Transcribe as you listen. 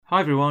Hi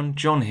everyone,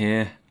 John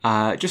here.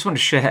 Just want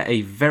to share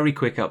a very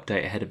quick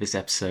update ahead of this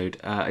episode.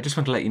 I just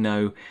want to let you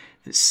know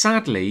that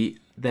sadly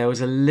there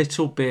was a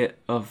little bit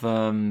of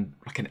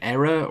like an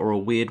error or a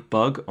weird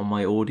bug on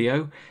my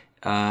audio.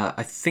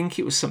 I think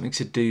it was something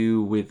to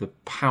do with the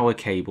power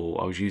cable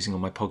I was using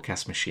on my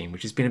podcast machine,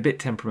 which has been a bit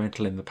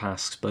temperamental in the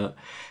past, but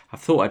I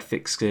thought I'd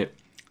fixed it.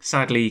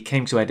 Sadly,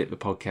 came to edit the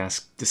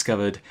podcast,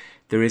 discovered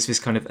there is this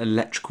kind of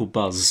electrical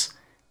buzz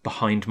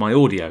behind my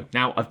audio.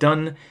 Now, I've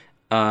done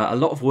a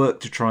lot of work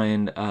to try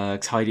and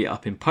tidy it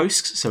up in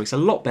post, so it's a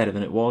lot better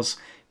than it was,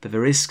 but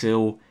there is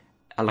still,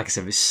 like I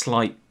said, this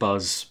slight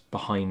buzz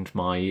behind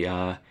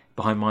my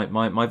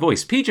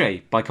voice.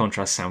 PJ, by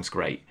contrast, sounds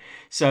great.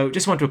 So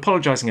just want to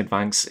apologise in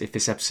advance if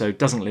this episode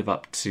doesn't live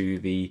up to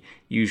the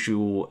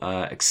usual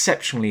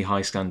exceptionally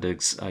high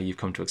standards you've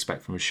come to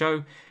expect from a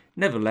show.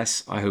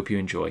 Nevertheless, I hope you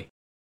enjoy.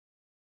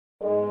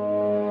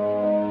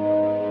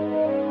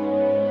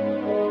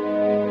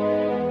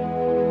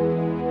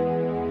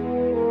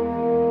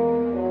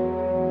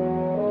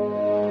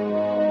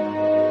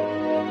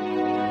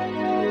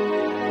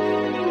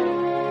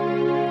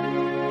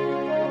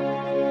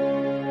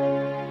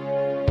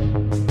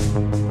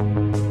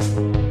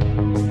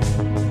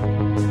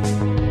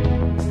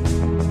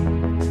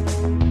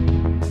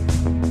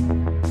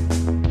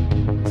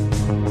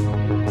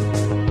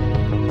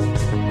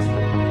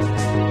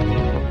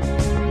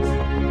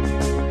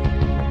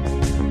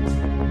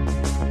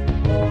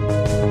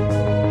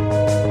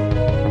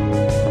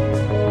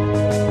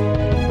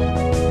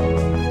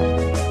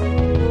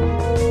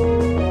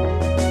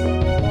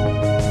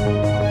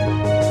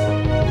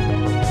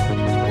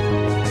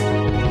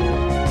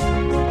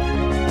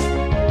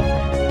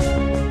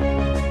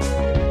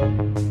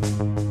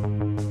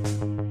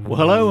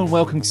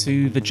 Welcome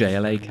to the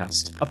JLA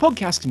Cast, a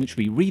podcast in which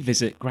we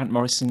revisit Grant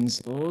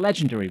Morrison's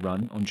legendary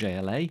run on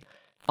JLA,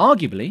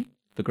 arguably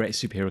the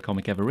greatest superhero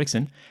comic ever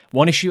written,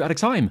 one issue at a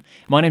time.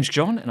 My name's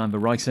John, and I'm the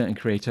writer and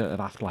creator of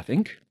Afterlife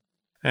Inc.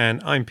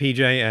 And I'm PJ,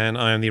 and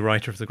I am the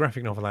writer of the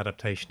graphic novel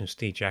adaptation of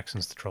Steve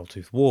Jackson's The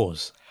Trolltooth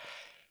Wars.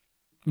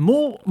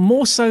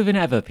 More so than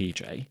ever,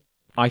 PJ,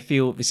 I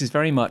feel this is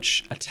very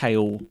much a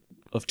tale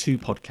of two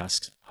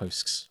podcast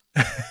hosts,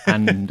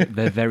 and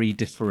their very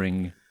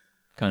differing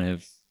kind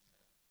of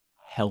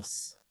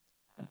health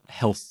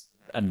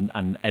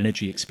and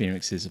energy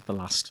experiences of the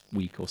last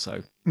week or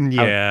so.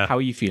 Yeah. How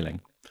are you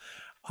feeling?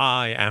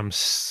 I am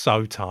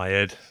so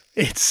tired.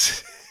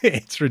 It's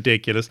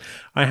ridiculous.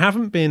 I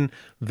haven't been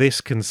this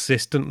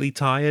consistently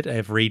tired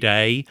every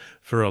day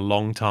for a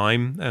long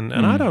time, and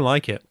I don't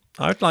like it.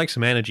 I'd like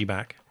some energy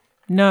back.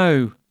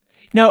 No,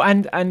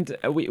 and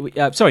we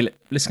sorry,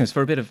 listeners,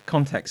 for a bit of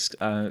context,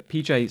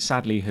 PJ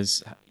sadly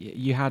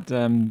you've had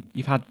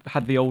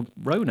the old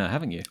Rona,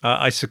 haven't you?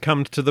 I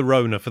succumbed to the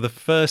Rona for the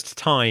first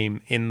time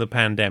in the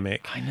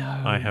pandemic. I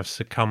know. I have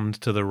succumbed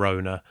to the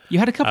Rona. You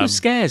had a couple of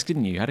scares,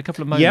 didn't you? You had a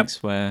couple of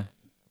moments where...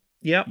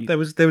 Yep, there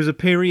was a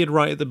period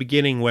right at the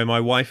beginning where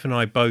my wife and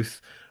I both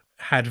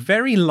had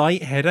very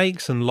light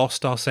headaches and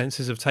lost our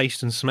senses of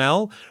taste and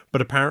smell,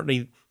 but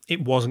apparently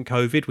it wasn't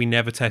COVID. We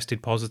never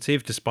tested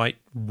positive, despite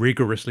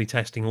rigorously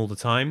testing all the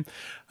time.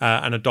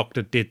 And a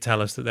doctor did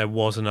tell us that there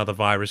was another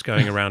virus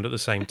going around at the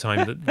same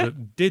time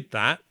that did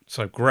that.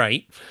 So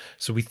great.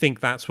 So we think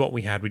that's what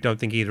we had. We don't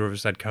think either of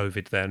us had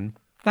COVID then.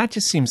 That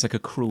just seems like a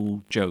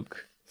cruel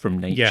joke from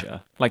nature. Yeah.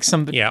 Like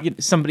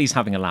somebody's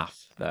having a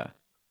laugh there.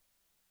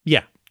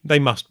 Yeah. They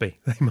must be.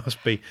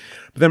 But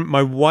then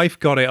my wife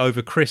got it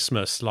over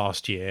Christmas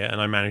last year,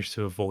 and I managed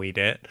to avoid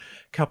it.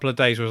 A couple of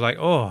days I was like,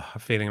 I'm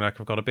feeling like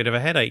I've got a bit of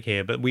a headache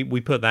here. But we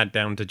put that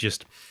down to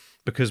just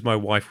because my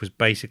wife was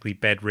basically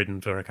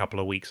bedridden for a couple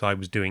of weeks. I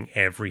was doing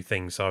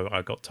everything, so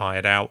I got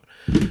tired out.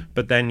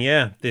 But then,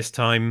 this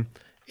time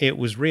it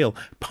was real.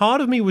 Part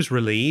of me was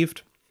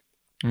relieved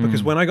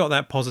because when I got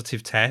that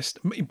positive test,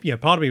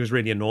 part of me was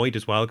really annoyed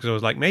as well because I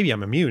was like, maybe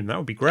I'm immune. That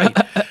would be great.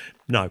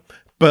 No.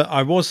 But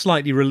I was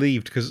slightly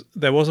relieved because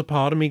there was a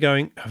part of me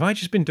going, have I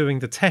just been doing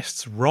the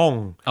tests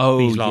wrong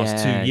these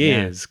last 2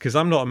 years? Because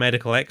I'm not a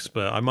medical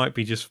expert. I might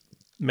be just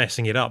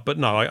messing it up. But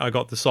no, I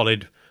got the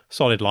solid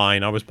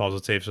line. I was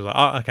positive. So I was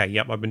like, okay,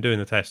 yep, I've been doing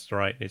the tests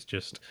right. It's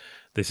just,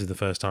 this is the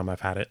first time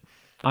I've had it.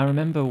 I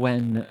remember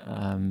when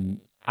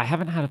I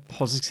haven't had a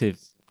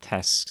positive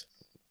test.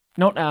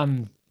 The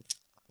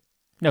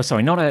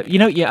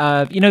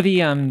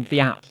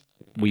app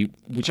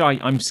which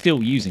I'm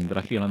still using, but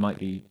I feel I might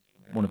be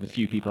one of the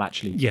few people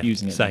actually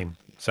using it. Same.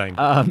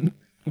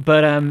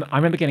 But I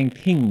remember getting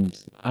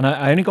pinged, and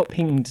I only got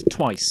pinged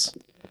twice.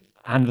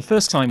 And the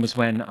first time was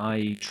when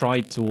I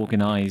tried to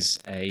organise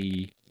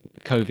a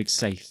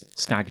COVID-safe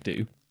stag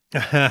do.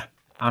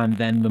 And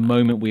then the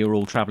moment we were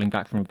all travelling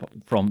back from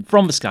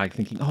the stag,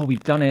 thinking,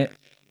 we've done it.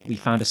 We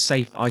found a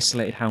safe,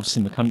 isolated house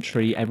in the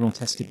country. Everyone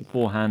tested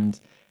beforehand.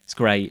 It's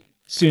great.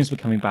 As soon as we're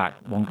coming back,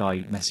 one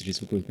guy messages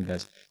the group and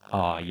goes,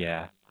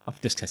 I've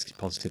just tested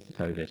positive for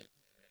COVID.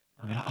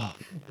 I'm like,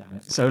 damn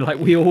it. So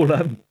we all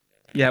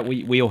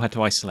we all had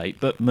to isolate,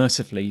 but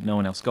mercifully no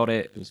one else got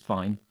it. It was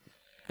fine.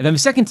 And then the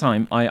second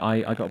time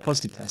I got a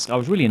positive test, I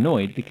was really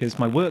annoyed because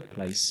my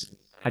workplace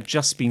had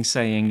just been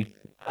saying,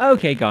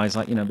 okay, guys,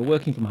 like, we're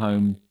working from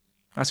home.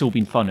 That's all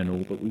been fun and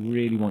all, but we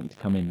really want you to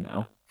come in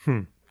now.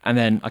 And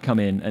then I come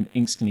in and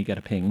instantly get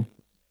a ping.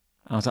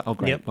 I was like, oh,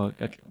 great. Yep. Well,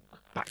 okay,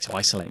 back to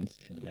isolating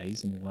for 10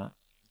 days and all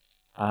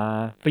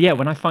that. But yeah,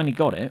 when I finally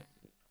got it,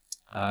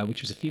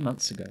 which was a few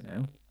months ago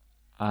now,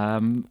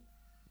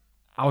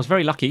 I was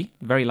very lucky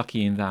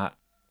in that,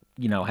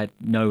 I had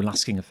no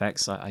lasting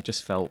effects. I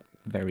just felt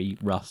very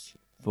rough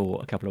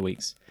for a couple of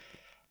weeks.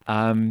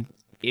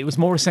 It was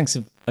more a sense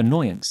of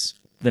annoyance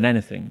than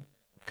anything,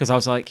 because I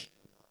was like,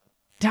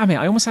 damn it,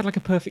 I almost had like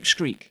a perfect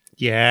streak.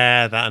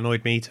 Yeah, that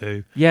annoyed me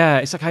too. Yeah,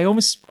 it's like I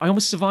almost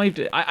survived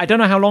it. I don't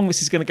know how long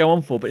this is going to go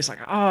on for, but it's like,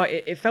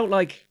 it felt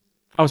like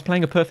I was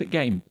playing a perfect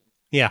game.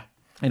 Yeah.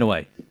 In a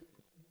way.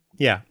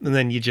 Yeah, and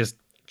then you just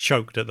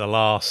choked at the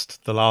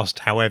last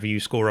however you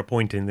score a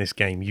point in this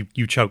game.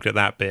 You choked at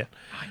that bit.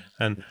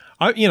 And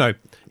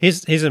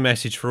here's a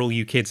message for all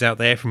you kids out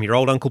there from your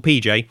old Uncle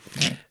PJ.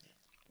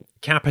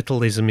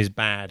 Capitalism is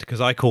bad,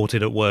 because I caught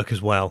it at work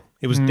as well.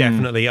 It was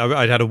definitely,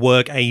 I'd had a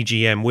work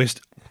AGM. We're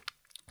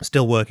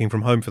still working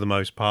from home for the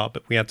most part,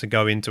 but we had to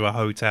go into a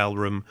hotel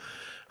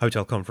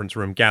conference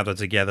room, gather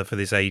together for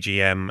this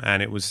AGM,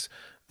 and it was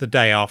the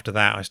day after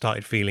that I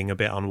started feeling a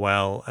bit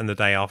unwell, and the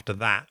day after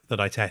that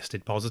I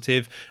tested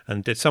positive,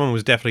 and someone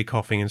was definitely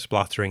coughing and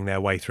spluttering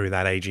their way through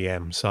that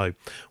AGM. So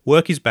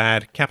work is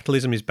bad,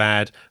 capitalism is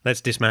bad,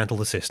 let's dismantle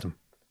the system.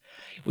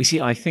 We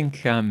see, I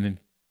think I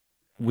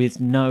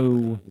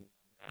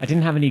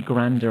didn't have any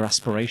grander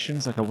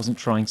aspirations. Like, I wasn't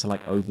trying to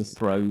like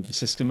overthrow the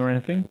system or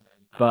anything,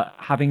 but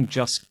having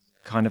just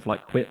kind of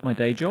like quit my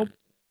day job,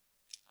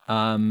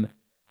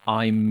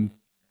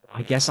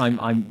 I guess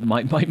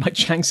my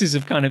chances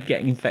of kind of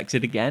getting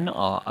infected again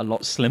are a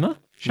lot slimmer,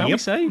 shall we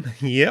say?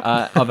 Yep.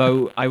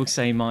 Although I would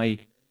say my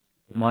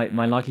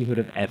likelihood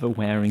of ever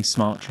wearing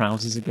smart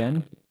trousers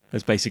again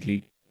is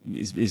basically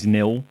is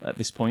nil at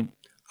this point.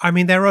 I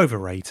mean, they're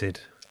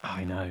overrated.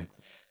 I know.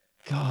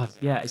 God,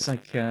 yeah, it's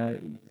like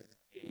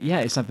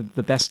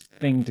the best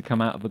thing to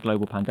come out of a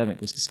global pandemic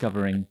was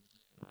discovering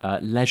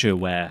leisure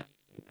wear,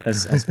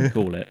 as we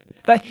call it.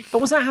 But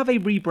was that how they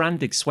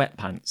rebranded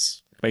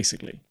sweatpants,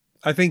 basically?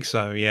 I think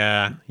so,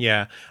 yeah.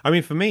 I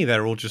mean, for me,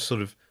 they're all just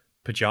sort of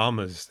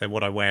pajamas. They're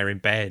what I wear in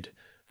bed.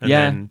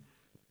 And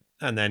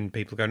then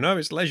people go, no,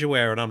 it's leisure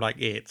wear. And I'm like,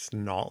 it's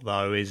not,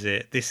 though, is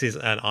it? This is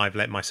an I've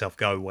let myself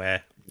go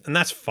wear. And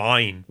that's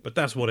fine, but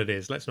that's what it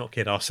is. Let's not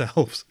kid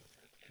ourselves.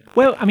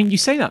 Well, I mean, you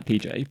say that,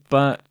 PJ,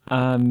 but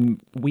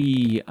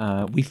we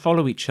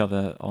follow each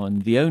other on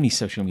the only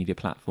social media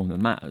platform that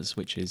matters,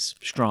 which is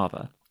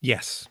Strava.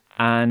 Yes.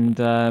 And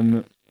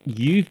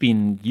you've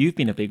been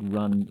a big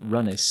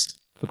runnist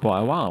for quite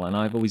a while, and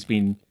I've always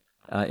been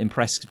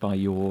impressed by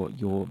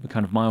the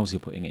kind of miles you're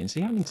putting in. So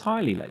you haven't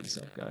entirely let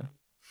yourself go.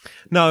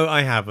 No,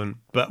 I haven't.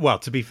 But, well,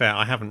 to be fair,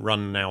 I haven't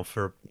run now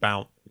for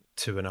about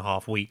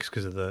 2.5 weeks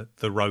because of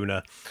the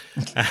Rona.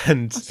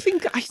 And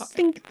I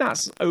think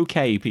that's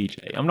okay,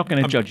 PJ. I'm not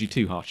going to judge you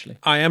too harshly.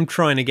 I am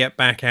trying to get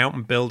back out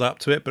and build up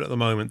to it, but at the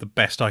moment the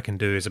best I can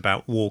do is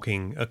about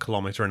walking 1.5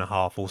 kilometers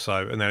or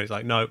so, and then it's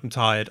like, no, I'm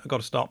tired, I've got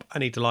to stop, I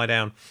need to lie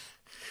down.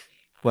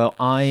 Well,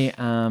 I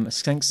am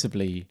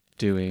ostensibly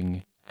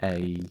doing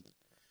a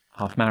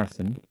half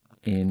marathon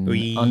in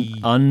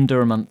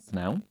under a month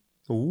now.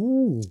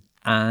 Ooh.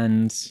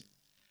 And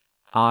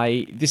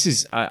I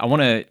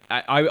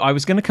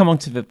was going to come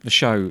onto the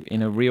show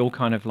in a real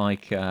kind of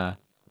like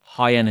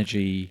high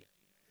energy,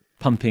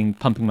 pumping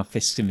my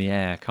fists in the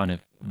air kind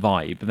of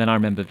vibe. But then I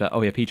remembered that,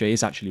 oh yeah, PJ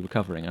is actually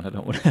recovering, and I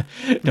don't want to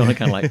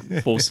kind of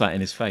like force that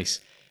in his face.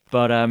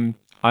 But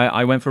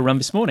I went for a run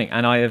this morning,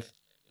 and I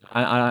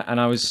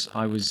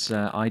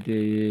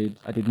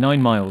did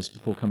 9 miles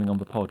before coming on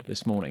the pod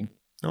this morning.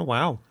 Oh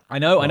wow! I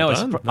know.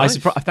 Nice.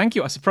 Thank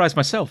you. I surprised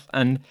myself,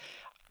 and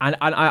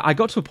I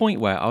got to a point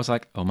where I was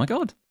like, oh my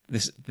God,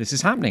 this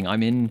is happening.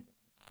 I'm in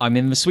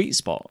the sweet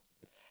spot.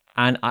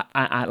 And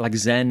I like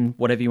Zen,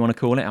 whatever you want to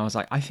call it, I was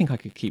like, I think I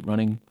could keep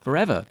running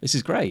forever. This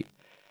is great.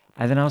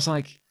 And then I was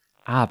like,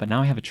 but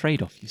now I have a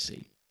trade-off, you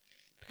see.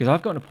 Because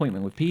I've got an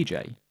appointment with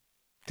PJ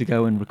to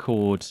go and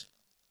record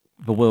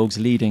the world's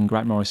leading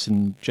Grant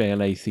Morrison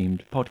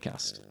JLA-themed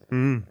podcast.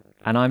 Mm.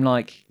 And I'm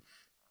like,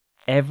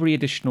 every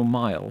additional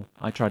mile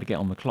I try to get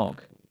on the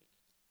clock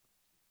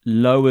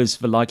lowers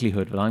the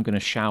likelihood that I'm going to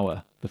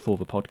shower before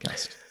the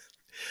podcast.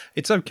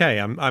 It's okay.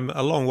 I'm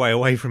a long way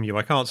away from you.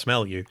 I can't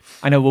smell you.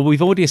 I know. Well,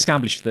 we've already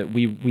established that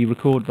we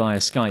record via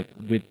Skype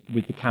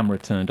with the camera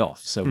turned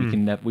off, so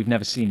we've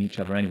never seen each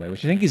other anyway,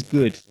 which I think is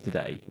good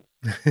today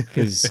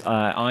because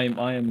I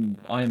am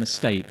a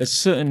state. There's a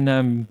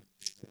certain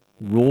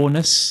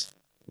rawness,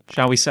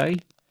 shall we say,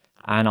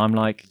 and I'm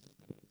like,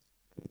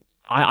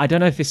 I don't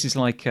know if this is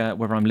like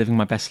whether I'm living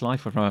my best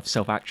life, whether I've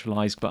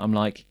self-actualized, but I'm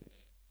like,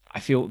 I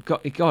feel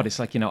God. It's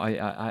like,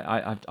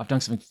 I've done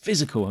something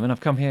physical, and then I've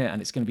come here,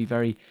 and it's going to be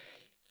very,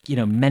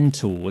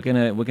 mental. We're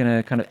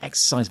gonna kind of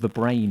exercise the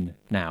brain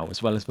now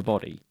as well as the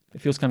body. It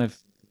feels kind of,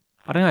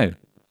 I don't know.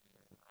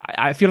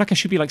 I feel like I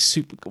should be like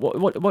super.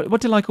 What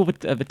do like all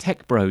the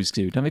tech bros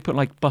do? Don't they put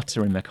like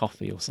butter in their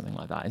coffee or something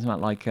like that? Isn't that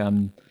like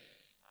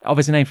Oh,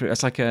 there's a name for it.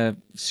 It's like a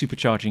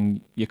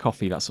supercharging your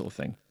coffee, that sort of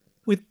thing.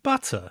 With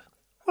butter?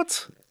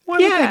 What? Why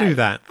would they do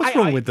that? What's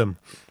wrong with them?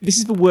 This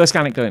is the worst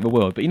anecdote in the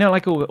world, but you know,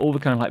 like all the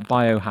kind of like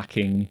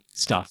biohacking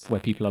stuff where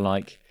people are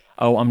like,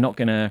 "Oh, I'm not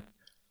gonna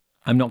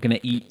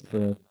eat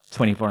for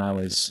 24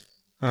 hours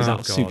because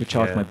that'll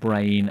supercharge my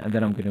brain, and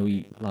then I'm gonna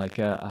eat like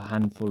a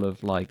handful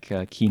of like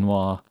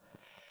quinoa."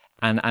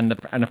 And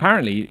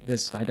apparently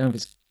there's, I don't know if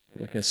it's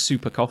like a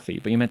super coffee,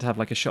 but you're meant to have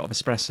like a shot of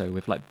espresso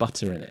with like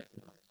butter in it,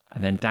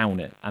 and then down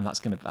it, and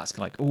that's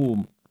like,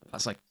 oh,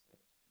 that's like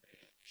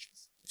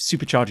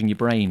supercharging your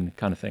brain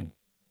kind of thing.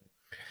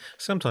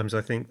 Sometimes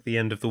I think the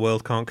end of the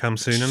world can't come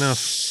soon enough.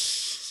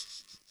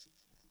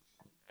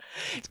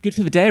 It's good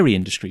for the dairy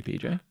industry,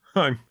 PJ.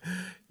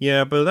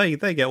 Yeah, but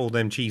they get all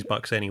them cheese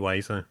bucks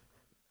anyway, so.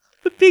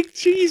 The big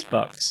cheese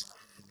bucks.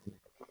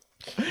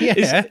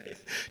 Yeah,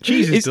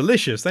 cheese is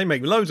delicious. They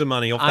make loads of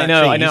money off that cheese.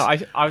 I know.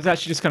 I was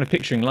actually just kind of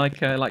picturing like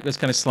those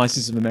kind of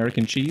slices of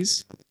American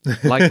cheese,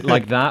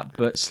 like that,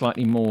 but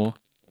slightly more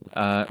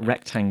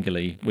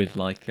rectangularly with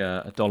like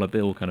a dollar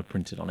bill kind of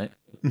printed on it.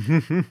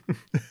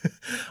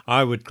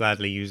 I would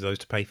gladly use those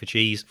to pay for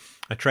cheese.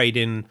 I trade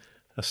in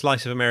a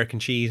slice of American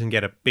cheese and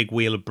get a big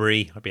wheel of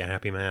brie. I'd be a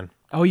happy man.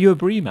 Oh, you're a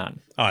brie man?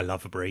 Oh, I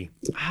love a brie.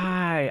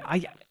 I've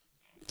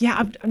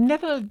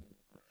never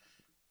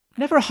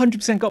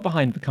 100% got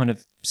behind the kind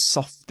of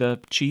softer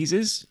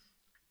cheeses.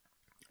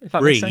 If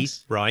that makes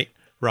sense. Right.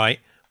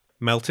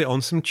 Melt it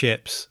on some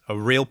chips, a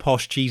real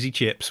posh cheesy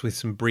chips with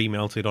some brie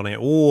melted on it.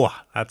 Oh,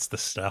 that's the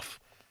stuff.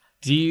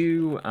 Do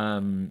you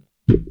am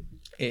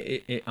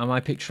I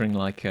picturing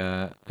like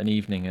an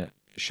evening at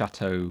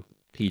Chateau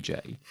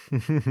PJ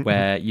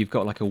where you've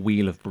got like a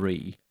wheel of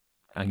brie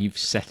and you've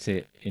set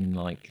it in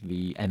like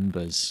the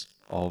embers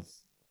of,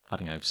 I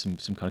don't know, some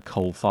kind of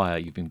coal fire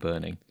you've been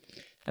burning,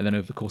 and then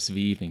over the course of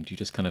the evening do you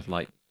just kind of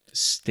like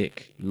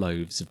stick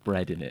loaves of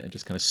bread in it and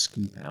just kind of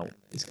scoop out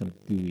this kind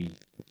of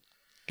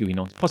gooey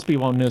nonsense, possibly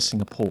while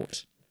nursing a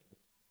port?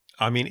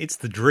 I mean, it's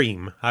the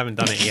dream. I haven't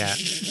done it yet,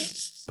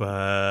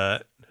 but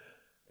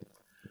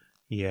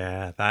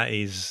yeah, that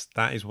is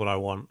what I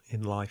want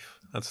in life.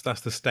 That's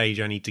the stage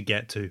I need to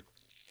get to.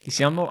 You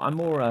see, I'm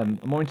more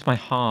into my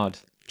hard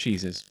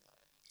cheeses.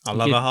 I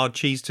love a hard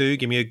cheese too.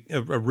 Give me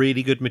a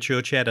really good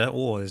mature cheddar.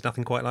 Oh, there's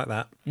nothing quite like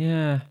that.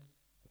 Yeah,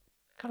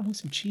 I kind of want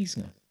some cheese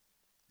now.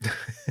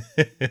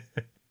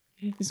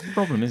 It's a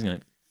problem, isn't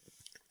it?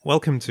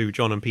 Welcome to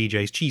John and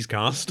PJ's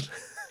Cheesecast.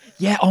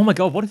 Yeah. Oh my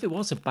God. What if it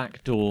was a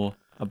backdoor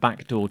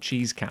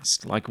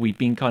cheesecast? Like we'd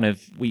been kind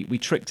of we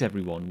tricked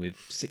everyone with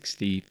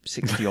 60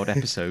 odd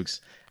episodes,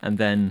 and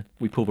then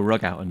we pull the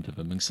rug out under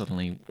them, and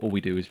suddenly all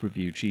we do is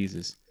review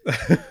cheeses.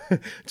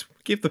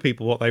 Give the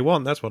people what they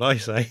want. That's what I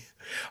say.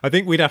 I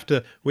think we'd have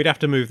to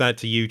move that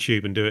to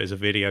YouTube and do it as a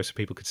video so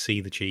people could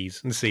see the cheese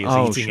and see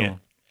us eating it.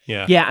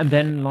 Yeah, and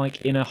then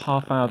like in a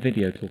half-hour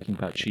video talking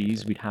about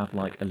cheese, we'd have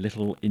like a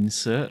little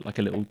insert, like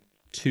a little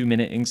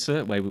 2-minute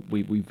insert where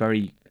we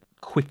very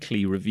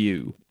quickly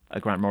review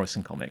a Grant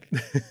Morrison comic.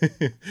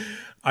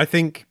 I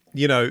think,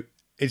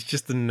 it's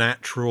just the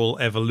natural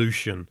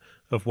evolution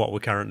of what we're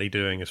currently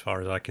doing as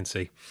far as I can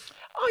see.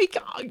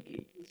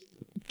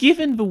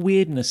 Given the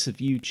weirdness of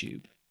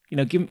YouTube,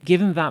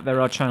 given that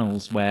there are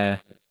channels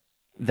where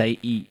they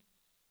eat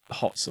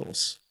hot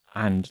sauce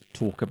and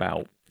talk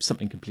about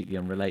something completely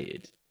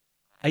unrelated,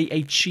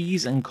 a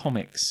cheese and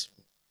comics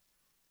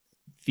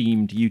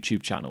themed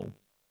YouTube channel,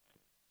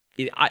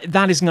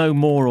 that is no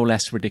more or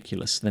less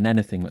ridiculous than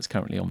anything that's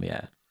currently on the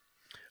air.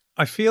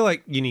 I feel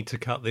like you need to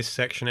cut this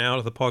section out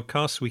of the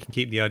podcast so we can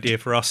keep the idea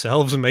for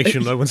ourselves and make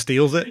sure no one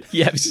steals it.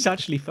 Yeah, this is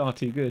actually far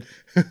too good.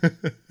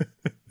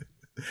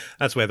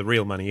 That's where the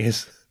real money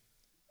is.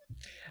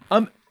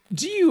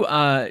 Do you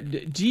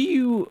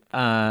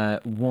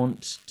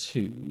want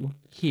to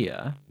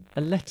hear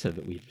a letter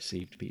that we've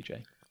received,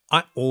 PJ?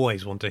 I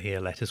always want to hear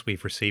letters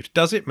we've received.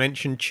 Does it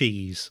mention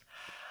cheese?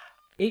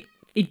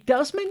 It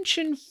does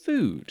mention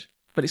food,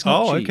 but it's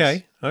not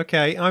cheese.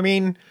 Okay. I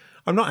mean,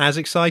 I'm not as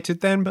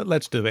excited then, but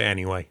let's do it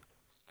anyway.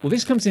 Well,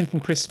 this comes in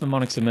from Christopher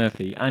Monica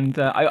Murphy, and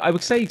I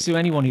would say to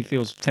anyone who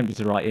feels tempted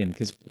to write in,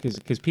 because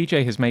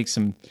PJ has made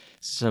some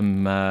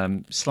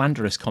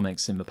slanderous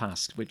comments in the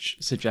past, which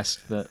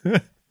suggest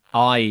that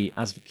I,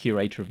 as the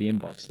curator of the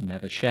inbox,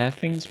 never share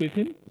things with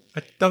him.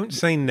 I don't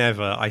say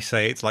never. I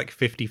say it's like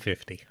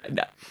 50-50.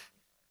 No.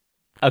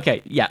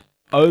 Okay, yeah.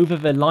 Over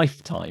the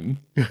lifetime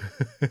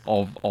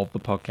of the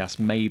podcast,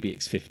 maybe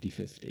it's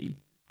 50-50,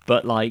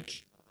 but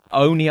like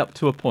only up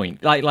to a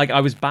point. Like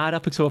I was bad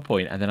up until a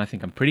point, and then I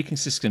think I'm pretty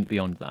consistent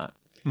beyond that.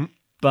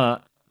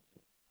 But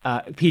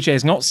PJ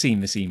has not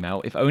seen this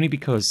email, if only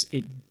because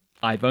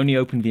I've only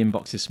opened the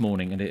inbox this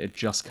morning and it had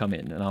just come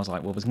in, and I was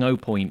like, well, there's no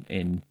point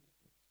in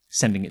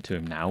sending it to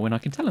him now when I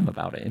can tell him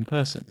about it in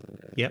person.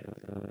 Yep.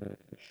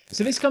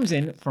 So this comes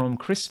in from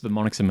Christopher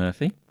Monica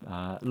Murphy,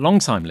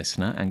 long-time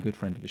listener and good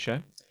friend of the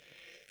show,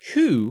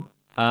 who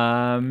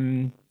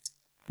now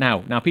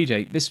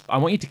PJ, this I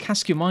want you to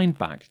cast your mind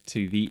back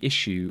to the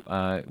issue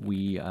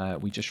we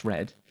just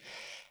read.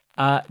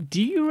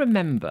 Do you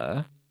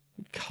remember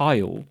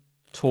Kyle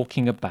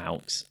talking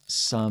about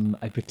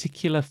a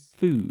particular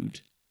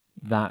food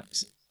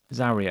that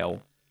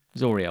Zariel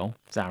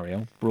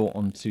brought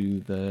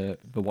onto the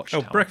Oh,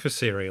 Watchtower. breakfast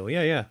cereal.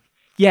 Yeah.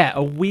 Yeah,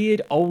 a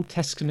weird Old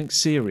Testament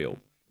cereal.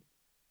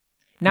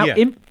 Now,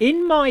 Yeah.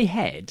 in my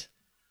head,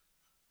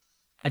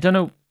 I don't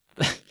know,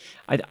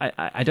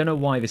 I don't know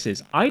why this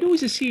is. I'd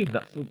always assumed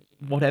that for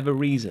whatever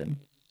reason,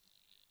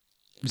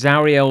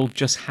 Zariel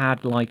just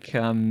had like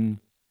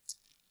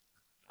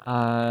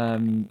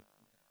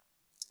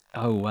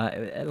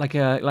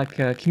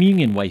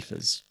communion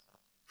wafers,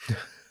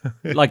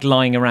 like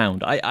lying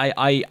around.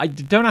 I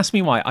don't ask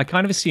me why. I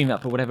kind of assumed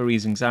that for whatever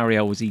reason,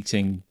 Zariel was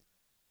eating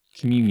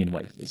communion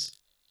wafers.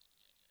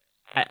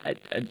 I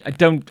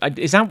don't.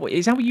 Is that what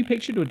you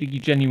pictured, or did you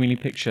genuinely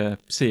picture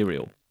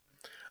cereal?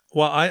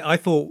 Well, I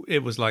thought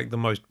it was like the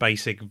most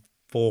basic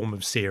form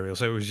of cereal.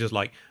 So it was just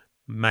like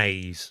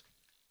maize,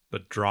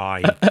 but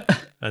dry.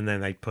 And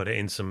then they put it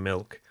in some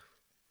milk.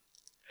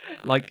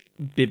 Like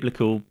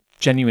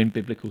genuine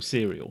biblical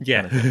cereal.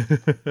 Yeah. Kind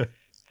of.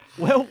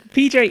 Well,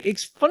 PJ,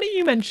 it's funny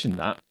you mentioned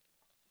that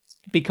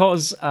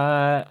because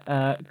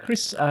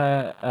Chris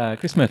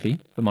Murphy,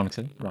 the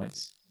Monitor,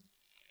 writes,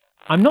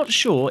 I'm not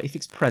sure if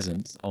it's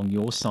present on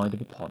your side of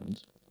the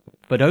pond,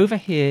 but over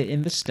here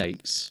in the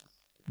States,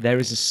 there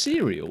is a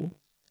cereal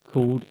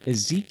called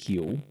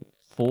Ezekiel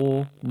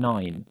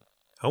 4:9.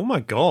 Oh my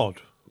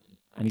God.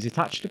 And he's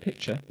attached a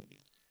picture.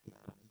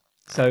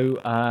 So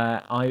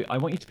I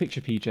want you to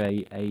picture,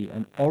 PJ,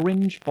 an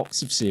orange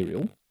box of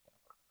cereal.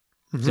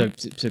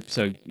 Mm-hmm.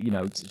 So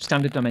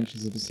standard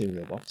dimensions of the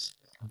cereal box.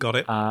 Got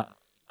it.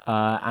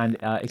 And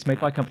it's made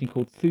by a company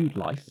called Food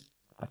Life.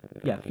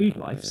 Yeah, Food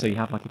Life. So you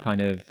have like a kind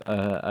of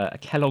a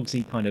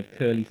Kellogg's-y kind of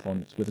curly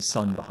font with a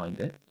sun behind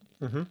it.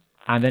 Mm-hmm.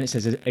 And then it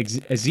says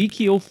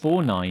Ezekiel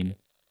 4:9,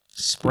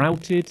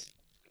 sprouted,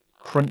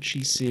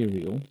 crunchy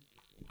cereal,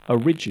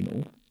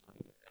 original,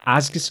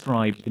 as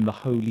described in the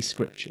Holy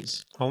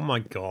Scriptures. Oh my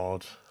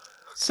God.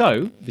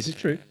 So, this is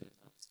true.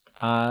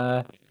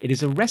 It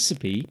is a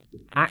recipe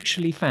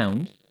actually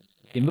found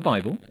in the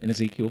Bible, in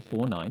Ezekiel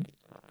 4:9.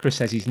 Chris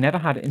says he's never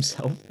had it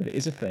himself, but it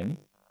is a thing.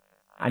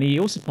 And he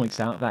also points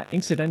out that,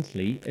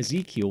 incidentally,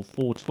 Ezekiel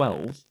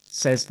 4:12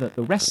 says that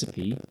the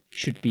recipe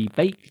should be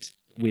baked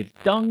with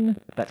dung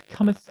that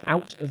cometh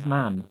out of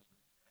man.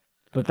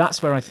 But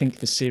that's where I think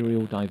the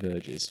cereal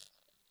diverges.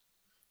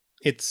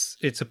 It's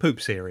a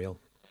poop cereal.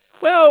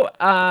 Well,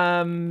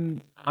 I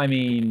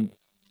mean...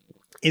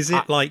 Is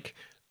it like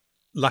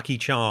Lucky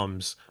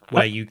Charms,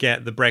 where you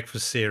get the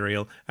breakfast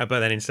cereal, but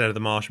then instead of the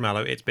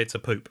marshmallow, it's bits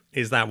of poop?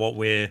 Is that what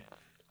we're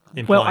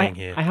implying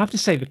here? I have to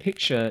say the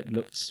picture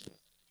looks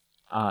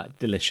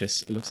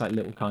delicious. It looks like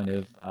little kind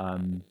of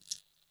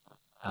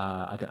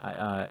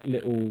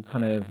little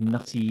kind of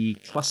nutty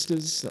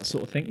clusters, that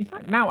sort of thing. In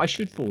fact, now I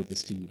should forward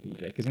this to you, PJ,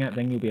 because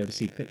then you'll be able to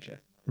see the picture.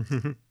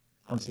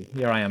 Honestly,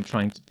 here I am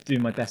trying to do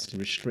my best to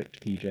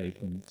restrict PJ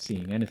from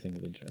seeing anything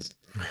of interest.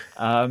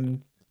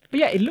 But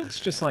yeah, it looks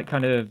just like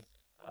kind of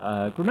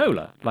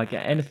granola, like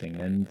anything.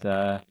 And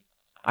I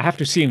have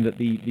to assume that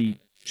the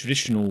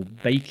traditional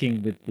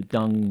baking with the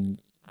dung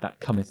that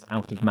cometh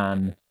out of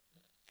man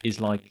is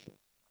like,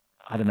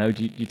 I don't know,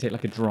 do you take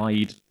like a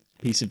dried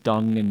piece of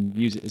dung and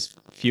use it as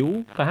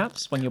fuel,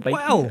 perhaps, when you're baking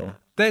it? Or?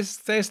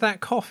 There's that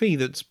coffee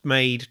that's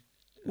made,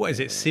 what is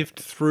it, sieved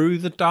through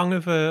the dung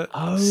of a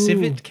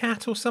civet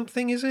cat or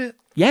something, is it?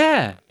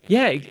 Yeah.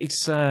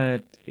 It's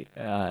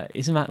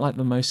isn't that like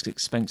the most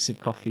expensive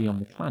coffee on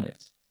the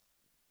planet?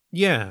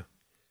 Yeah.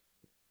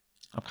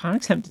 I'm kind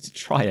of tempted to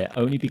try it,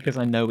 only because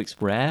I know it's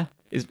rare.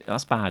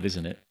 That's bad,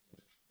 isn't it?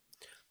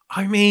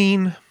 I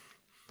mean,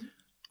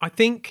 I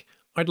think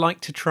I'd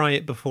like to try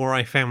it before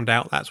I found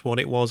out that's what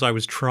it was I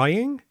was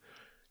trying.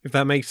 If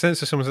that makes sense.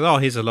 So someone says, oh,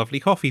 here's a lovely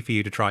coffee for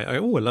you to try. I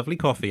go, oh, a lovely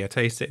coffee. I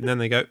taste it. And then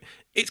they go,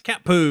 it's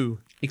cat poo.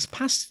 It's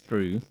passed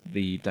through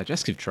the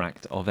digestive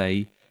tract of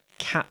a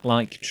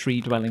cat-like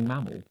tree-dwelling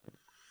mammal.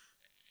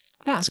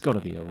 That's got to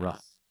be a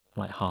rough,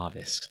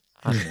 harvest,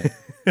 hasn't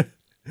it?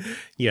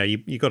 Yeah,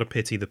 you got to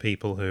pity the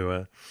people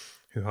who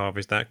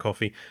harvest that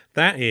coffee.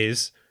 That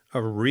is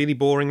a really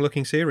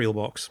boring-looking cereal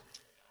box.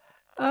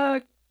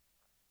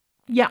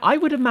 Yeah, I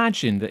would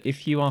imagine that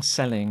if you are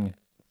selling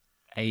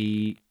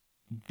a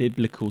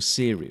biblical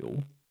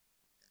cereal,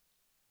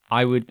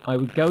 I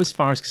would go as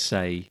far as to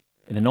say,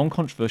 in a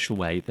non-controversial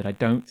way, that I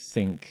don't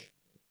think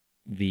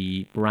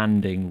the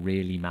branding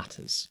really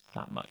matters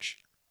that much.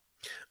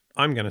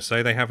 I'm going to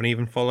say they haven't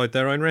even followed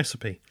their own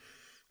recipe.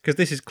 Because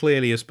this is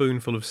clearly a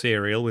spoonful of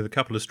cereal with a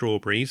couple of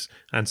strawberries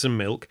and some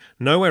milk.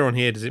 Nowhere on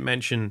here does it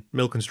mention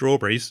milk and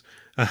strawberries.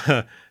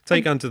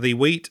 Take unto thee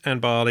wheat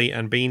and barley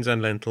and beans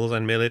and lentils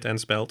and millet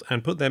and spelt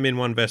and put them in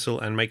one vessel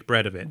and make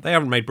bread of it. They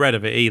haven't made bread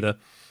of it either.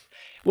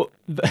 Well,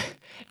 the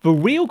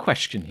real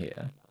question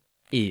here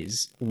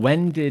is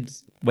when did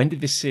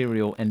this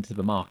cereal enter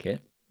the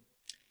market?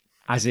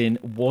 As in,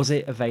 was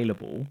it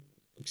available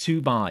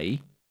to buy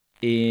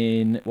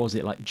in, was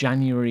it like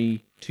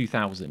January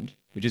 2000?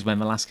 Which is when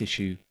the last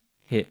issue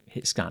hit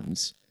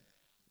scans.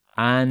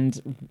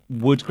 And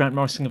would Grant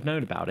Morrison have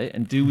known about it?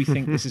 And do we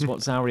think this is what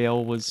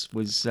Zariel was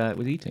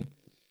eating?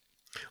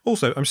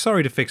 Also, I'm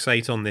sorry to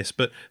fixate on this,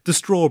 but the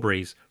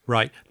strawberries,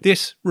 right?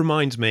 This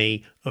reminds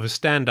me of a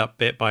stand-up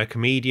bit by a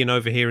comedian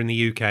over here in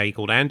the UK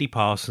called Andy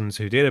Parsons,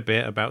 who did a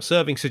bit about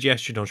serving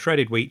suggestion on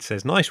shredded wheat,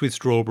 says nice with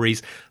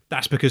strawberries.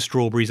 That's because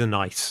strawberries are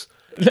nice.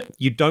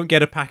 You don't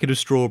get a packet of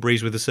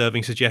strawberries with a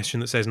serving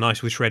suggestion that says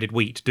nice with shredded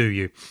wheat, do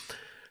you?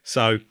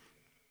 So,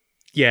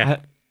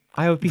 yeah.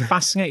 I would be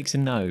fascinated to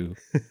know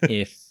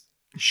if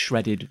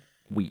shredded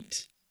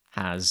wheat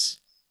has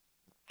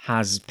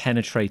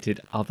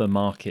penetrated other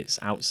markets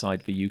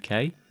outside the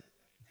UK.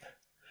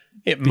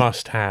 It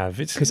must have.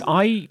 Because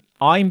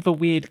I'm the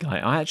weird guy.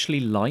 I actually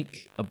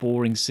like a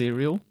boring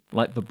cereal.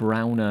 Like, the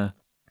browner,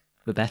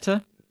 the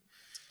better.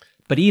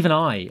 But even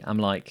I am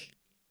like,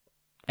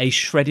 a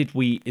shredded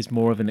wheat is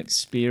more of an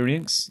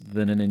experience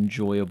than an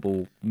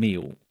enjoyable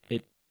meal.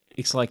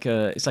 It's like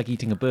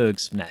eating a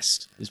bird's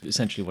nest, is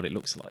essentially what it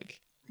looks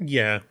like.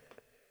 Yeah.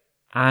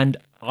 And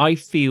I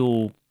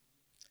feel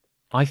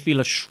a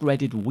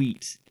shredded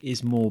wheat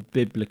is more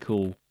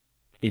biblical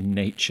in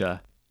nature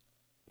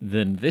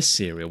than this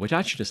cereal, which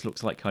actually just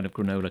looks like kind of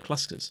granola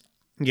clusters.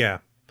 Yeah.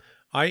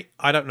 I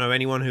don't know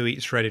anyone who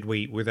eats shredded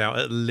wheat without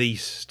at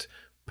least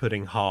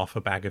putting half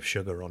a bag of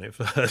sugar on it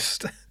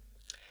first.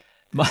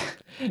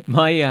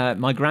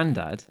 My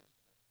granddad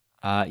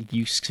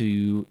used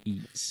to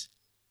eat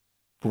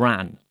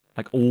bran,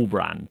 like all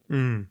bran.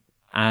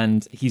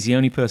 And he's the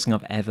only person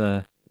I've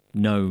ever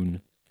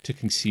known to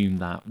consume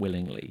that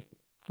willingly.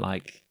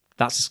 Like,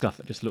 that's the stuff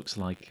that just looks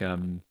like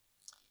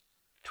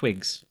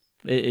twigs.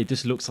 It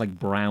just looks like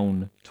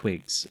brown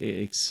twigs.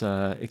 It's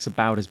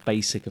about as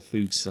basic a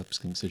food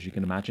substance as you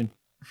can imagine.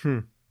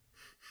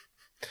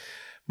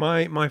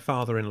 My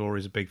father-in-law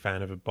is a big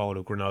fan of a bowl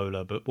of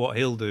granola, but what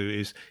he'll do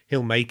is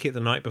he'll make it the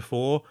night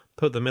before,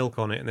 put the milk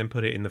on it, and then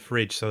put it in the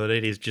fridge so that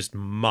it is just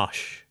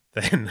mush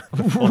then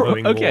the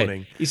following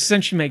morning. He's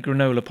essentially made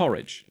granola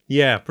porridge.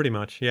 Yeah, pretty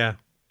much, yeah.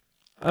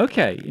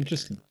 Okay,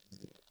 interesting.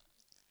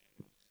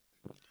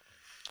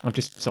 I'm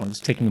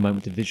just taking a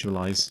moment to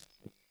visualize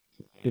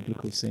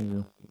biblical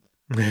cereal.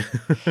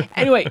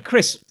 Anyway,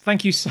 Chris,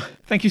 thank you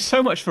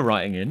so much for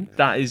writing in.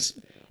 That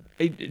is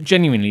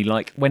genuinely,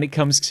 like, when it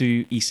comes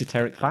to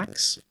esoteric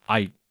facts,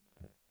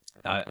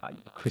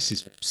 Chris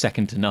is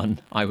second to none,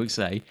 I would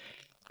say.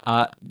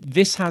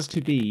 This has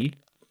to be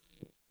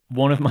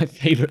one of my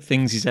favourite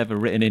things he's ever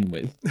written in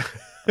with,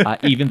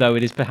 even though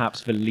it is perhaps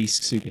the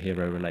least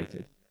superhero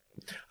related.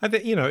 I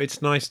think,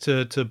 it's nice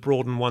to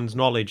broaden one's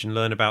knowledge and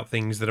learn about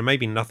things that are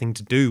maybe nothing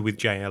to do with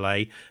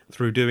JLA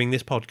through doing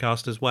this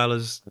podcast, as well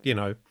as,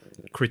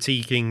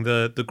 critiquing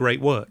the great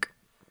work.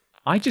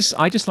 I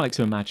just like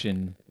to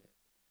imagine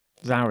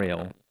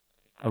Zariel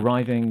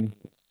arriving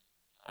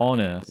on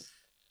Earth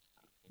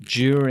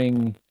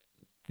during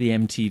the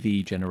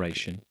MTV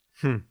generation,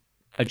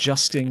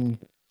 adjusting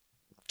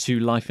to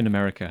life in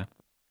America,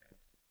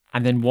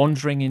 and then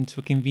wandering into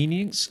a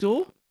convenience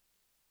store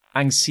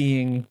and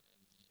seeing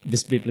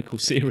this biblical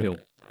cereal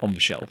on the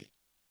shelf,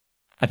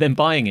 and then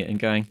buying it and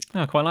going,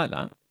 "Oh, I quite like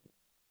that."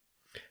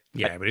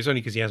 Yeah, but it's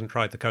only because he hasn't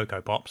tried the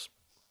Cocoa Pops.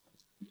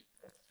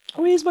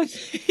 Oh, here's my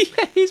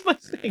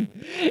thing.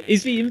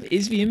 Is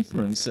the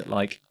inference that,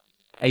 like,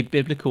 a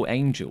biblical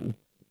angel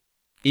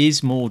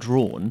is more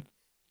drawn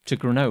to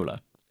granola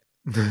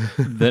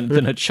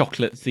than a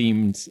chocolate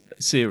themed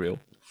cereal?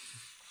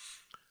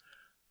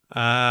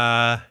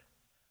 Well,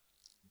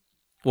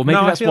 maybe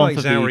no, that's I feel one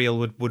like for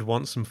Zariel would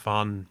want some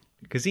fun,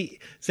 because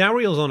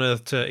Zariel's on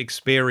Earth to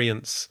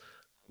experience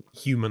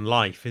human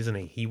life, isn't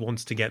he? He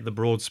wants to get the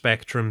broad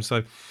spectrum.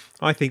 So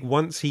I think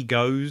once he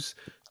goes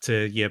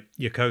to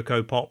your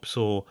Cocoa Pops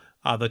or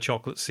other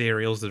chocolate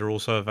cereals that are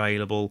also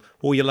available,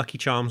 or your Lucky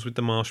Charms with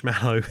the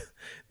marshmallow,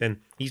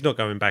 then he's not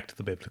going back to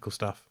the biblical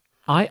stuff.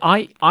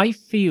 I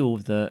feel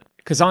that,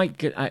 because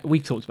we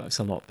talked about this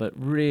a lot, but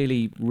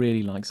really,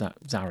 really like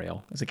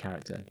Zariel as a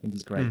character. I think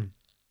he's great.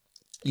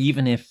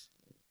 Even if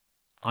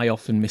I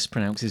often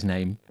mispronounce his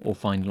name or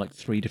find like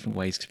 3 different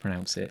ways to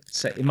pronounce it.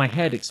 So in my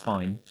head, it's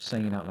fine.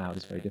 Saying it out loud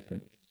is very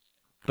different.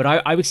 But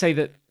I would say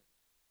that,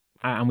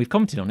 and we've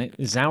commented on it,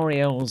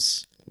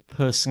 Zariel's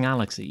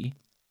personality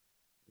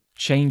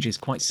changes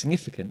quite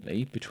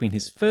significantly between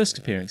his first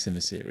appearance in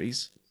the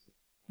series,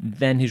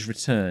 then his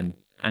return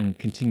and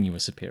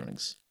continuous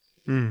appearance.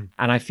 And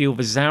I feel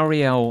the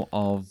Zariel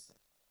of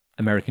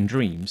American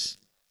Dreams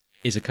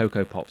is a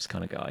Cocoa Pops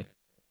kind of guy.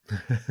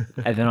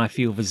 And then I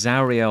feel the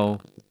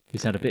Zariel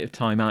who's had a bit of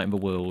time out in the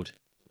world,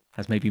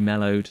 has maybe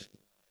mellowed,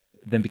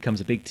 then becomes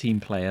a big team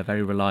player,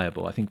 very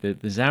reliable. I think the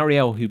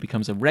Zariel who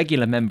becomes a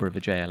regular member of the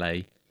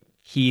JLA,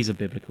 he's a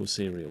biblical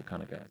cereal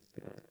kind of guy.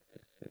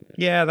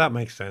 Yeah, that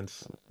makes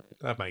sense.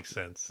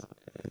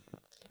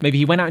 Maybe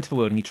he went out into the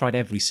world and he tried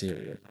every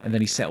cereal, and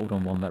then he settled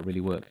on one that really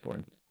worked for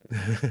him.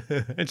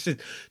 It's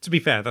just, to be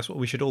fair, that's what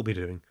we should all be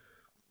doing.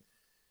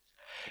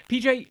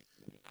 PJ,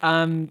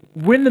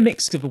 we're in the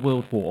midst of a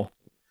world war.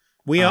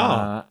 We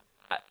are.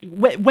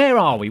 Where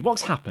are we?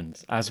 What's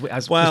happened?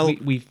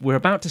 We're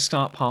about to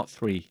start part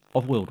 3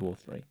 of World War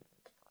 3.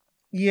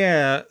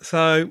 Yeah,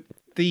 so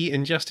the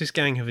Injustice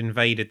Gang have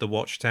invaded the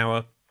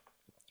Watchtower,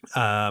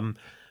 and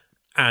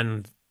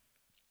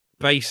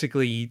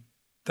basically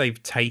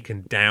they've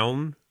taken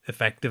down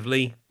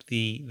effectively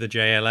the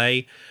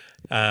JLA.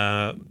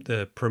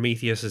 The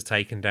Prometheus has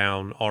taken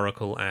down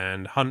Oracle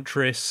and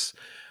Huntress.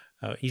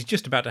 He's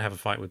just about to have a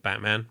fight with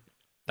Batman.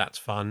 That's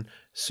fun.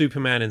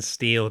 Superman and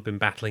Steel have been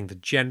battling the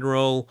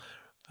General.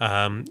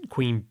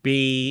 Queen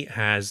Bee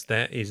is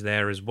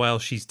there as well.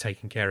 She's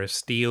taking care of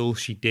Steel.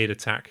 She did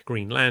attack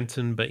Green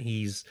Lantern, but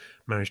he's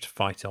managed to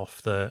fight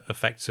off the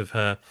effects of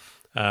her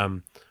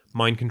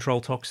mind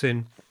control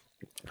toxin.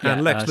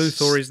 And Lex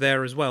Luthor is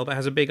there as well, but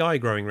has a big eye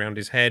growing around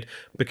his head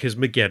because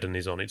Mageddon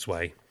is on its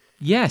way.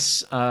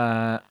 Yes,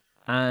 and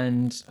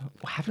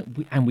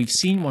we've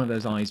seen one of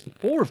those eyes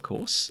before, of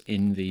course,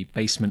 in the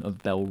basement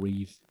of Belle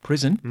Reve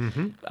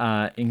prison,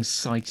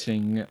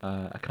 inciting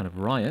a kind of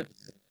riot.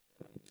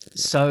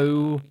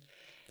 So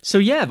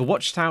yeah, the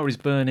Watchtower is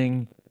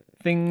burning.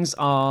 Things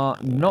are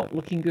not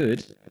looking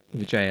good for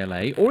the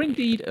JLA, or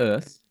indeed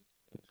Earth.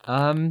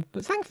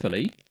 But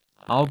thankfully,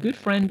 our good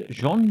friend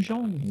Jean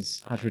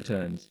Johns has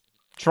returned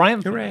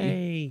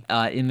triumphantly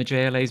in the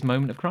JLA's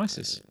moment of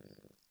crisis.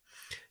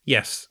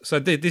 Yes, so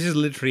this is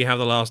literally how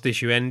the last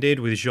issue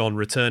ended, with Jean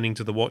returning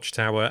to the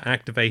Watchtower,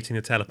 activating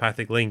the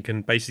telepathic link,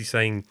 and basically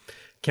saying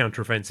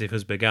counteroffensive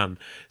has begun.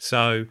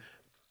 So,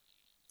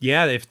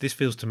 yeah, if this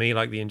feels to me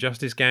like the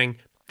Injustice Gang,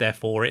 they're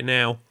for it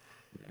now.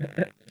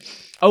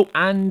 Oh,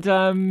 and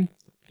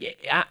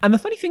the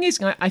funny thing is,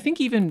 I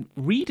think even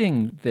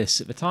reading this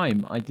at the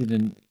time, I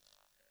didn't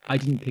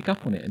pick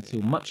up on it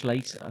until much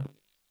later.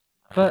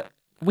 But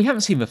we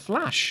haven't seen the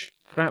Flash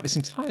throughout this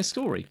entire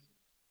story.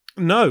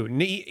 No,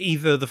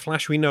 either the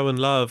Flash we know and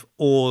love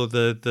or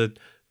the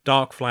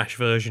Dark Flash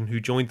version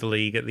who joined the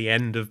League at the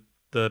end of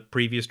the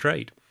previous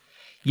trade.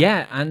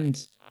 Yeah,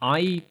 and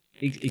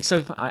it's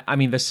so. I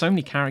mean, there's so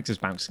many characters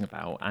bouncing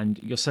about,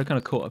 and you're so kind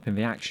of caught up in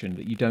the action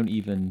that you don't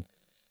even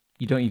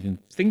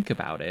think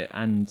about it.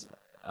 And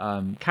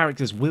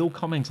characters will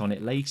comment on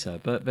it later,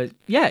 but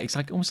yeah, it's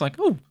like almost like,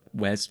 oh,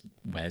 where's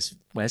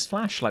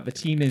Flash? Like the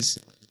team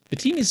is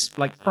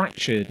like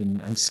fractured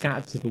and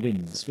scattered to the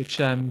winds, which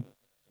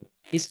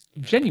is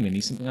genuinely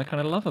something I kind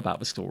of love about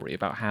the story,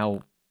 about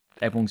how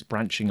everyone's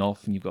branching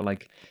off and you've got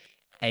like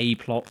A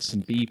plots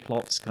and B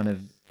plots kind of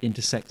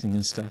intersecting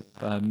and stuff.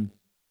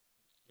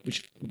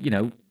 Which,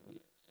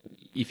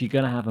 if you're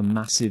going to have a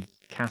massive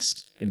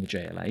cast in the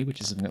JLA, which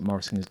is something that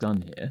Morrison has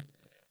done here,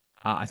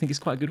 I think it's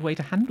quite a good way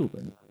to handle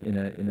them in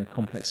a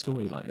complex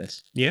story like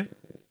this. Yeah,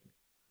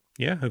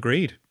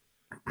 agreed.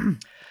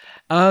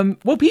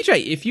 Well,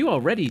 PJ, if you are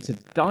ready to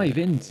dive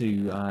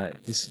into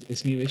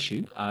this new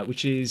issue,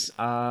 which is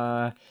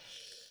World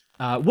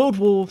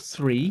War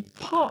III,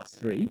 Part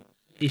 3,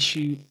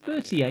 issue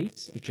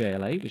 38 of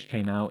JLA, which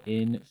came out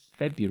in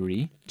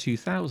February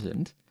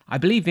 2000, I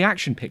believe the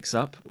action picks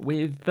up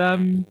with,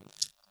 one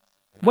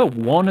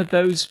of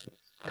those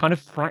kind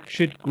of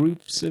fractured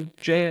groups of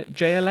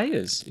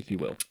JLAers, if you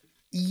will.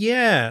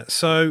 Yeah,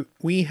 so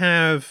we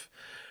have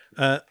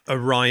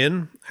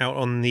Orion out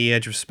on the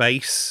edge of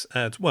space,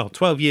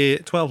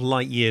 12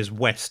 light years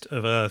west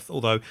of Earth,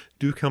 although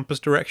do compass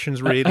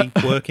directions really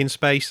work in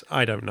space?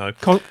 I don't know.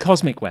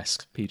 Cosmic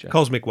West, PJ.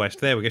 Cosmic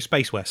West, there we go,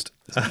 Space West.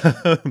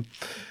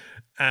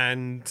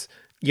 And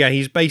yeah,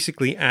 he's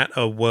basically at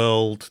a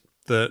world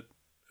that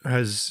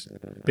has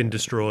been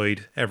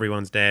destroyed,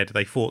 everyone's dead,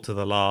 they fought to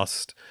the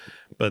last,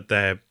 but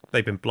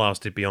they've been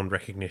blasted beyond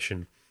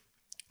recognition.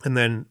 And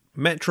then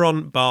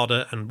Metron,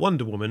 Barda, and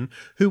Wonder Woman,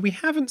 who we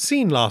haven't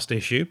seen last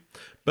issue,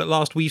 but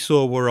last we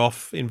saw were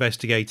off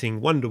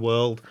investigating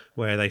Wonderworld,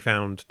 where they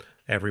found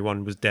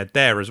everyone was dead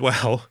there as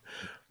well.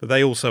 But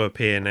they also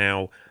appear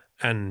now,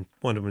 and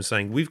Wonder Woman's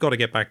saying, we've got to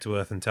get back to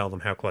Earth and tell them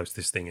how close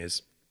this thing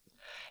is.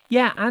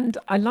 Yeah, and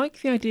I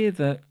like the idea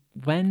that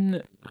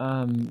when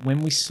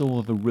we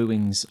saw the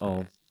ruins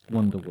of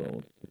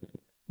Wonderworld,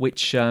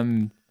 which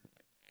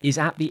is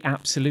at the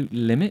absolute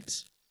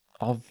limit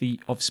of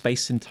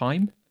space and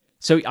time.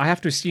 So I have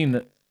to assume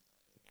that,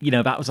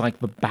 that was like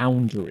the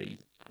boundary.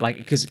 Like,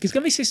 because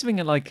can we say something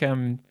like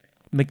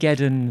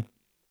Mageddon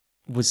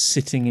was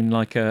sitting in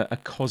like a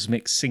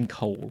cosmic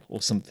sinkhole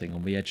or something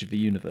on the edge of the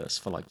universe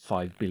for like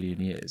 5 billion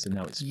years, and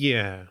now it's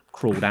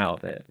crawled out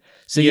of it.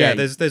 So yeah,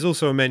 there's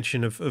also a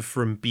mention of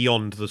from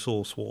beyond the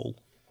source wall.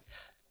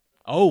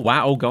 Oh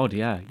wow! Oh god,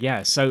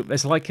 yeah. So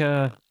there's like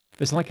a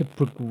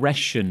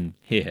progression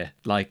here.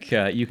 Like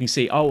you can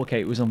see,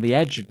 it was on the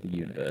edge of the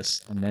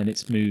universe, and then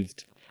it's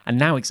moved. And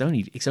now it's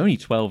only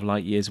 12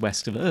 light years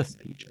west of Earth,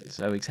 PJ.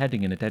 So it's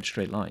heading in a dead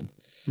straight line.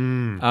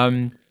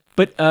 Orion.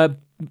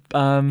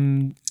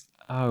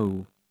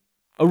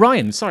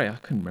 Sorry, I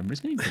couldn't remember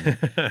his name.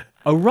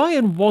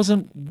 Orion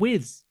wasn't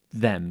with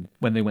them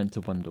when they went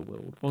to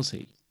Wonderworld, was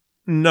he?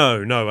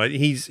 No.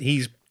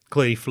 He's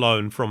clearly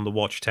flown from the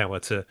Watchtower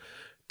to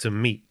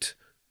meet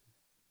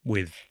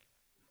with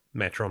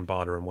Metron,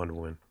 Barda, and Wonder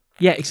Woman.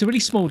 Yeah, it's a really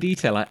small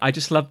detail. I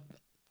just love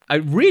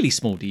a really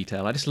small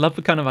detail. I just love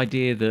the kind of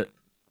idea that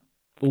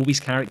all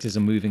these characters are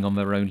moving on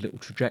their own little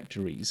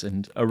trajectories,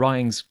 and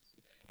Orion's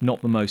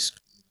not the most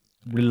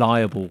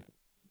reliable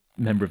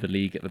member of the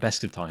League at the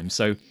best of times.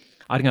 So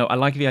I don't know. I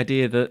like the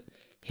idea that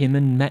him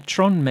and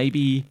Metron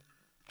maybe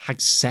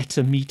had set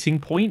a meeting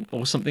point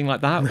or something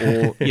like that,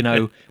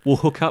 or will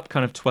hook up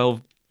kind of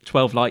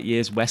 12 light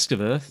years west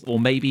of Earth, or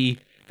maybe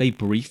they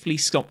briefly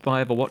stopped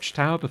by the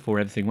Watchtower before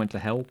everything went to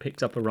hell,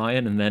 picked up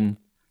Orion, and then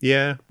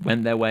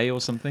went their way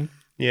or something.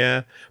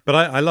 Yeah, but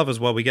I love as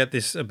well, we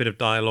get a bit of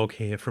dialogue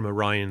here from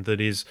Orion that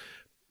is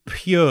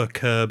pure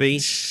Kirby.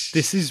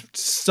 This is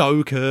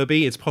so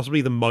Kirby. It's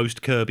possibly the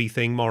most Kirby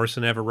thing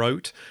Morrison ever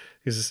wrote,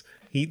 because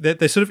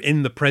they're sort of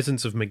in the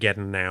presence of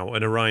Mageddon now,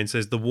 and Orion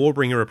says, "The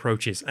Warbringer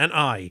approaches, and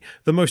I,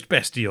 the most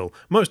bestial,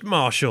 most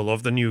martial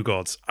of the new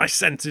gods, I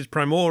sense his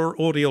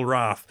primordial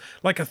wrath,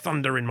 like a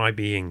thunder in my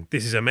being.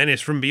 This is a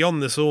menace from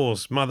beyond the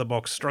source.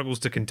 Motherbox struggles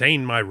to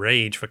contain my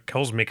rage for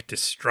cosmic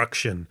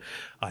destruction."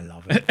 I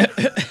love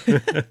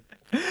it.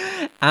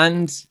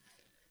 and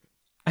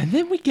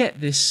then we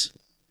get this...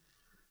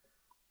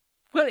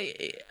 Well,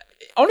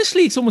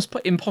 honestly, it's almost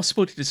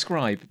impossible to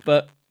describe,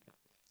 but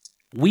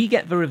we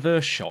get the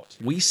reverse shot.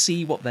 We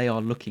see what they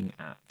are looking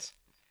at.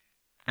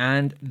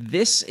 And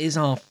this is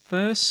our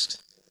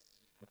first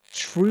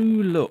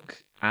true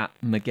look at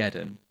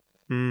Mageddon.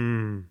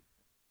 Mm.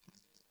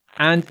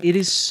 And it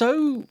is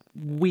so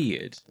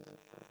weird,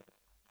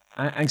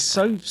 and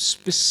so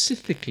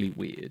specifically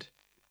weird,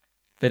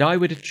 that I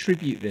would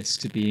attribute this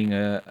to being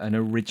an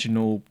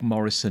original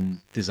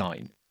Morrison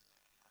design.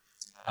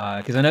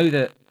 Because I know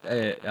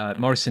that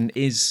Morrison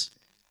is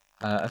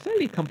a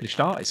fairly accomplished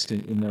artist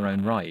in their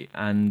own right,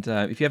 and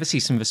if you ever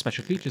see some of the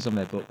special features on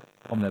their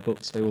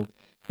books, they'll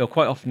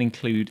quite often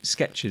include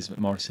sketches that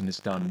Morrison has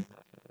done,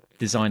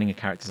 designing a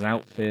character's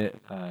outfit,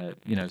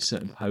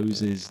 certain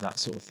poses, that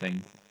sort of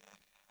thing,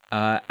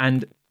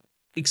 and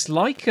it's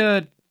like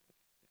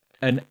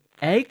an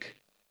egg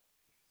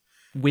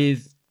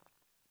with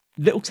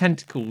little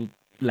tentacle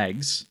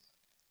legs,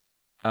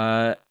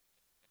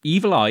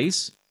 evil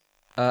eyes,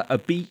 a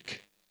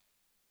beak,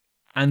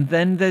 and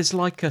then there's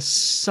like a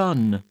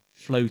sun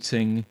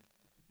floating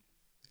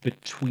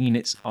between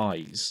its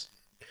eyes.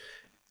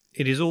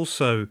 It is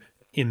also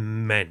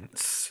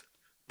immense.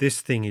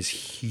 This thing is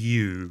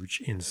huge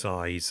in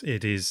size.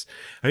 It is.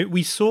 I mean,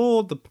 we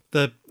saw the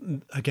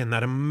again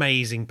that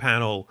amazing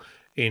panel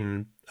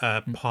in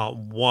part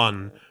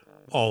 1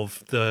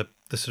 of the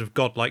sort of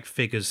godlike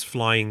figures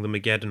flying the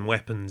Mageddon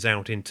weapons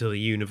out into the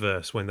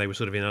universe when they were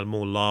sort of in a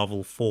more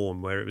larval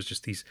form, where it was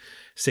just these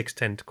 6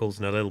 tentacles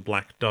and a little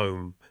black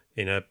dome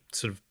in a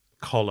sort of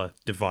collar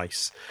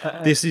device.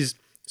 This is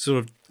sort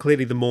of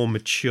clearly the more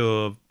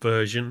mature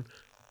version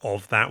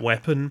of that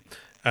weapon.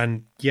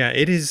 And yeah,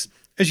 it is,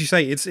 as you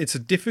say, it's a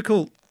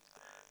difficult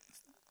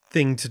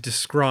thing to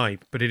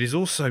describe, but it is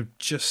also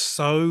just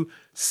so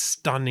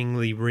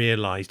stunningly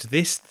realized.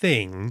 This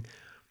thing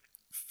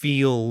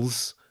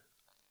feels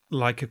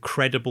like a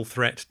credible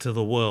threat to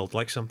the world,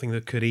 like something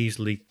that could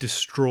easily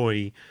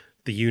destroy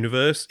the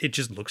universe. It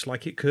just looks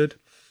like it could.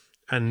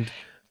 And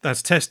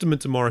that's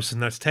testament to Morrison,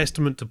 that's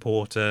testament to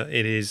Porter.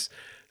 It is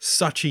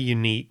such a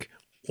unique,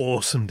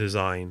 awesome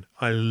design.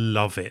 I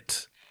love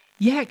it.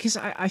 Yeah, because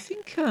I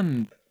think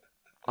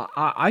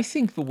I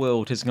think the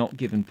world has not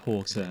given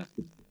Porter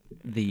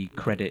the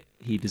credit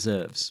he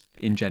deserves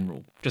in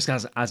general, just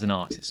as an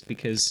artist,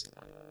 because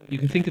you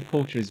can think of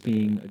Porter as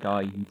being a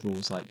guy who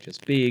draws like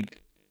just big,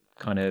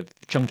 kind of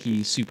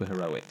chunky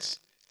superheroics.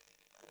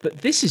 But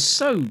this is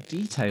so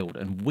detailed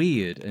and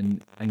weird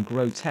and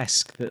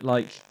grotesque that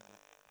like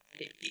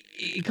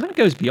it kind of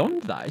goes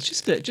beyond that.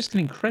 It's just an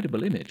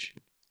incredible image.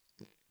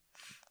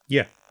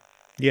 Yeah,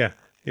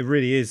 it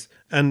really is.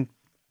 And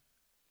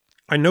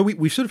I know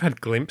we've sort of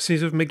had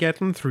glimpses of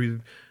Mageddon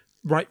through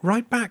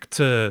right back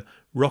to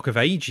Rock of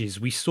Ages.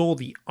 We saw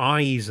the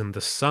eyes and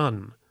the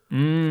sun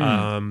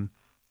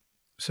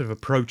sort of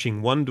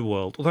approaching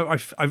Wonderworld. Although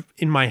I've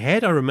in my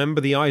head I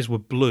remember the eyes were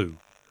blue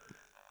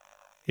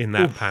in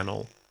that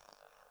panel.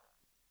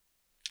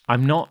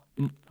 I'm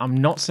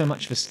not so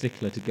much of a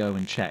stickler to go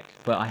and check,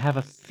 but I have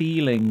a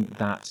feeling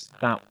that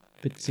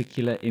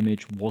particular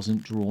image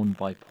wasn't drawn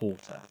by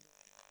Porter.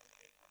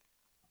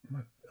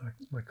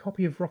 My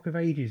copy of Rock of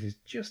Ages is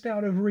just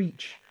out of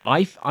reach.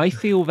 I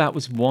feel that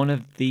was one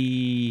of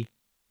the...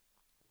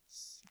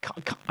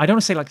 I don't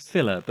want to say like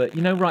filler, but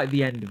right at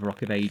the end of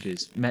Rock of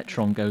Ages,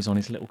 Metron goes on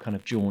his little kind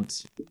of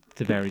jaunt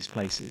to various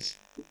places.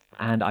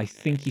 And I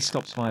think he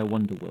stops by a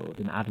Wonderworld,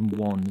 and Adam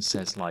Wan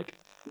says like,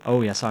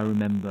 "Oh yes, I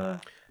remember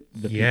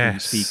the people you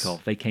speak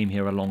of. They came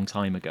here a long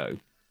time ago."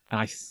 And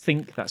I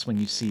think that's when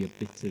you see a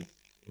bit of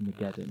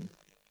Mageddon.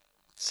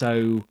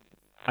 So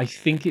I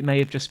think it may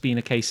have just been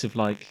a case of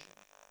like,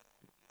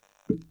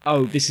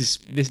 oh, this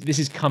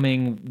is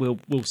coming.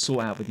 We'll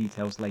sort out the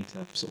details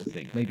later, sort of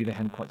thing. Maybe they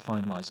hadn't quite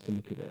finalised the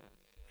look of it.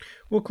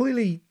 Well,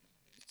 clearly,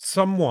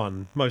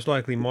 someone, most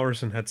likely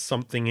Morrison, had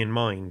something in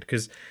mind,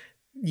 because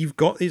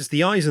it's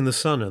the eyes and the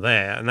sun are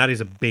there, and that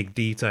is a big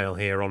detail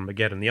here on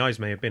Mageddon. The eyes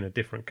may have been a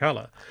different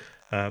colour,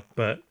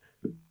 but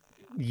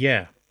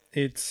yeah,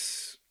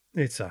 it's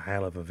a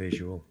hell of a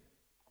visual.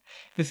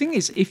 The thing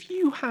is, if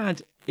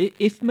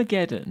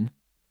Mageddon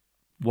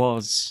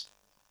was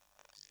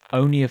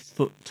only a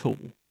foot tall,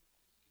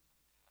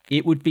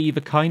 it would be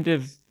the kind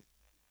of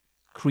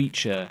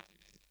creature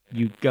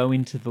you go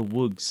into the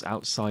woods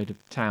outside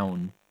of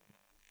town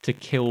to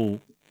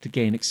kill to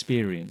gain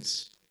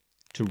experience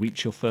to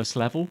reach your first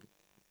level.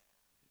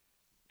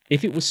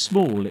 If it was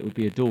small, it would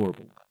be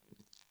adorable.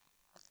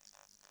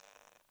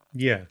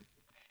 Yeah.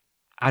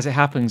 As it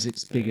happens,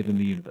 it's bigger than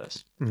the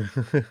universe.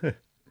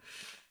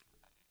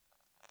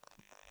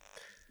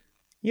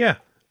 Yeah,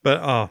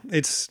 but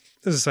it's,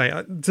 as I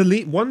say, to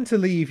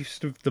leave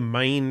sort of the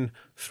main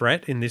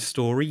threat in this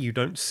story. You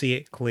don't see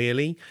it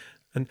clearly,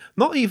 and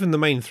not even the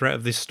main threat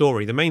of this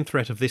story. The main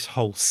threat of this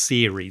whole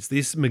series.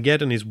 This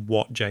Mageddon is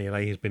what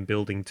JLA has been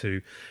building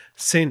to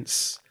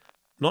since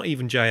not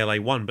even JLA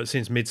 1, but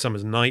since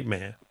Midsummer's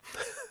Nightmare.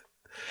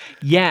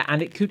 Yeah,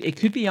 and it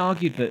could be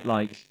argued that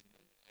like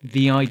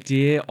the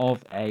idea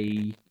of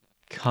a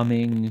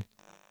coming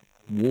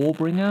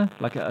warbringer,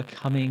 like a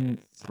coming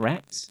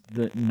threat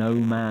that no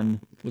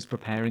man was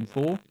preparing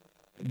for,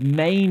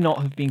 may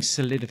not have been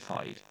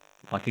solidified,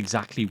 like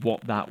exactly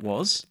what that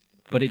was,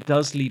 but it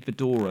does leave the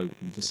door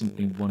open for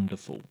something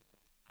wonderful,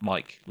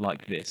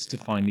 like this, to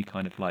finally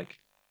kind of like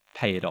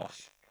pay it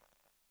off.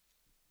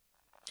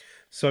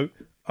 So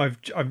I've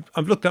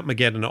looked up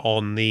Mageddon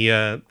on the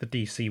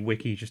DC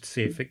wiki just to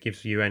see if it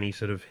gives you any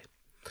sort of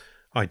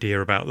idea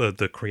about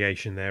the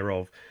creation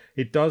thereof.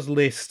 It does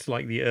list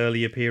like the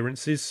early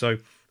appearances. So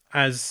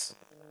as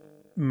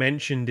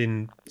mentioned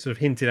in sort of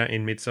hinted at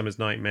in Midsummer's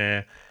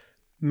Nightmare,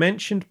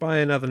 mentioned by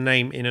another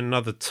name in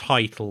another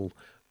title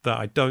that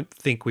I don't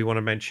think we want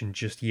to mention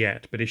just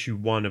yet, but issue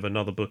 1 of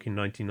another book in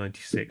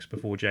 1996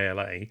 before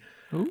JLA.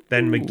 Ooh.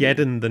 Then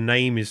Mageddon, the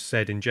name is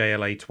said in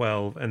JLA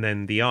 12, and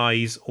then the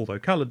eyes, although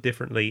coloured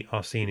differently,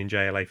 are seen in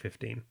JLA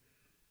 15.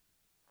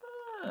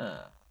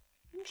 Ah,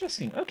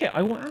 interesting. Okay,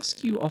 I will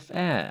ask you off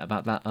air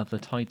about that other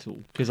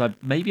title, because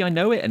maybe I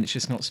know it and it's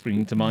just not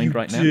springing to mind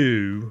right now.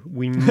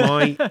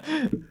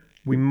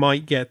 We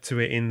might get to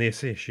it in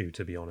this issue,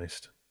 to be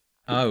honest.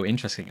 Oh,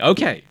 interesting.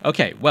 Okay,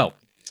 well,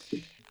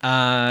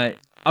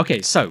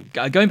 so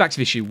going back to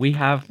the issue, we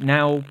have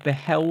now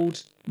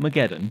beheld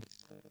Mageddon,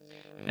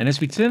 and as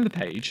we turn the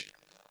page,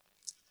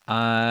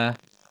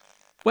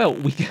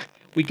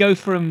 we go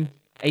from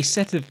a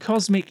set of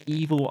cosmic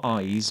evil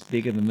eyes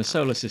bigger than the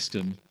solar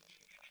system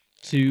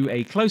to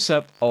a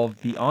close-up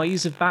of the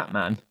eyes of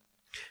Batman.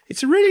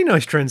 It's a really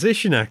nice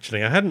transition,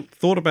 actually. I hadn't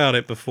thought about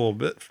it before,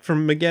 but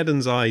from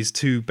Mageddon's eyes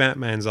to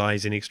Batman's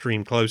eyes in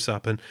extreme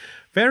close-up, and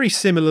very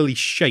similarly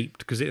shaped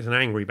because it's an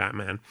angry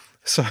Batman.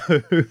 So,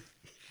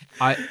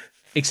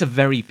 it's a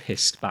very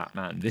pissed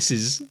Batman. This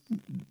is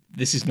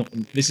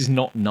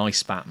not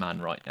nice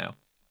Batman right now.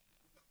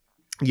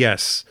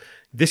 Yes,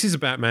 this is a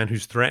Batman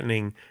who's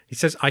threatening. He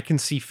says, "I can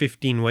see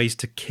 15 ways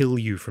to kill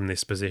you from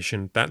this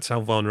position. That's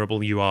how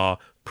vulnerable you are,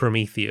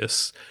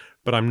 Prometheus.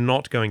 But I'm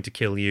not going to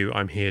kill you.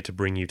 I'm here to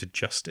bring you to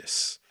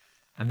justice."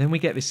 And then we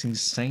get this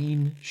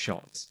insane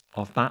shot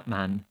of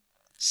Batman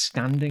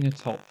standing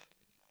atop,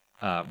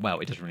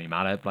 it doesn't really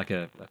matter, like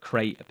a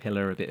crate, a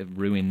pillar, a bit of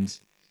ruined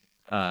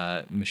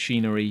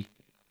machinery,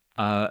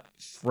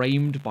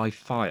 framed by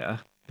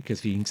fire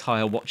because the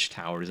entire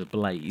watchtower is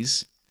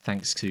ablaze,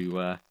 thanks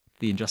to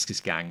the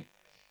Injustice Gang,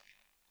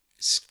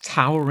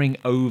 towering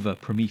over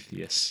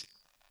Prometheus,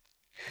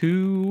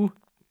 who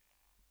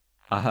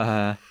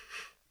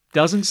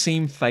doesn't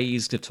seem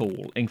phased at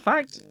all. In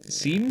fact,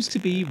 seems to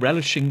be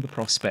relishing the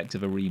prospect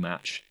of a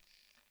rematch.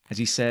 As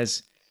he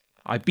says,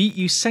 "I beat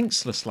you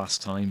senseless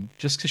last time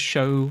just to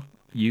show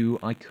you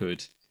I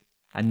could.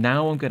 And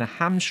now I'm going to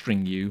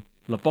hamstring you,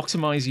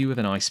 lobotomize you with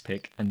an ice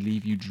pick, and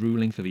leave you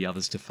drooling for the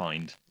others to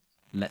find.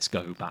 Let's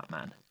go,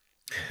 Batman."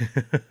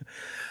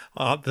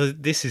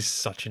 This is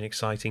such an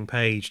exciting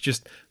page.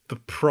 Just the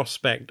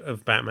prospect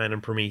of Batman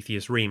and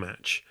Prometheus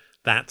rematch.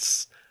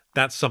 That's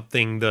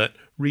something that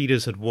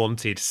readers had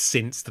wanted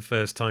since the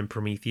first time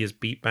Prometheus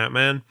beat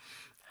Batman.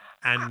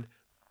 And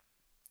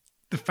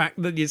the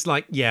fact that it's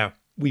like, yeah,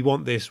 we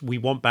want this. We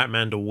want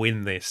Batman to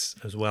win this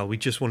as well. We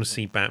just want to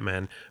see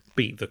Batman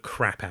beat the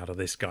crap out of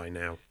this guy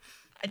now.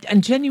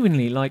 And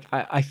genuinely, like,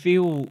 I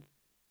feel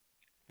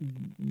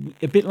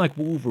a bit like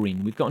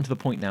Wolverine. We've gotten to the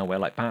point now where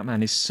like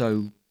Batman is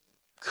so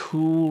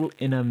cool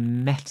in a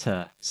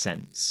meta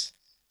sense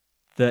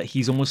that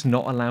he's almost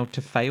not allowed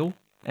to fail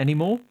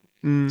anymore.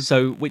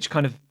 So, which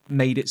kind of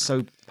made it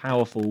so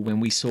powerful when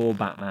we saw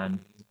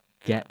Batman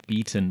get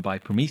beaten by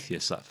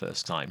Prometheus that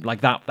first time.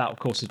 Like that of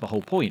course is the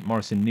whole point.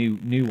 Morrison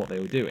knew what they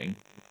were doing.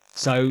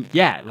 So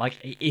yeah, like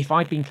if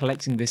I'd been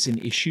collecting this in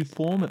issue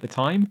form at the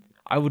time,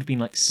 I would have been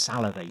like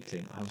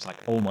salivating. I was like,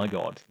 oh my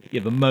god.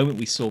 Yeah, the moment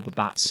we saw the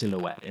bat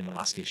silhouette in the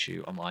last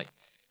issue, I'm like,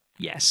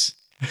 yes.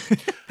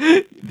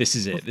 This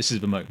is it. This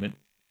is the moment.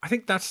 I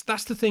think that's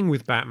the thing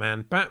with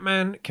Batman.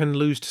 Batman can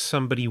lose to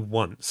somebody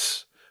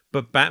once,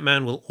 but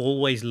Batman will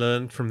always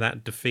learn from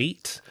that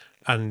defeat.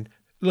 And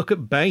look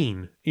at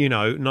Bane,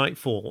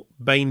 Nightfall.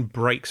 Bane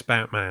breaks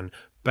Batman.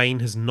 Bane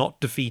has not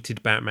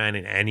defeated Batman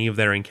in any of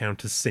their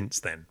encounters since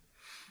then.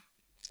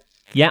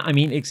 Yeah, I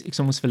mean, it's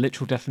almost the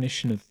literal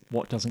definition of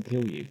what doesn't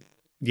kill you.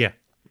 Yeah.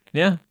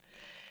 Yeah.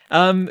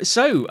 It's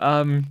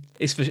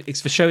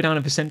for Showdown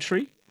of the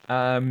Century.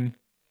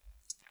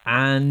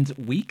 And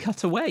we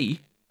cut away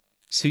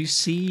to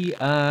see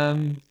a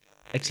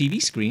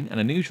TV screen and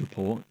a news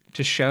report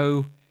to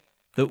show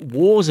that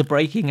wars are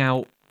breaking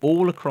out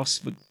all across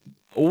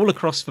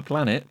the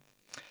planet,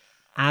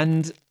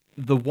 and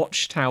the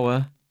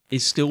Watchtower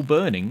is still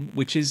burning,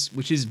 which is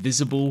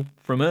visible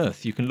from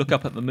Earth. You can look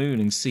up at the moon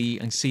and see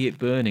it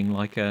burning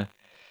like a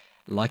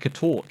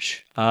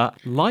torch,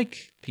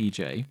 like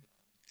PJ,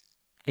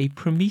 a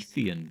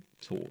Promethean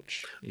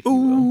torch, if you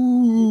will.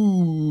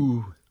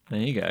 Ooh. There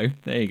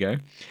you go.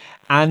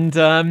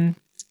 And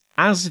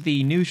as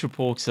the news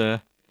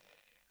reporter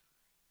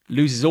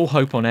loses all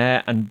hope on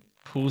air and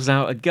pulls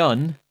out a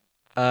gun,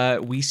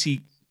 we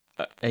see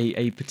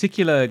a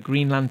particular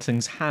Green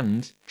Lantern's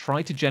hand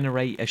try to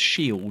generate a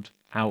shield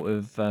out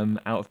of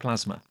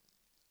plasma.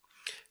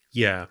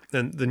 Yeah,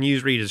 and the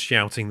newsreader's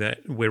shouting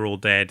that we're all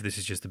dead, this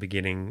is just the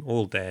beginning,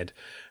 all dead.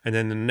 And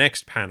then the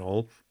next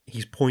panel,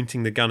 he's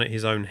pointing the gun at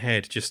his own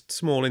head, just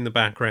small in the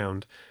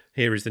background.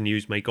 Here is the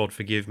news, may God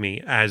forgive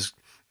me, as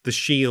the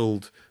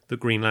shield that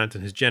Green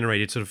Lantern has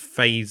generated sort of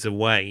fades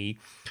away,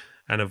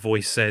 and a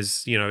voice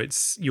says,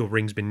 it's your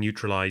ring's been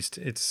neutralized.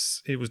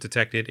 It was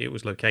detected, it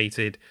was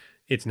located,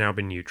 it's now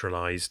been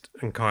neutralized.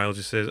 And Kyle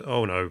just says,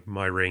 oh no,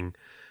 my ring.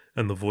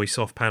 And the voice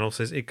off panel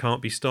says, it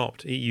can't be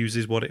stopped. It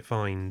uses what it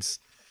finds.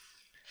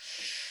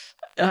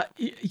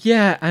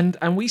 Yeah,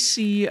 and we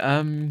see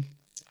a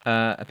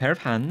pair of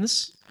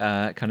hands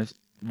kind of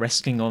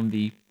resting on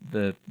the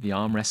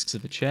armrests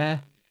of a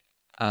chair,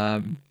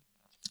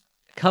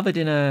 covered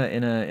in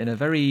a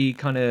very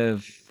kind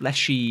of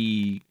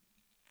fleshy,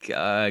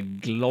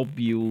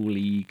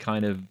 globule-y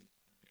kind of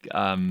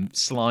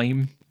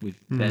slime with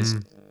there's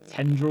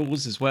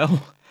tendrils as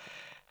well.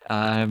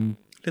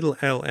 Little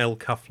LL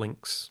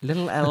cufflinks.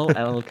 Little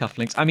LL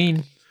cufflinks. I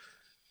mean,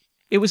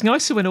 it was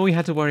nicer when all we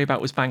had to worry about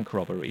was bank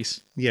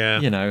robberies. Yeah.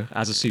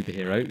 As a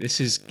superhero.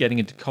 This is getting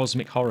into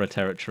cosmic horror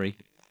territory.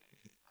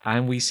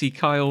 And we see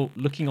Kyle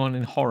looking on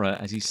in horror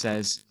as he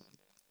says,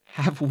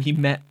 have we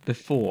met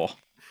before?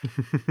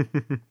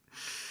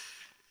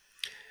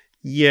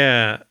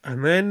 Yeah,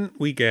 and then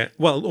we get...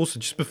 Well, also,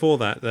 just before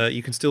that,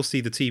 you can still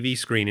see the TV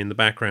screen in the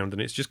background,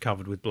 and it's just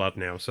covered with blood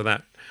now, so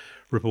that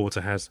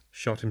reporter has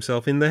shot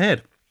himself in the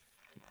head.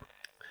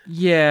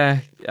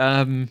 Yeah,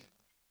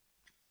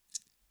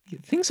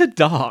 things are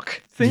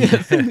dark.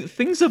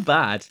 Things are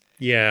bad.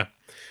 Yeah.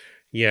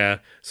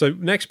 So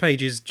next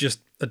page is just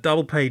a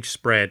double-page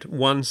spread.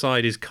 One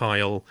side is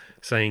Kyle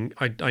saying,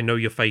 I know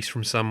your face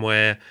from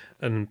somewhere,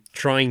 and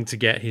trying to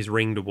get his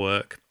ring to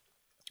work,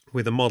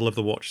 with a model of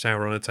the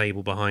Watchtower on a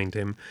table behind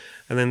him.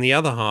 And then the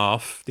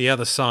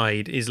other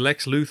side, is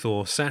Lex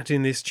Luthor sat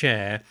in this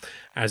chair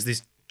as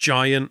this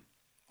giant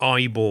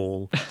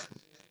eyeball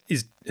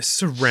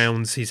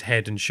surrounds his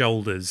head and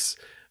shoulders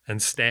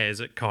and stares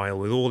at Kyle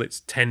with all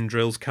its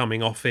tendrils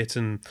coming off it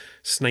and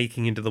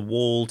snaking into the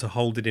wall to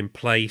hold it in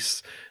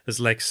place as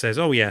Lex says,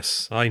 oh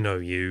yes, I know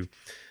you.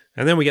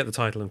 And then we get the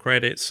title and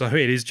credits, so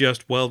it is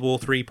just World War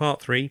III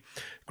Part 3.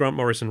 Grant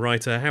Morrison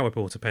writer, Howard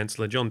Porter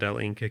penciler, John Dell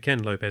inker,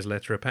 Ken Lopez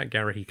letterer, Pat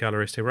Garrahy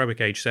colorist, Heroic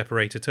Age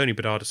separator, Tony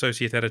Bedard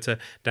associate editor,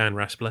 Dan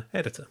Raspler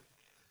editor.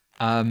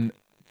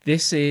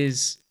 This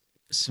is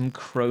some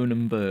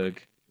Cronenberg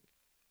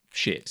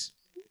shit,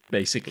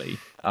 basically.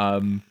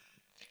 And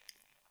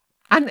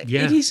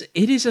yeah.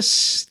 it is a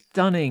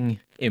stunning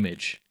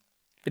image.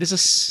 It is a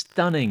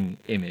stunning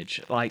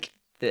image. Like,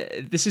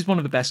 this is one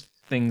of the best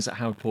things that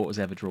Howard Porter's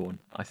ever drawn,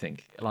 I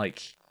think.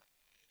 Like,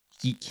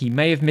 he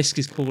may have missed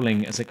his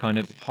calling as a kind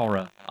of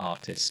horror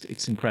artist.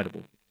 It's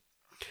incredible.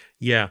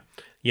 Yeah,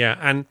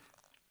 and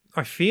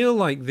I feel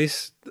like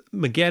this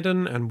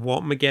Mageddon and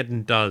what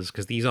Mageddon does,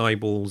 because these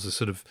eyeballs are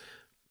sort of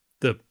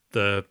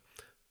the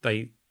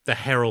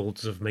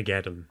heralds of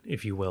Mageddon,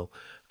 if you will,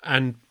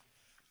 and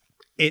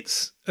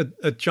it's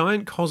a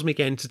giant cosmic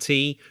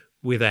entity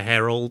with a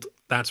herald.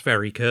 That's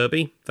very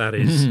Kirby. That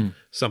is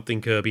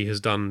something Kirby has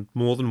done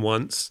more than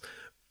once.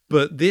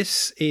 But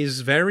this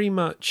is very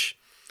much,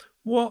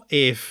 what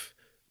if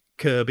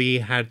Kirby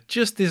had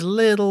just this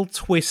little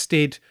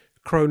twisted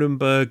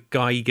Cronenberg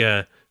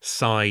Geiger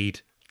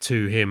side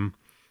to him?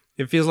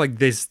 It feels like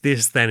this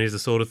then is the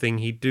sort of thing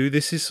he'd do.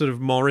 This is sort of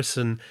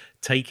Morrison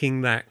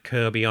taking that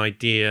Kirby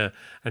idea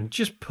and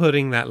just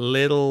putting that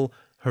little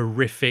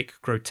horrific,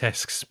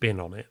 grotesque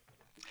spin on it.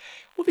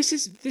 Well, this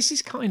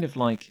is kind of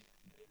like,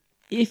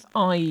 if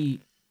I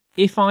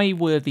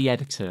were the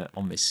editor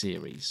on this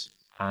series,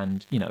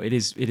 and it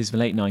is the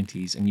late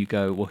 90s, and you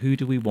go, well, who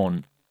do we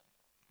want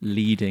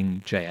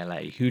leading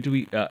JLA? Who do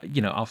we,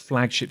 our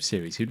flagship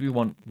series? Who do we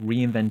want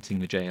reinventing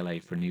the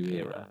JLA for a new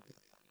era?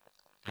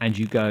 And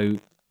you go,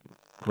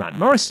 Grant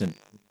Morrison,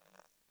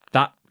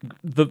 that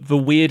the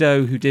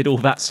weirdo who did all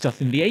that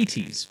stuff in the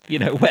 80s,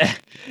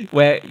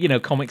 where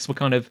comics were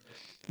kind of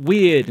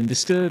weird and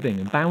disturbing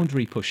and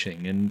boundary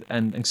pushing and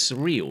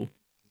surreal.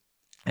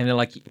 And they're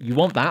like, you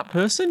want that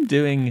person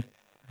doing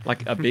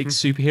like a big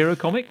superhero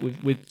comic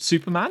with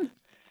Superman?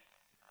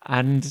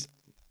 And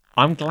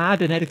I'm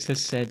glad an editor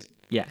said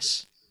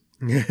yes.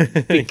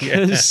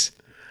 because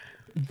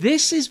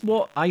this is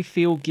what I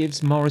feel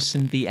gives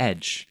Morrison the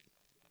edge.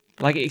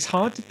 Like, it's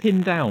hard to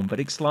pin down, but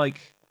it's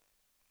like,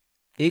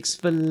 it's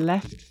the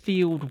left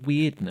field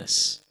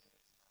weirdness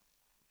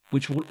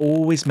which will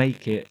always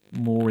make it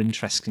more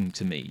interesting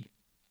to me.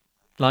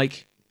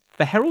 Like,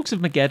 the Heralds of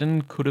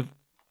Mageddon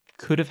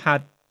could have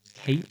had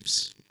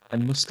capes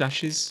and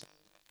mustaches.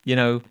 You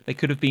know, they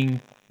could have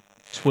been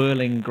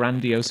twirling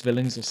grandiose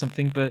villains or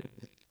something, but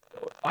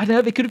I don't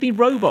know, they could have been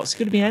robots, it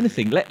could have been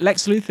anything.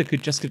 Lex Luthor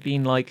could just have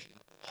been like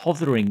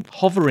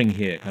hovering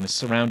here, kind of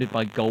surrounded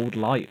by gold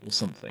light or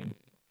something.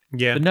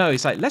 Yeah. But no,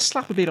 it's like, let's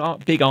slap a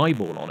big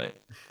eyeball on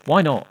it.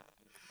 Why not?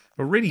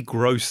 A really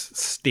gross,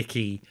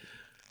 sticky,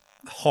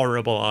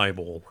 horrible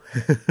eyeball.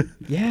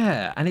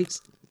 Yeah, and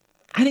it's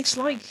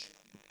like,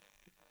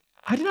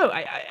 I don't know.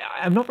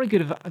 I'm not very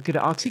good at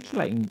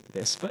articulating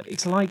this, but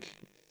it's like,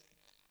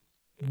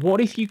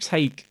 what if you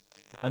take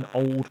an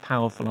old,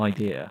 powerful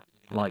idea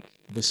like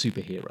the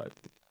superhero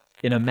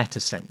in a meta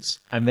sense,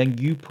 and then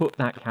you put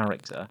that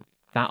character,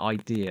 that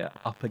idea,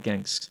 up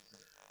against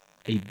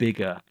a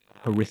bigger,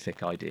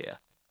 horrific idea,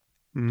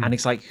 and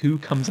it's like, who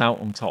comes out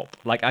on top?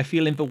 Like, I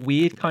feel in the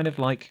weird kind of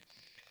like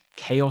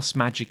chaos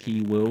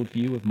magic-y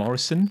worldview of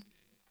Morrison,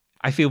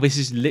 I feel this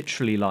is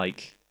literally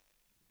like,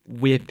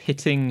 we're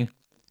pitting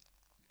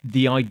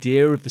the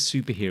idea of the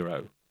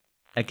superhero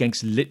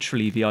against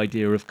literally the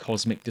idea of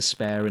cosmic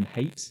despair and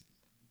hate.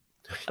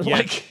 Yeah.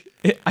 Like,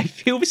 I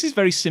feel this is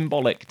very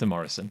symbolic to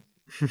Morrison.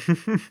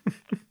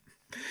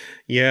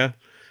 Yeah.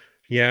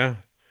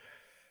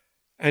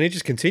 And it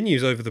just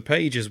continues over the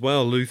page as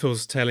well.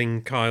 Luthor's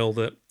telling Kyle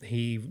that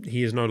he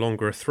is no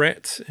longer a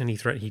threat. Any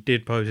threat he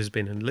did pose has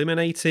been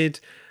eliminated.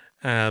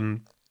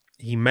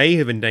 He may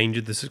have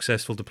endangered the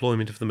successful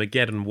deployment of the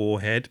Mageddon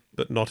warhead,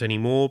 but not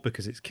anymore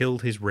because it's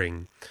killed his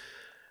ring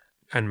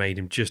and made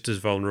him just as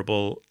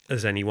vulnerable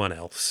as anyone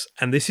else.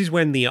 And this is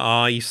when the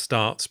eye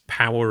starts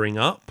powering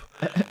up.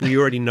 We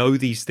already know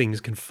these things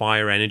can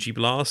fire energy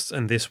blasts,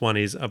 and this one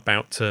is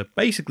about to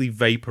basically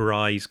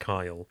vaporize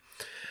Kyle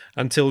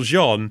until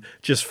Jean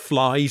just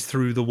flies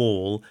through the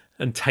wall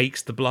and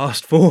takes the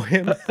blast for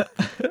him.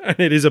 And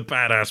it is a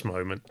badass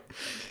moment.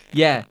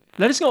 Yeah,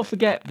 let us not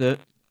forget that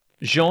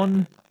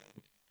Jean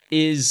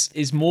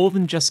is more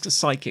than just a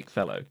psychic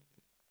fellow.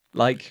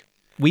 Like,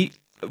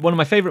 one of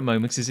my favorite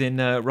moments is in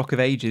Rock of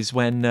Ages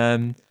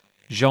when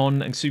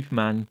Jean and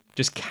Superman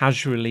just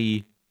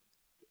casually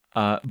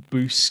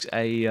boost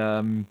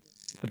a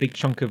big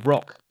chunk of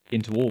rock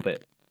into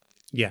orbit.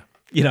 Yeah.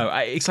 You know,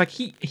 it's like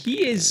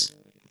he's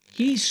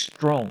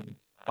strong.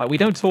 Like, we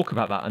don't talk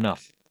about that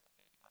enough.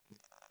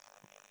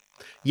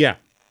 Yeah.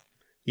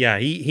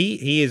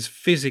 He is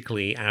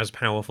physically as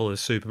powerful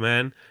as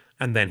Superman,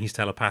 and then he's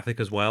telepathic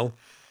as well.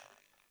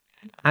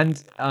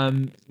 And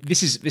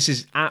this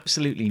is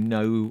absolutely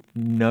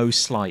no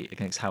slight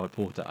against Howard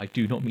Porter. I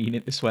do not mean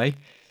it this way,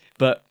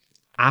 but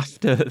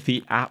after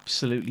the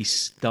absolutely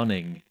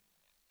stunning,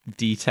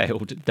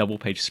 detailed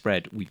double-page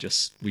spread we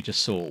just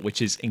saw,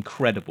 which is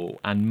incredible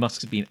and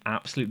must have been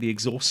absolutely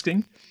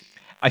exhausting,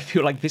 I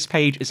feel like this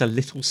page is a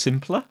little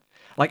simpler.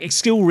 Like, it's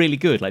still really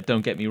good. Like,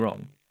 don't get me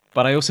wrong,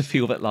 but I also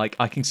feel that, like,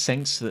 I can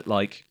sense that,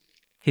 like,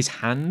 his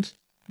hand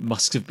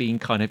must have been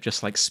kind of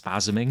just like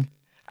spasming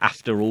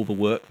after all the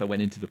work that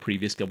went into the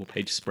previous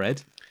double-page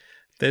spread.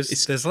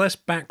 There's less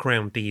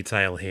background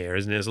detail here,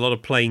 isn't it? There's a lot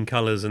of plain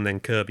colours and then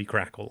Kirby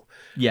crackle.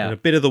 Yeah. And a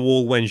bit of the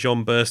wall when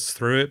Jean bursts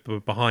through it,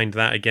 but behind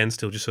that, again,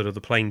 still just sort of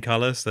the plain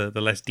colours, the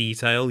less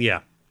detail.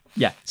 Yeah.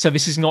 Yeah. So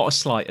this is not a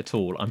slight at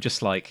all. I'm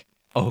just like,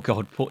 oh,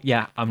 God.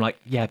 I'm like,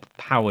 yeah,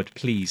 Howard,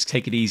 please,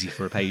 take it easy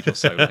for a page or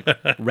so. Like,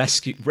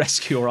 rescue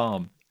your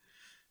arm.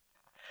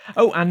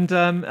 Oh, and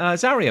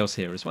Zariel's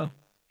here as well.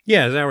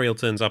 Yeah, Zariel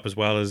turns up as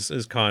well,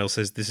 as Kyle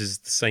says this is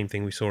the same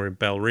thing we saw in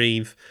Belle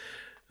Reve.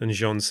 And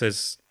Jean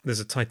says there's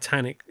a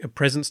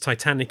presence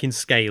titanic in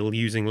scale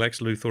using Lex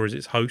Luthor as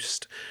its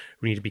host.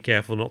 We need to be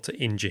careful not to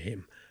injure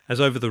him.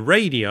 As over the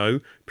radio,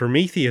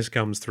 Prometheus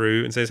comes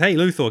through and says, hey,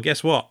 Luthor,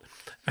 guess what?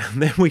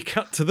 And then we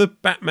cut to the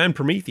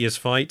Batman-Prometheus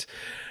fight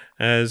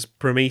as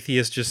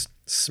Prometheus just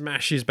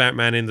smashes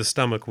Batman in the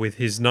stomach with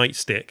his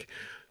nightstick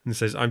and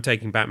says, I'm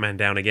taking Batman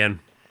down again.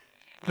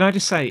 Can I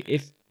just say,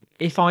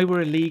 if I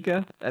were a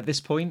Liga at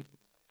this point,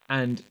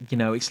 and, you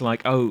know, it's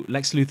like, oh,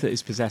 Lex Luthor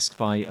is possessed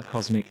by a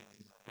cosmic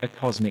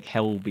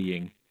hell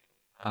being,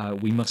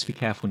 we must be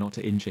careful not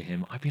to injure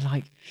him, I'd be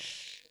like,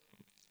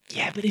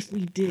 yeah, but if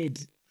we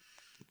did,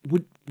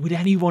 would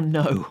anyone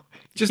know?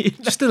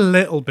 Just a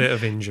little bit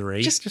of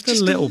injury. Just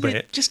a little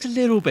bit. Just a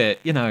little bit,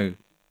 you know.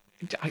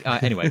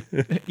 Anyway,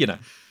 you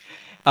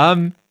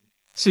know.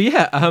 So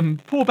yeah,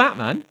 poor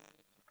Batman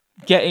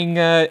getting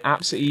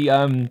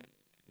absolutely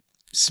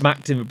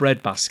smacked in the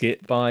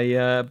breadbasket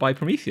by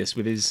Prometheus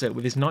with his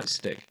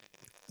nightstick.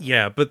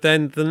 Yeah, but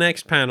then the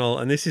next panel,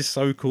 and this is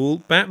so cool,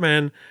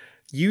 Batman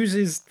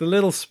uses the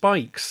little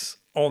spikes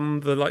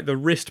on the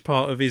wrist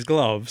part of his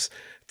gloves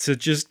to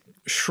just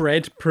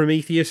shred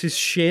Prometheus's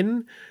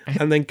shin,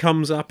 and then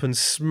comes up and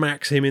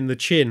smacks him in the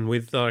chin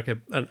with like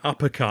an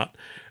uppercut.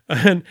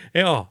 And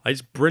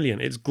it's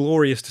brilliant. It's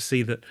glorious to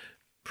see that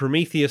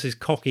Prometheus's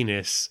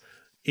cockiness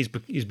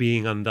is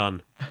being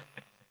undone.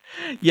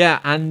 Yeah,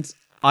 and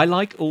I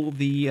like all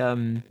the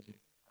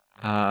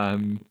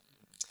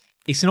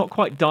it's not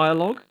quite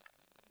dialogue,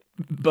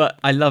 but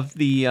I love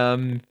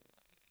the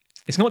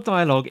it's not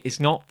dialogue, it's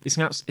not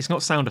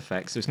sound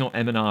effects, so it's not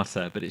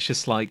Emanata, but it's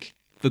just like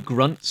the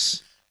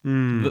grunts,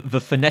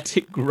 the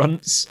phonetic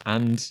grunts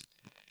and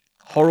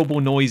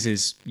horrible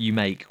noises you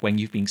make when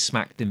you've been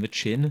smacked in the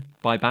chin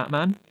by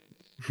Batman.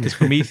 Because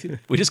Prometheus,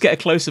 we just get a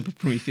close up of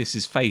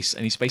Prometheus's face,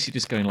 and he's basically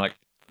just going like,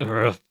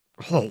 kind of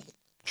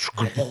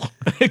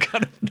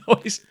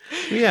noise.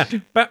 Yeah,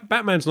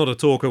 Batman's not a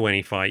talker when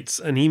he fights,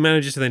 and he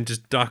manages to then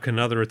just duck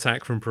another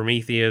attack from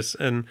Prometheus.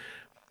 And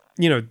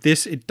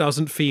it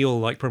doesn't feel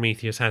like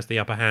Prometheus has the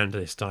upper hand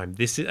this time.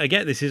 This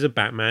is a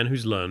Batman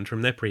who's learned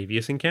from their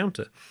previous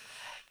encounter.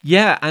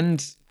 Yeah,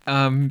 and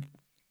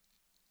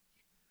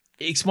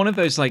it's one of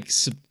those like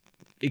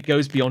it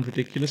goes beyond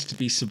ridiculous to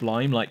be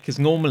sublime. Like, because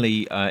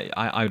normally,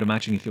 I would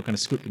imagine if you're kind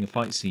of scripting a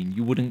fight scene,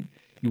 you wouldn't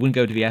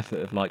go to the effort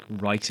of like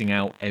writing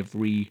out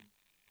every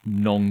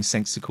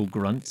nonsensical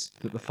grunt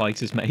that the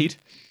fighter's made.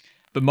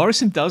 But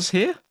Morrison does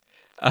here,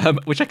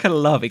 which I kind of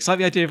love. It's like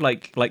the idea of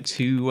like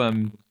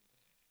two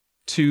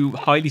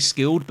highly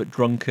skilled but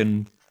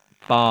drunken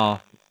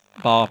bar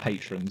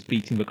patrons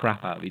beating the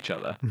crap out of each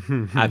other,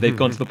 and they've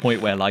gone to the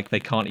point where like they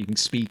can't even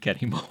speak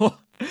anymore.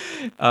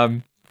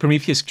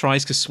 Prometheus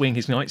tries to swing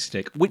his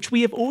nightstick, which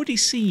we have already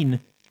seen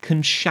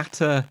can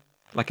shatter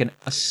like an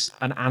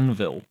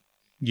anvil.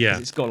 Yeah,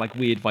 it's got like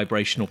weird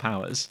vibrational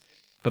powers.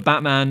 But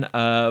Batman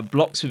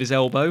blocks with his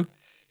elbow,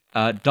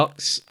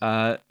 ducks,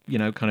 kind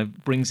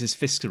of brings his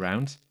fist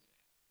around,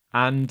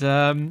 and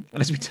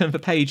as we turn the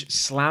page,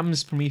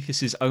 slams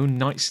Prometheus's own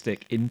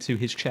nightstick into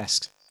his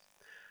chest,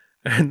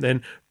 and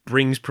then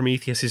brings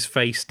Prometheus's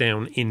face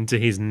down into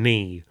his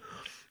knee.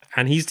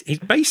 And he's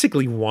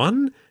basically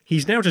won.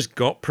 He's now just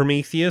got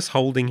Prometheus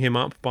holding him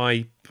up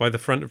by the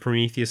front of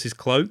Prometheus's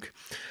cloak.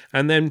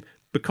 And then,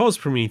 because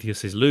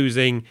Prometheus is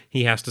losing,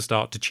 he has to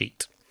start to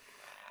cheat.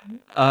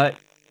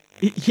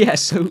 Yeah,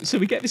 so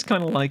we get this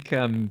kind of like,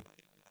 I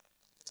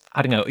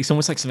don't know, it's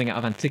almost like something out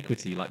of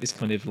antiquity, like this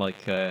kind of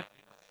like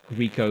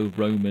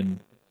Greco-Roman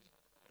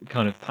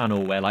kind of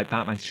panel where like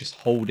Batman's just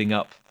holding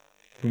up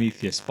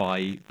Prometheus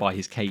by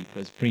his cape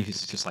as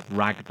Prometheus is just like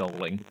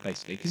ragdolling,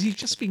 basically, because he's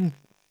just been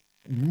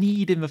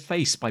kneed in the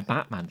face by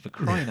Batman, for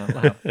crying out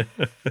loud.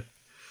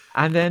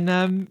 And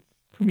then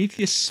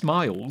Prometheus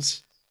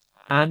smiles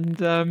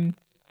and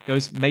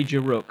goes Major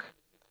Rook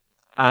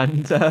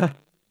and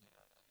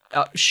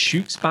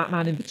shoots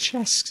Batman in the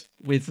chest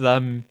with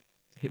one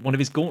of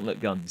his gauntlet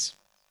guns.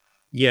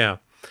 Yeah.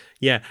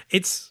 I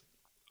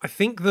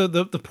think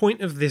the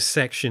point of this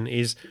section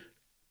is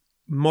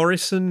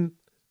Morrison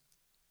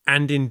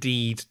and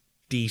indeed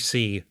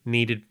DC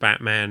needed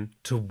Batman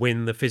to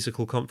win the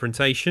physical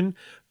confrontation,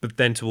 but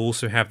then to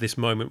also have this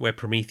moment where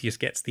Prometheus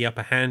gets the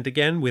upper hand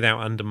again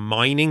without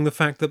undermining the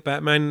fact that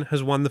Batman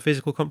has won the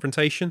physical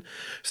confrontation.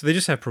 So they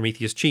just have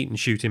Prometheus cheat and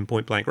shoot in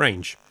point blank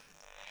range.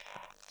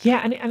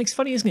 Yeah, and it's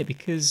funny, isn't it?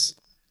 Because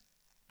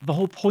the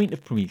whole point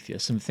of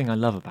Prometheus, and the thing I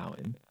love about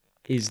him,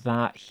 is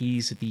that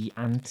he's the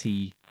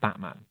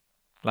anti-Batman.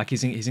 Like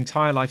his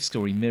entire life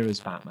story mirrors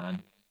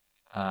Batman.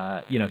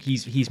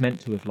 He's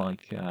meant to have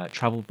like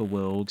traveled the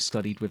world,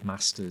 studied with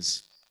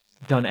masters,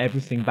 done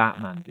everything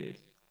Batman did.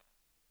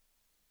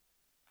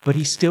 But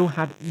he still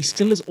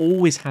has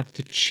always had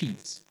to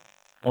cheat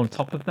on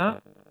top of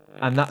that.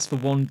 And that's the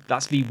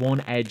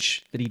one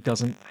edge that he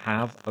doesn't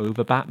have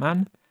over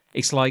Batman.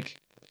 It's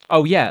like,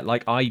 oh yeah,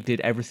 like I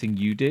did everything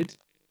you did,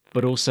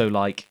 but also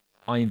like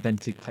I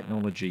invented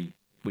technology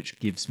which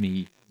gives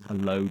me a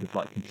load of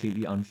like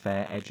completely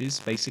unfair edges,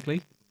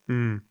 basically.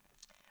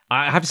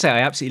 I have to say, I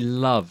absolutely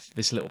love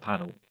this little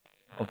panel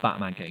of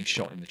Batman getting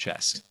shot in the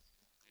chest.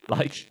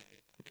 Like,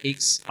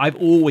 I've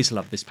always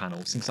loved this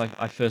panel since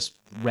I first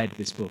read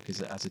this book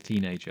as a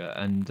teenager,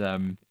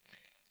 and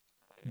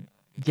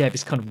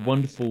this kind of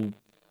wonderful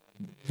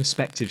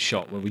perspective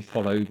shot where we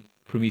follow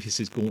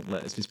Prometheus's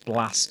gauntlet as this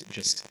blast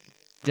just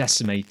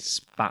decimates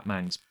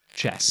Batman's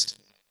chest,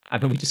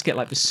 and then we just get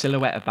like the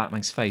silhouette of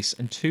Batman's face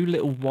and two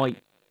little white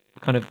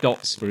kind of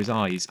dots for his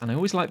eyes. And I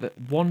always like that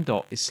one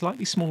dot is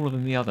slightly smaller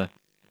than the other,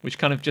 which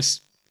kind of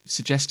just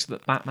suggests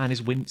that Batman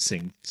is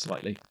wincing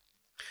slightly.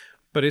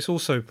 But it's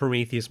also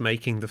Prometheus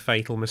making the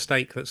fatal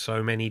mistake that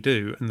so many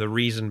do, and the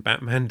reason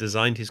Batman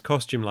designed his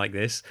costume like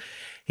this,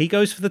 he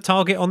goes for the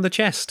target on the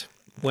chest,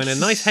 when a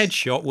nice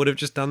headshot would have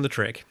just done the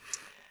trick.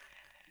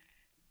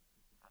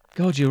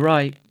 God, you're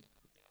right.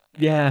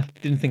 Yeah,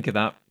 didn't think of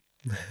that.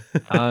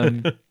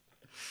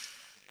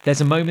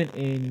 There's a moment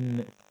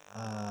in...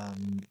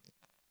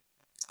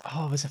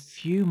 there's a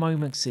few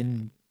moments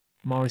in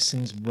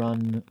Morrison's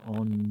run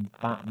on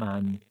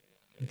Batman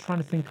I'm trying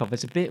to think of.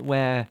 There's a bit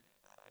where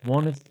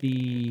one of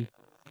the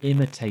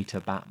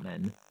imitator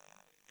Batmen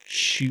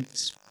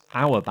shoots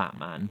our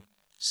Batman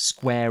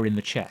square in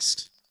the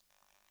chest.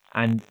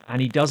 And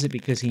he does it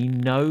because he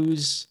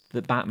knows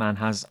that Batman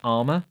has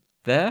armor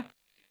there.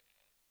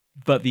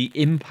 but the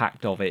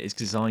impact of it is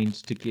designed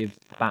to give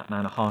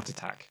Batman a heart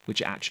attack,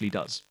 which it actually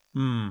does.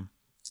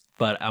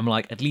 But I'm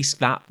like, at least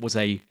that was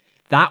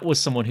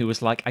someone who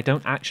was like, I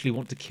don't actually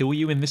want to kill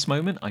you in this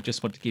moment. I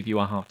just want to give you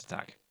a heart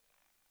attack.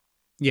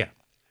 Yeah.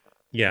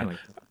 Anyway.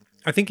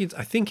 I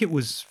think it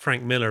was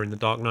Frank Miller in The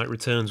Dark Knight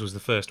Returns was the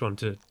first one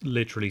to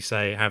literally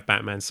have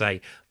Batman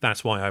say,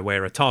 "That's why I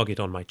wear a target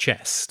on my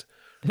chest.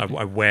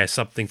 I wear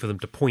something for them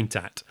to point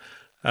at."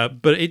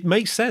 But it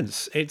makes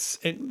sense. It's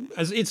a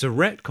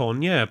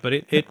retcon, yeah, but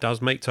it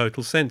does make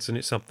total sense, and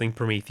it's something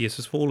Prometheus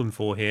has fallen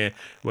for here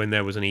when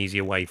there was an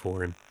easier way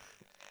for him.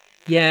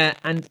 Yeah,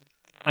 and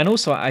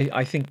also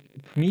I think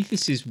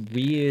Prometheus's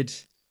weird,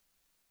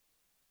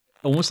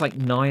 almost like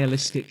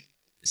nihilistic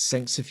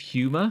sense of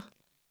humor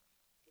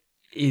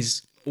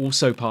is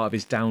also part of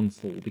his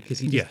downfall, because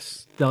he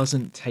just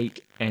doesn't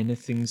take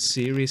anything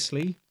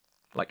seriously,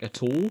 like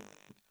at all.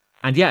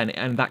 And yeah,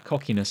 and that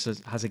cockiness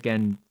has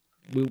again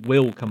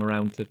will come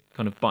around to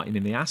kind of bite him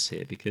in the ass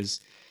here, because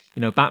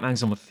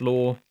Batman's on the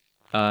floor,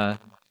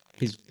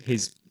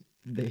 his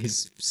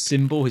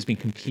symbol has been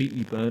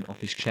completely burnt off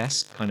his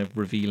chest, kind of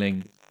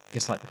revealing, I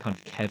guess, like the kind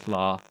of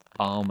Kevlar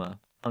armor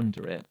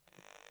under it.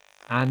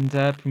 And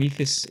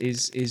Prometheus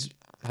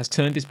has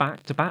turned his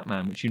back to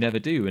Batman, which you never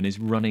do, and is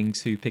running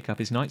to pick up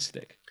his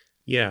nightstick.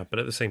 Yeah, but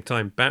at the same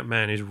time,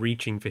 Batman is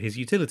reaching for his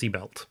utility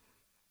belt.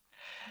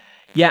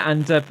 Yeah,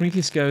 and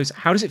Prometheus goes,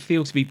 "How does it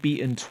feel to be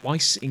beaten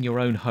twice in your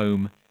own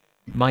home?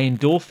 My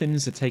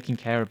endorphins are taking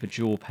care of the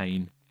jaw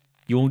pain.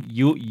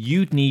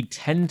 You'd need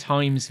 10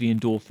 times the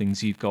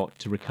endorphins you've got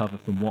to recover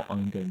from what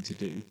I'm going to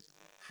do."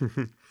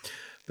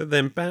 But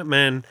then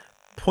Batman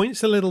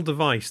points a little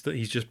device that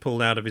he's just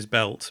pulled out of his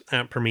belt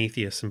at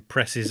Prometheus and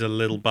presses a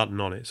little button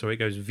on it. So it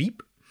goes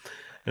veep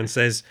and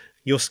says,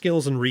 "Your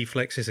skills and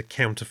reflexes are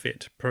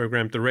counterfeit,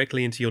 programmed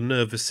directly into your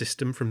nervous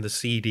system from the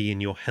CD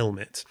in your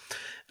helmet."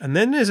 And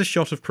then there's a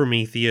shot of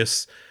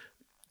Prometheus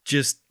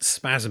just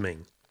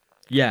spasming.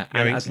 Yeah,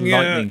 and as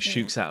lightning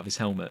shoots out of his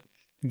helmet.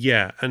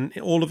 Yeah, and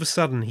all of a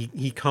sudden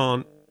he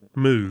can't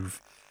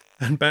move.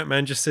 And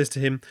Batman just says to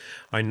him,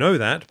 "I know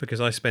that because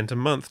I spent a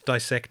month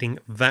dissecting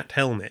that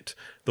helmet,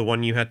 the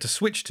one you had to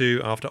switch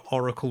to after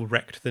Oracle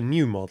wrecked the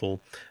new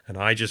model, and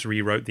I just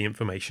rewrote the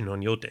information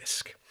on your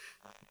disk."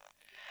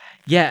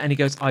 Yeah, and he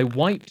goes, "I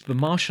wiped the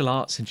martial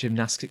arts and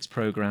gymnastics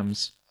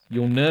programs.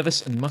 Your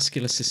nervous and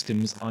muscular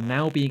systems are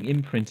now being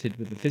imprinted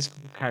with the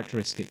physical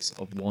characteristics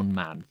of one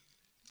man."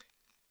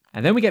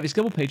 And then we get this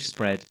double-page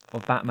spread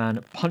of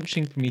Batman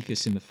punching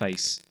Prometheus in the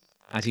face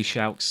as he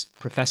shouts,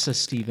 "Professor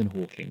Stephen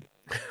Hawking."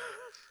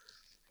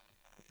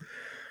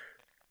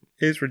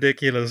 It's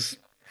ridiculous.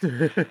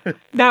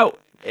 Now,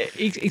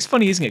 it's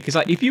funny, isn't it?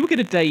 Because if you were going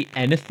to date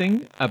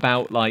anything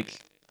about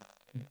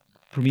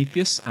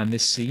Prometheus and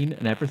this scene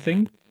and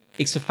everything,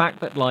 it's the fact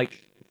that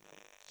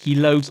he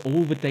loads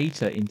all the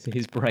data into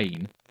his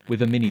brain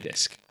with a mini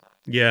disc.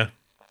 Yeah.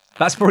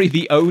 That's probably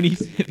the only.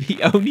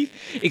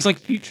 It's like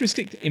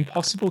futuristic,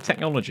 impossible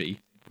technology,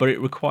 but it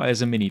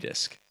requires a mini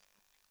disc.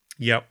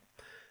 Yep.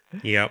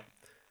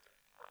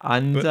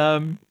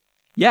 And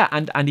yeah,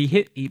 and he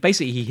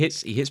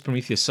hits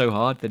Prometheus so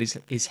hard that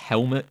his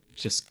helmet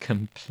just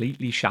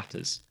completely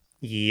shatters.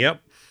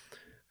 Yep.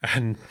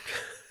 And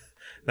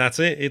that's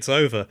it. It's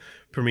over.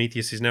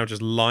 Prometheus is now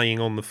just lying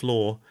on the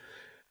floor,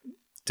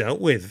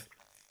 dealt with.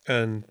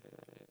 And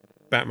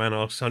Batman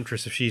asks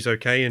Huntress if she's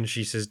okay, and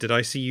she says, "Did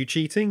I see you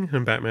cheating?"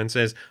 And Batman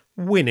says,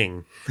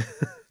 "Winning."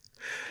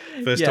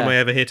 First time I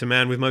ever hit a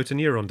man with motor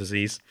neuron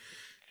disease.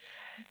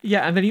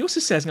 Yeah, and then he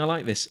also says, and I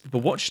like this, "The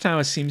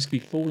watchtower seems to be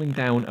falling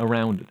down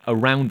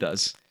around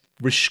us.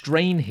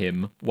 Restrain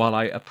him while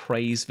I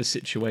appraise the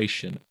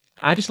situation."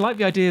 I just like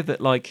the idea that,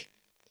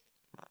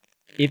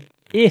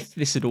 if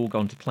this had all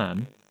gone to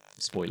plan,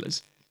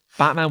 spoilers,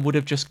 Batman would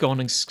have just gone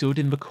and stood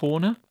in the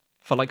corner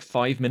for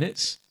 5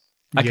 minutes.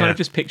 I kind of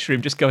just picture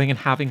him just going and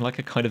having a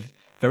kind of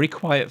very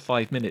quiet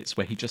 5 minutes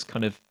where he just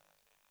kind of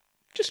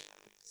just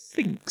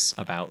thinks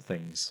about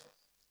things.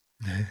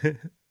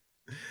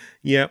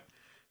 Yep.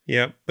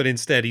 But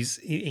instead,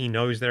 he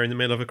knows they're in the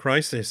middle of a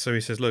crisis, so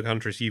he says, "Look,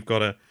 Huntress, you've got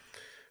to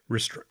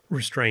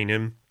restrain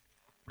him."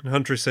 And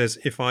Huntress says,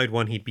 "If I'd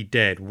won, he'd be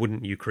dead,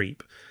 wouldn't you,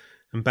 creep?"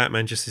 And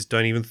Batman just says,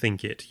 "Don't even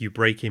think it. You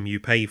break him, you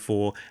pay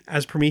for."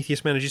 As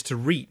Prometheus manages to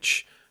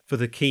reach for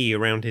the key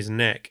around his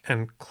neck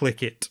and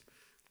click it,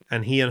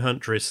 and he and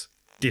Huntress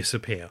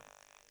disappear.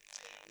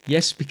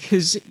 Yes,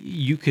 because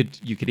you could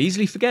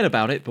easily forget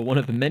about it, but one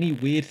of the many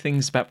weird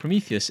things about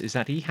Prometheus is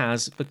that he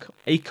has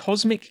a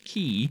cosmic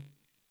key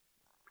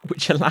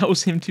which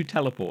allows him to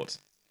teleport.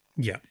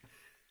 Yeah.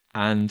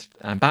 And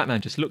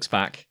Batman just looks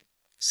back,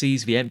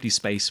 sees the empty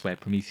space where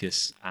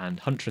Prometheus and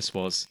Huntress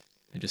was,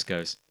 and just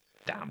goes,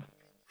 "Damn."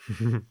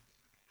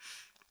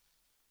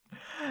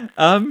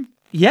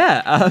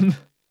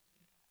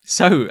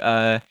 So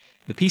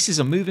the pieces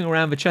are moving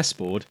around the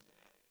chessboard,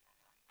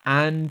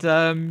 and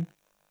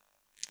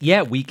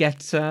we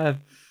get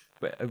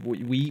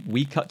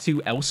we cut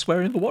to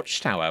elsewhere in the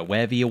Watchtower,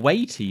 where the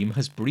away team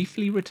has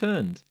briefly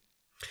returned.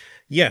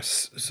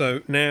 Yes,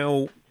 so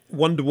now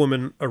Wonder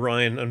Woman,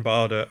 Orion, and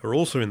Barda are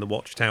also in the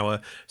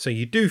Watchtower, so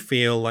you do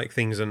feel like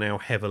things are now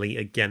heavily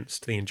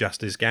against the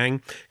Injustice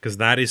Gang, because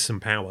that is some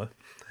power.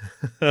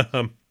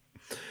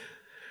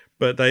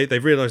 But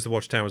they've realised the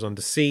Watchtower's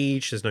under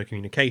siege, there's no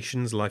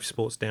communications, life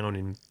support's down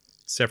in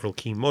several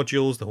key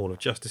modules, the Hall of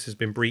Justice has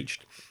been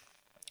breached.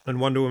 And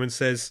Wonder Woman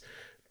says,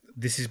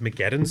 this is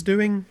Mageddon's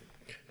doing?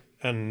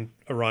 And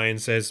Orion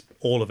says,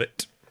 all of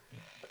it.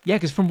 Yeah,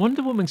 because from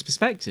Wonder Woman's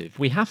perspective,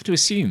 we have to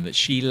assume that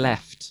she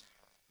left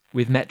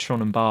with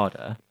Metron and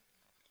Barda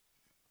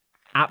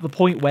at the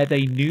point where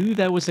they knew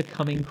there was a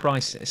coming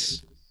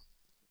crisis,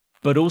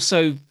 but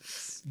also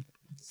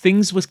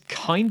things was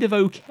kind of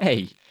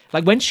okay.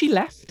 Like, when she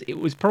left, it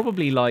was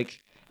probably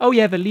like, oh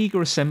yeah, the League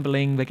are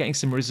assembling, they're getting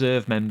some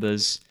reserve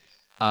members.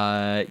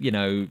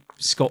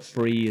 Scott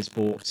Free has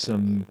bought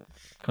some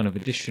kind of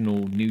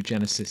additional new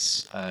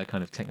Genesis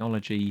kind of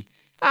technology.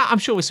 I'm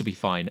sure this will be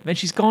fine. And then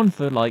she's gone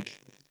for like,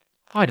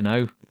 I don't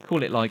know,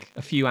 call it like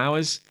a few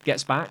hours,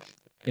 gets back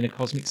in a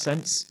cosmic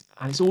sense,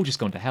 and it's all just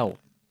gone to hell.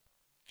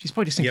 She's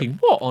probably just thinking,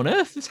 what on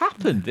earth has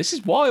happened? This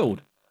is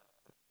wild.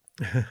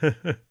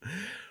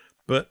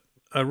 But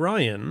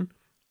Orion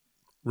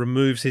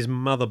removes his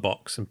mother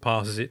box and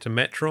passes it to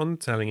Metron,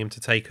 telling him to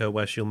take her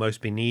where she'll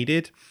most be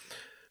needed.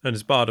 And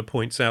as Barda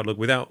points out, look,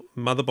 without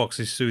Mother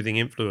Box's soothing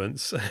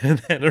influence, and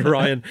then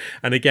Orion,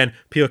 and again,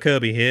 pure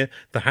Kirby here,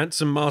 the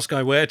handsome mask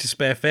I wear to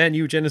spare fair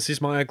new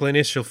Genesis Maya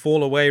Glynis shall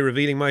fall away,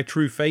 revealing my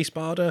true face,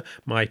 Barda,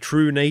 my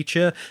true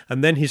nature.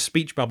 And then his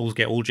speech bubbles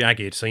get all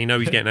jagged, so you know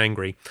he's getting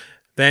angry.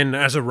 Then,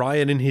 as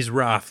Orion in his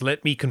wrath,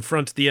 let me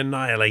confront the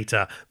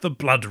Annihilator. The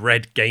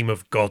blood-red game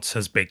of gods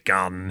has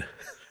begun.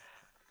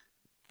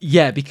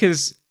 Yeah,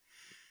 because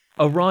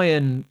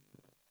Orion,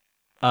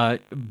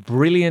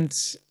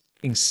 brilliant,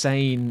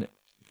 insane,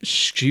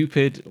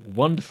 stupid,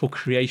 wonderful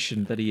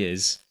creation that he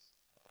is,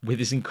 with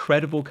his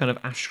incredible kind of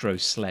astro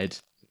sled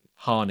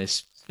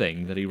harness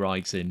thing that he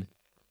rides in,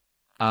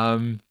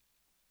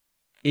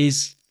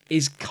 is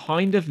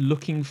kind of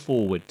looking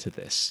forward to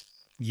this.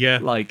 Yeah.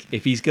 Like,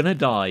 if he's gonna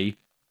die,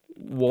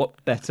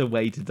 what better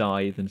way to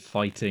die than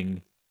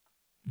fighting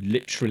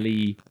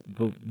literally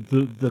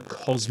the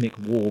cosmic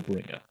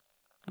warbringer?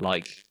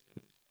 Like,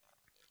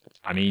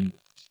 I mean,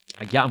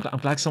 yeah, I'm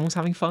glad someone's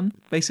having fun,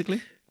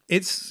 basically.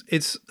 It's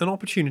an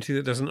opportunity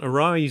that doesn't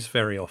arise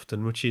very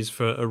often, which is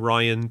for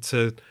Orion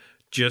to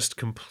just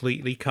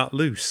completely cut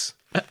loose.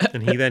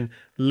 And he then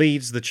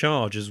leads the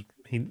charge as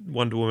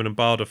Wonder Woman and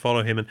Barda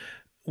follow him. And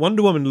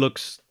Wonder Woman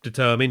looks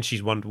determined.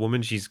 She's Wonder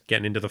Woman. She's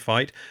getting into the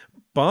fight.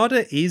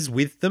 Barda is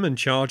with them and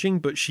charging,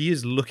 but she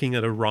is looking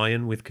at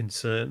Orion with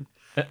concern.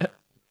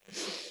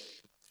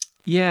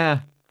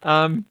 Yeah.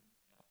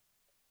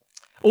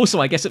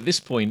 Also, I guess at this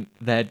point,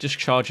 they're just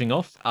charging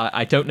off.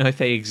 I don't know if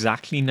they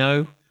exactly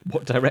know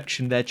what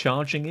direction they're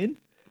charging in.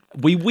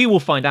 We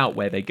will find out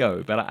where they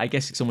go, but I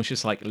guess it's almost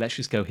just like, let's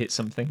just go hit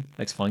something.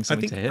 Let's find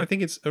something to hit. I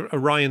think it's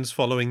Orion's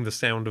following the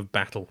sound of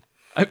battle.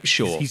 Oh,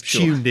 sure. He's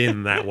tuned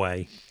in that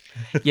way.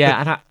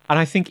 Yeah, and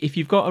I think if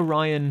you've got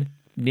Orion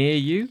near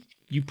you,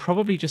 you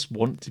probably just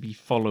want to be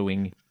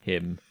following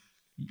him.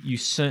 You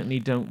certainly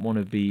don't want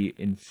to be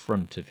in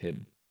front of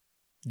him.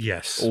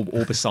 Yes.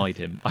 Or beside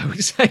him, I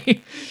would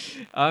say.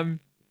 But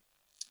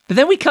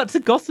then we cut to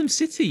Gotham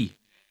City,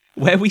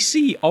 where we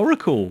see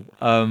Oracle,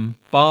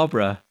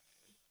 Barbara,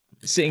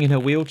 sitting in her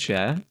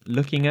wheelchair,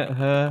 looking at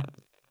her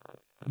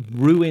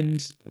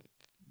ruined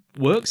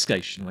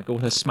workstation, like all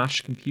her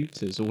smashed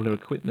computers, all her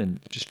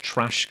equipment just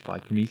trashed by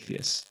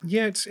Prometheus.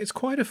 Yeah, it's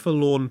quite a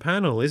forlorn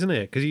panel, isn't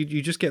it? Because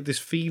you just get this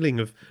feeling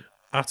of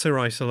utter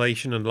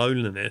isolation and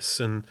loneliness,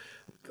 and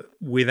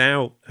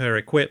without her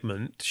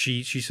equipment,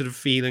 she's sort of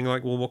feeling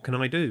like, well, what can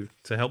I do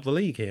to help the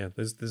League here?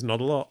 There's not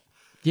a lot.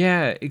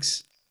 Yeah,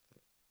 it's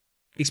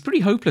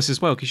pretty hopeless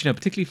as well, because,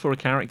 particularly for a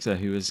character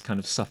who has kind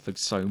of suffered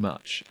so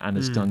much and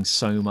has done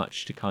so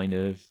much to kind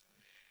of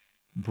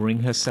bring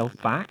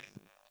herself back,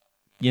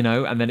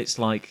 and then it's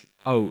like,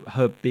 oh,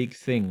 her big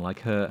thing, like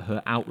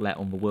her outlet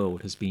on the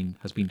world has been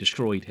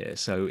destroyed here.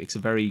 So it's a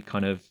very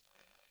kind of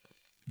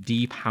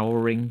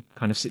depowering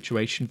kind of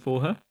situation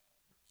for her.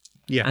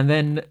 Yeah. And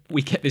then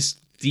we get this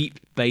deep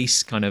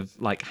bass kind of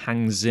like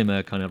Hans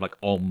Zimmer kind of like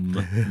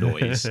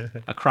noise,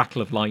 a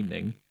crackle of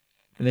lightning.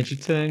 And then she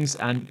turns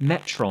and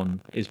Metron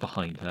is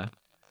behind her.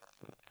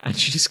 And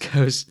she just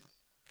goes,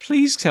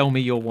 please tell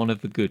me you're one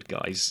of the good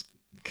guys.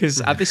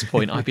 Because at this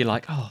point I'd be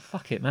like, oh,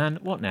 fuck it, man.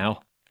 What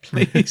now?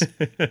 Please.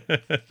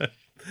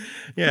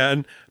 Yeah,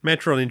 and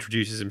Metron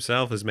introduces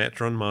himself as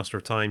Metron, master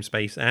of time,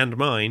 space, and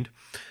mind,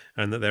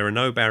 and that there are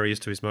no barriers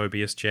to his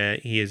Mobius chair.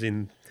 He is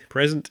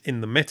present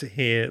in the meta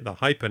here, the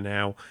hyper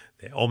now,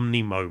 the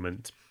omni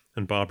moment.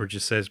 And Barbara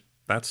just says,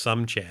 that's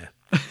some chair.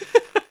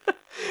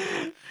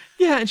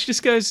 Yeah, and she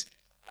just goes,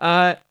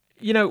 planet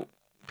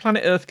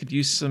Earth could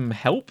use some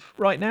help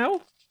right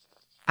now.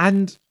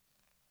 And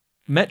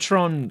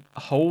Metron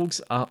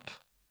holds up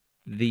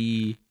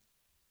the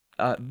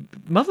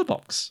mother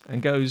box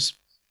and goes,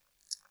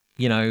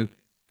 the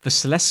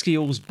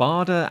Celestials,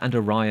 Barda and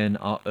Orion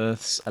are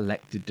Earth's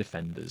elected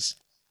defenders.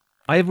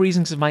 I have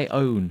reasons of my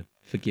own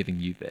for giving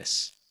you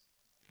this.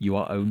 you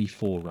are only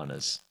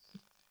forerunners.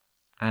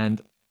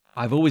 And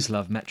I've always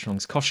loved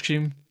Metron's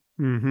costume.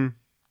 Mm-hmm.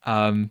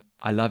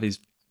 I love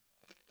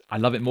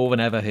it more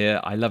than ever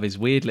here. I love his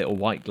weird little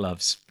white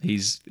gloves.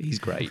 He's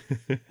great.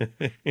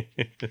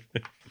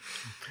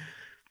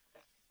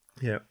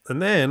 Yeah.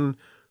 And then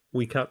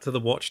we cut to the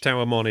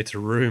Watchtower monitor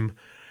room,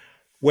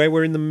 where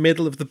we're in the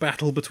middle of the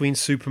battle between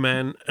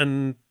Superman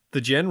and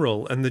the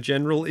General, and the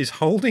General is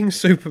holding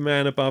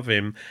Superman above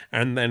him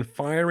and then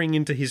firing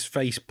into his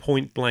face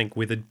point blank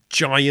with a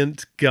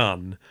giant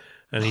gun.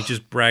 And he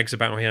just brags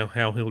about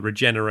how he'll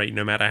regenerate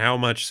no matter how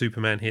much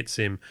Superman hits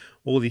him.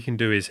 All he can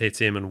do is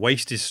hit him and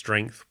waste his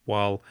strength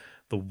while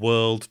the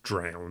world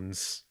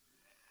drowns.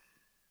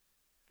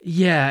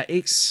 Yeah,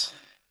 it's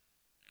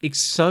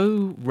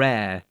so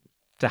rare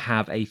to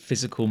have a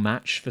physical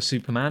match for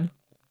Superman.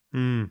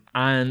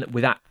 And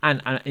with that,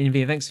 and in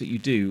the events that you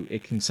do,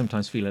 it can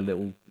sometimes feel a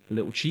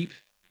little cheap.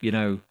 You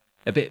know,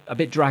 a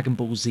bit Dragon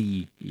Ball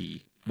Z,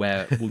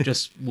 where we'll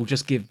just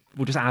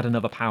add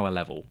another power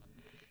level.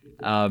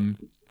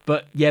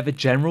 But yeah, the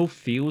General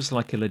feels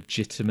like a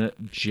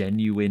legitimate,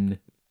 genuine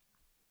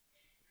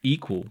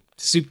equal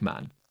to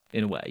Superman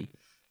in a way,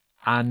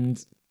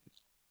 and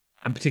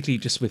particularly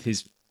just with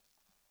his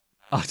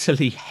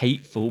utterly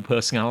hateful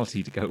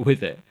personality to go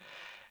with it.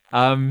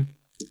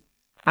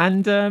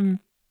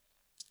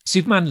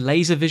 Superman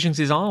laser visions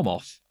his arm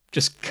off,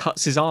 just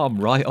cuts his arm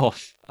right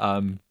off,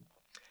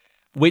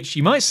 which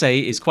you might say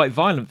is quite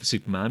violent for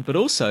Superman, but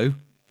also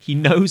he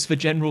knows the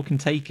General can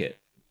take it.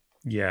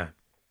 Yeah.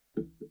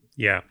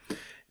 Yeah.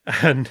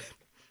 And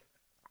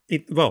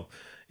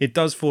it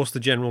does force the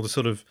General to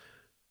sort of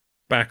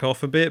back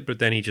off a bit, but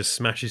then he just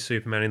smashes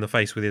Superman in the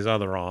face with his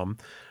other arm.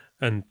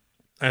 And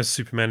as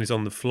Superman is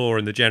on the floor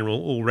and the General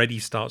already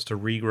starts to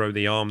regrow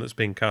the arm that's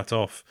been cut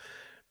off,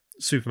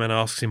 Superman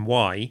asks him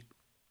why.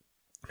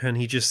 And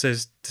he just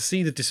says, to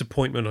see the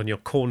disappointment on your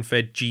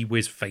corn-fed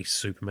gee-whiz face,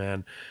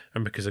 Superman,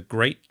 and because a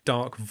great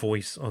dark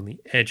voice on the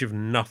edge of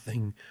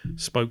nothing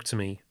spoke to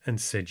me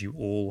and said you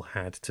all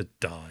had to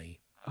die.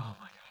 Oh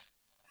my god.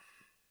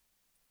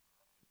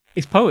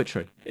 It's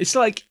poetry. It's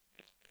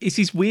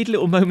these weird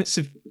little moments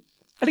of...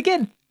 And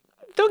again,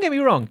 don't get me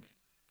wrong,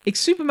 it's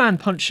Superman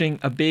punching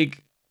a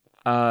big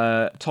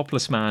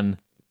topless man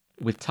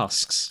with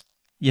tusks,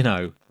 you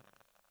know.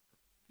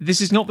 This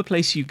is not the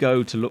place you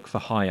go to look for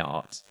high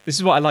art. This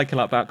is what I like a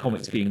lot about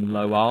comics being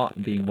low art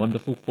and being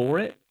wonderful for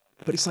it.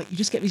 But it's like you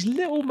just get these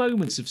little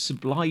moments of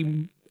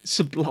sublime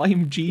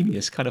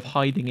genius kind of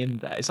hiding in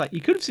there. It's like you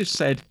could have just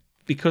said,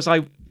 because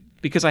I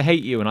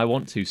hate you and I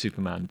want to,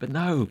 Superman. But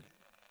no.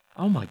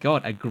 Oh my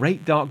god, a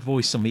great dark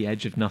voice on the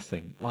edge of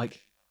nothing. Like,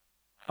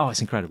 oh,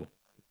 it's incredible.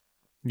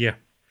 Yeah.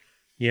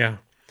 Yeah.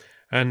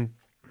 And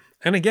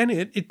again,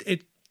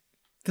 it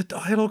the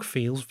dialogue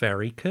feels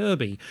very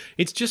Kirby.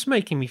 It's just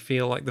making me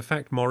feel like the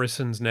fact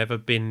Morrison's never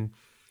been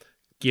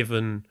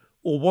given,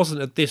 or wasn't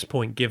at this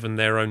point given,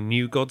 their own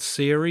New Gods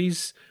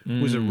series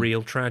was a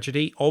real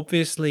tragedy.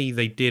 Obviously,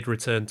 they did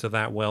return to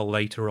that well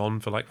later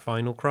on for like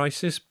Final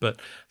Crisis, but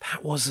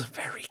that wasn't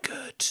very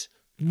good.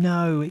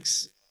 No,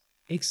 it's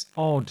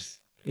odd,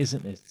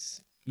 isn't it?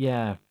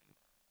 Yeah.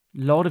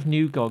 A lot of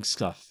New God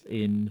stuff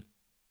even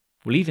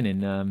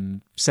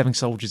in Seven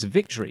Soldiers of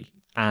Victory.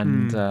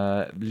 And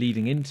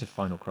leading into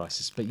Final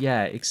Crisis. But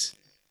yeah, it's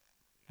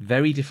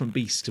very different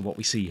beast to what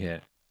we see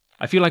here.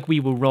 I feel like we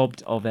were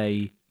robbed of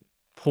a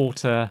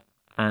Porter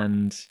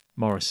and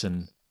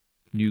Morrison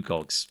New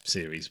Gods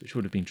series, which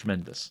would have been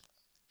tremendous.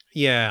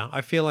 Yeah, I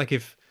feel like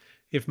if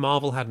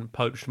Marvel hadn't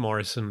poached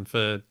Morrison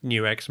for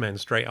New X-Men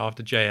straight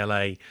after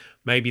JLA,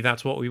 maybe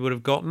that's what we would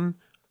have gotten.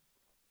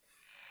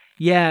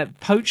 Yeah,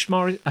 poach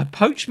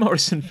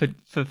Morrison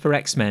for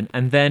X-Men,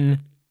 and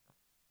then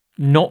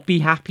not be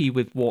happy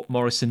with what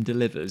Morrison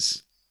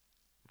delivers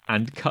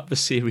and cut the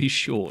series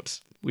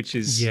short, which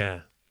is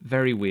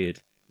very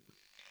weird.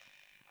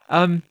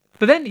 But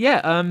then,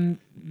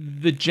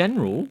 the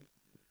General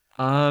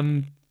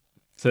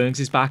turns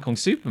his back on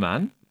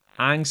Superman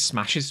and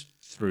smashes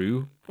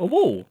through a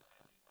wall.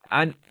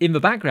 And in the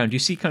background, you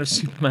see kind of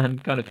Superman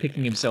kind of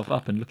picking himself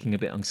up and looking a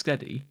bit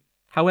unsteady.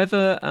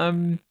 However,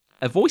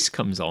 a voice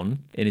comes on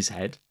in his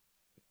head,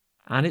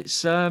 and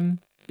it's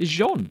Jean.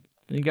 And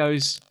he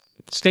goes,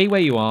 "Stay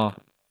where you are.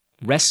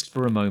 Rest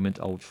for a moment,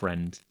 old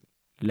friend.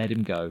 Let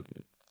him go."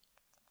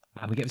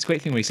 And we get this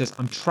great thing where he says,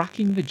 "I'm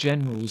tracking the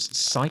General's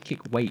psychic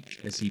wake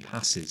as he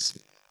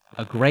passes.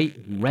 A great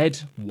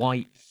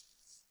red-white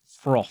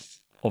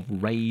froth of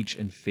rage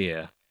and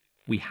fear.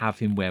 We have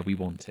him where we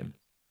want him."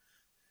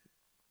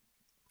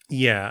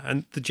 Yeah,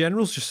 and the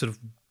General's just sort of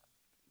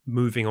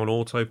moving on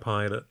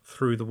autopilot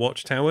through the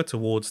Watchtower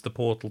towards the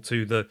portal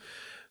to the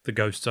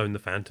Ghost Zone, the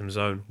Phantom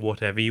Zone,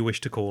 whatever you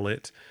wish to call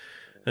it.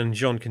 And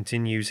Jean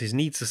continues, his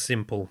needs are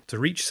simple. To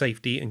reach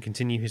safety and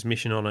continue his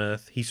mission on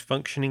Earth, he's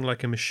functioning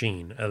like a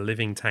machine, a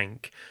living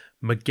tank.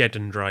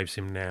 Mageddon drives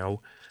him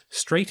now,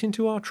 straight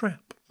into our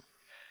trap.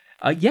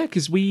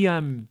 Because we...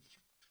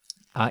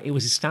 it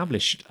was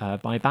established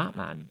by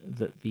Batman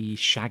that the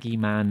Shaggy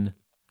Man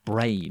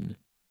brain,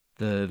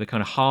 the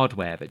kind of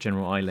hardware that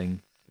General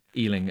Eiling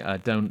Ealing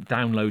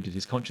downloaded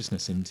his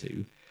consciousness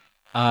into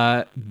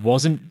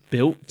wasn't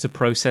built to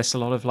process a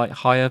lot of like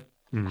higher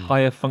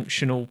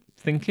functional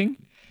thinking,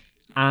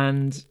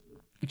 and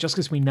just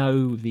because we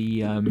know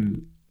the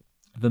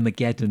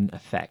Mageddon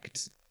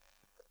effect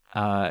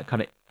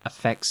kind of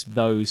affects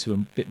those who are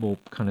a bit more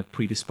kind of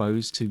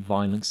predisposed to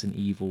violence and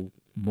evil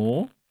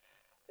more.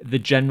 The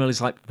general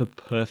is like the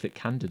perfect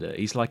candidate.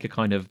 He's like a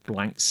kind of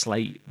blank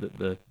slate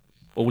that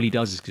all he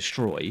does is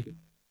destroy,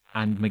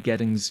 and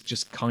Mageddon's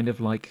just kind of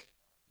like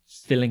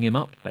filling him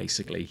up.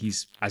 Basically,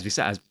 he's as you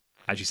said,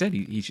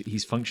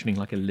 he's functioning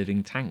like a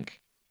living tank.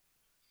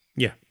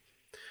 Yeah.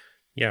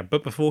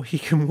 But before he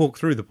can walk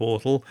through the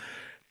portal,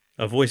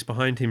 a voice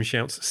behind him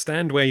shouts,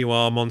 "Stand where you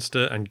are,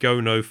 monster, and go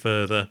no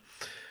further."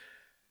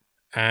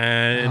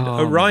 And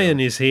Orion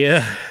is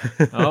here.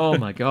 Oh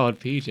my god,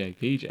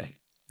 PJ.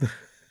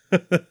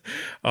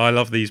 I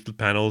love these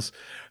panels.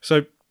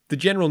 So the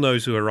general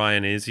knows who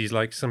Orion is. He's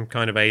like some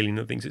kind of alien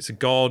that thinks it's a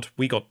god.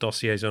 We got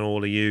dossiers on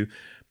all of you.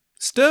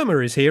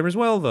 Sturmer is here as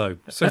well, though.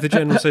 So the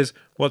general says,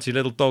 "What's your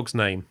little dog's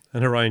name?"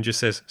 And Orion just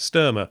says,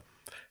 "Sturmer.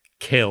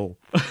 Kill."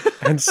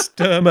 And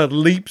Sturmer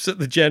leaps at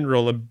the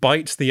general and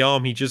bites the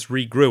arm he just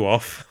regrew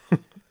off.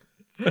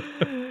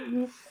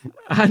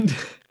 and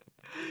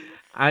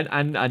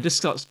just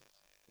starts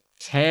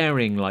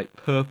tearing like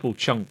purple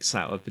chunks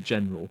out of the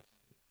general,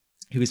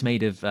 who is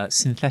made of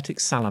synthetic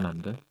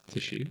salamander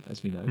tissue,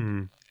 as we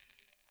know.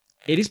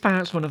 It is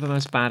perhaps one of the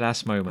most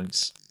badass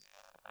moments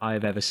I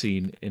have ever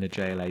seen in a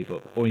JLA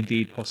book, or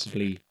indeed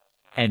possibly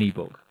any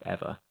book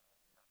ever.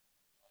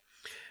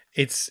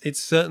 It's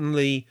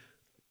certainly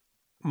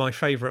my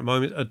favourite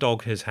moment a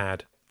dog has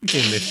had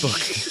in this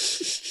book.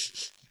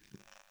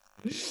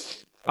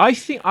 I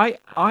think I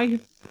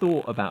have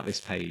thought about this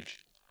page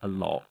a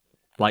lot.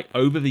 Like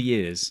over the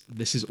years,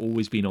 this has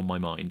always been on my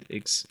mind.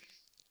 It's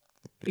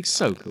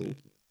so cool.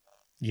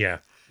 Yeah.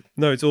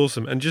 No, it's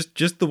awesome. And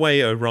just the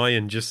way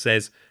Orion just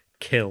says,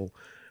 "Kill,"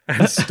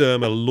 and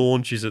Sturmer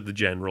launches at the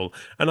general.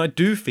 And I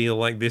do feel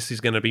like this is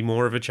going to be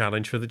more of a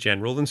challenge for the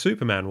general than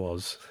Superman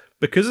was.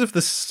 Because of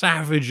the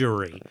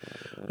savagery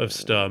of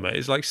Sturmer.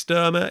 It's like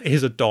Sturmer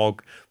is a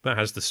dog that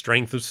has the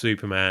strength of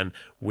Superman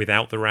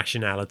without the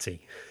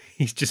rationality.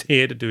 He's just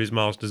here to do his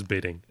master's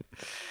bidding.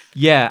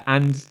 Yeah,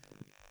 and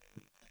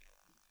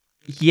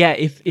yeah,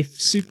 if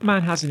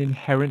Superman has an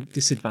inherent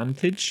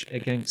disadvantage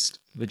against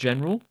the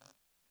general,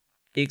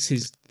 it's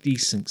his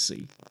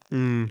decency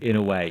in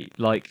a way.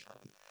 Like,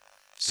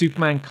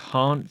 Superman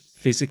can't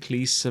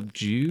physically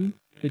subdue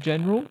the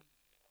general,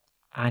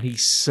 and he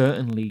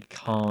certainly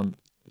can't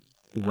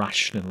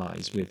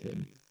rationalize with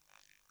him.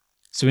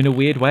 So in a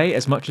weird way,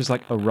 as much as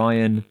like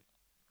Orion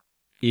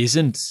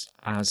isn't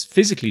as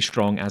physically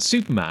strong as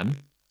Superman,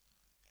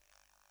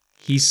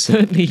 he's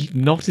certainly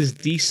not as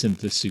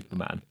decent as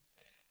Superman.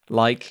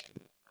 Like,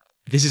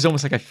 this is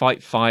almost like a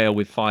fight fire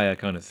with fire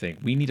kind of thing.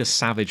 We need a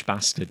savage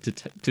bastard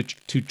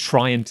to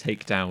try and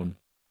take down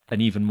an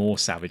even more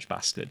savage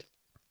bastard.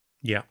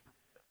 Yeah.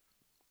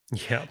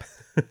 Yep.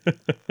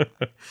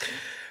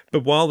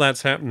 But while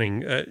that's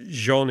happening,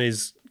 Jean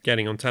is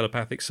getting on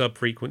telepathic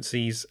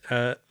subfrequencies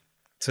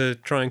to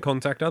try and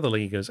contact other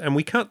Leaguers. And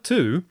we cut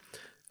to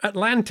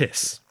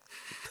Atlantis.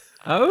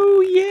 Oh,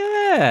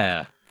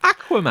 yeah.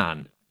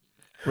 Aquaman.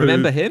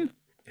 Remember him?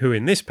 Who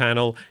in this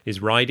panel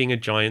is riding a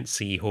giant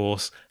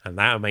seahorse, and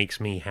that makes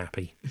me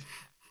happy.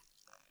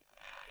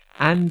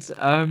 And,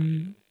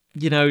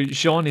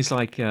 Jean is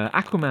like,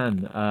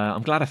 "Aquaman,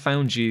 I'm glad I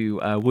found you.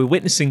 We're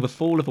witnessing the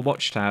fall of the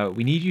Watchtower.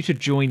 We need you to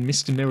join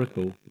Mr.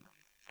 Miracle."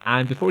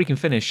 And before he can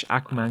finish,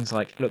 Aquaman's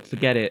like, "Look,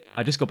 forget it.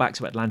 I just got back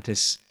to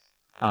Atlantis.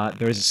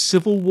 There is a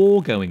civil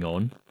war going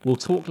on. We'll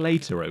talk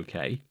later,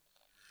 okay?"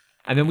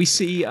 And then we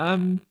see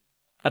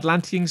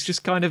Atlanteans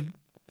just kind of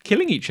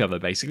killing each other,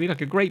 basically,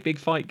 like a great big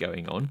fight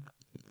going on.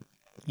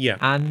 Yeah.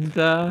 And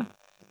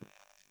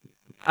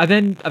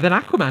then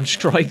Aquaman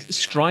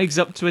strides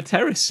up to a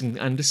terrace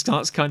and just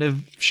starts kind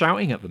of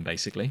shouting at them,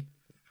 basically.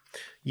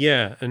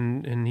 Yeah,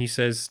 and he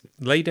says,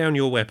 "Lay down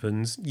your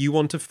weapons. You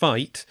want to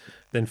fight?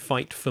 Then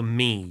fight for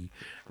me."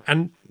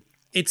 And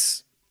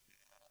it's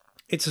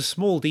a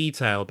small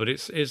detail, but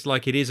it's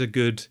like it is a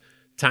good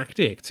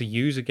tactic to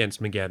use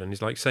against Mageddon.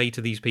 It's like, say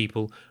to these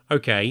people,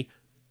 "Okay,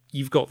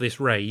 you've got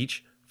this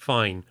rage,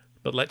 fine,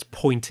 but let's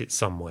point it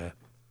somewhere.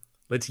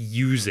 Let's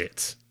use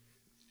it."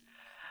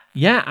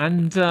 Yeah,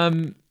 and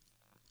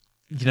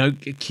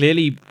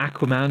clearly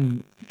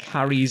Aquaman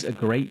carries a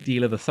great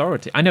deal of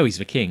authority. I know he's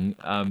the king,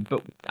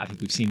 but I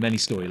think we've seen many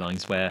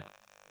storylines where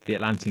the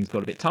Atlanteans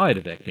got a bit tired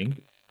of their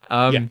king.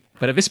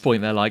 But at this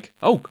point, they're like,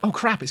 oh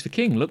crap, it's the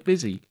king, look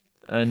busy.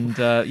 And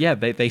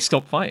they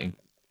stop fighting.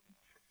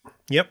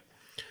 Yep.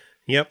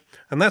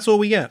 And that's all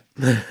we get.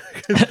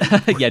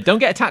 Yeah, don't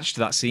get attached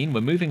to that scene.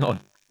 We're moving on.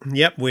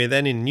 Yep, we're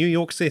then in New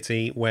York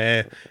City,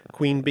 where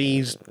Queen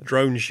Bee's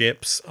drone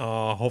ships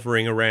are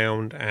hovering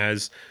around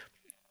as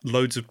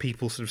loads of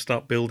people sort of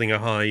start building a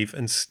hive,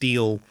 and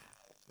Steel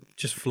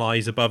just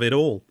flies above it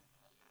all.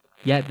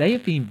 Yeah, they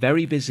have been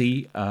very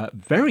busy,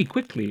 very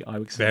quickly, I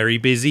would say. Very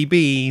busy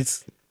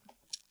bees.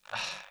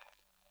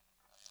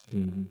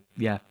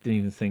 Yeah, didn't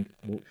even think.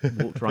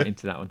 Walked right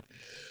into that one.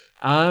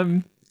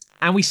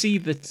 And we see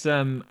that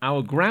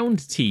our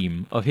ground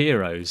team of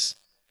heroes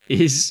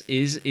is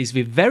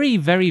the very,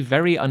 very,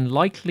 very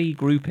unlikely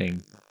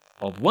grouping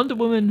of Wonder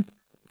Woman,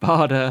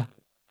 Barda,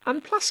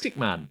 and Plastic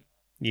Man,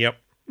 Yep.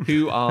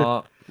 who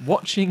are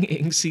watching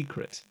in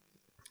secret.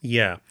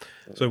 Yeah.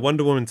 So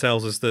Wonder Woman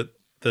tells us that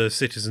the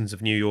citizens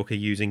of New York are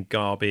using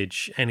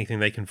garbage, anything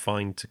they can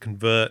find, to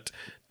convert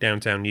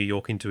downtown New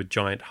York into a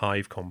giant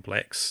hive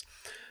complex.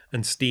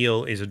 And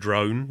Steel is a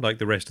drone, like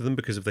the rest of them,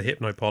 because of the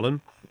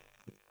hypnopollen.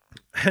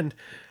 And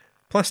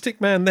Plastic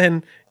Man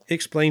then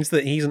explains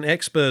that he's an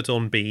expert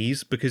on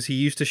bees because he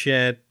used to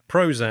share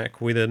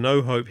Prozac with a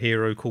no-hope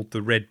hero called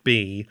the Red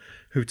Bee,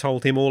 who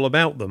told him all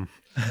about them.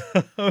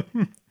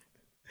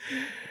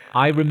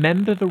 I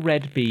remember the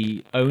Red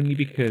Bee only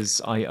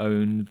because I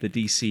own the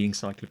DC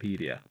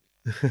Encyclopedia.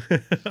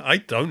 I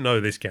don't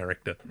know this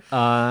character.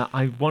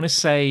 I want to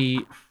say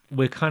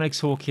we're kind of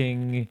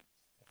talking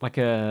like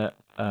a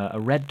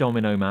red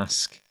domino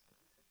mask.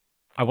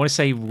 I want to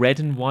say red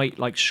and white,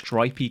 like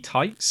stripy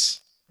tights,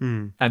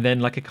 and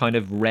then like a kind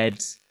of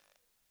red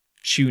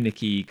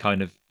tunic-y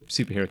kind of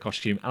superhero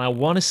costume. And I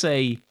want to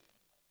say,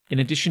 in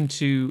addition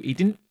to, he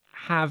didn't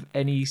have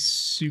any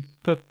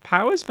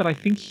superpowers, but I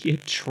think he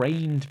had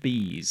trained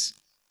bees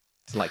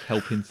to like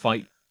help him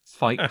fight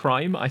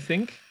crime. I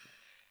think.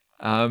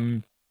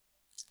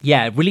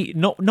 Yeah, really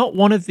not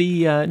one of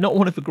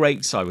the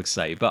greats, I would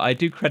say, but I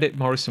do credit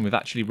Morrison with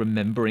actually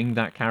remembering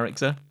that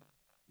character.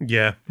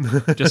 Yeah.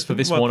 Just for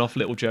this Well, one-off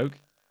little joke.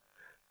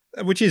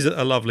 which is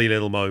a lovely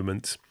little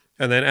moment.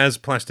 And then as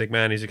Plastic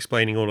Man is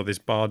explaining all of this,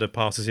 Barda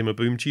passes him a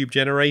boom tube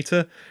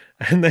generator,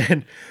 and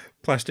then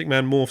Plastic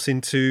Man morphs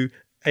into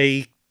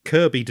a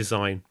Kirby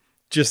design.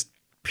 Just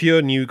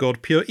pure New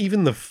God, pure,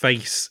 even the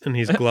face and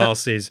his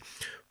glasses.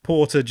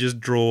 Porter just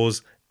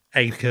draws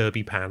a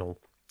Kirby panel,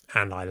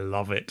 and I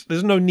love it.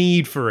 There's no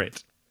need for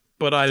it,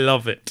 but I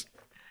love it.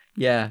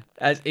 Yeah,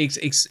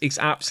 it's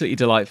absolutely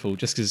delightful.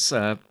 Just because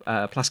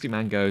Plastic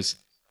Man goes,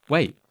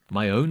 wait,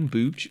 my own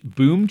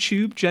boom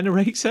tube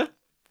generator?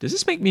 Does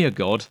this make me a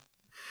god?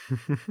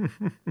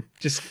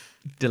 Just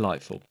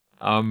delightful.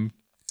 Yeah,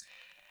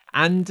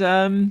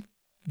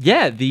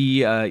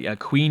 the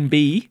Queen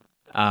Bee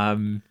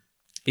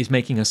is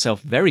making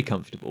herself very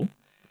comfortable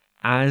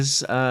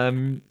as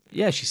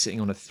she's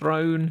sitting on a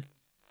throne.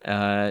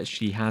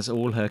 She has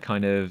all her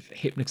kind of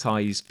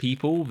hypnotized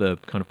people, the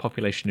kind of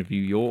population of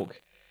New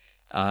York,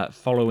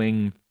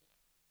 following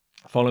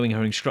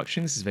her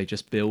instructions as they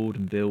just build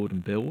and build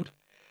and build.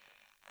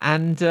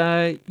 And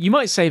you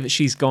might say that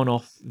she's gone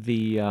off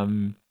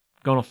the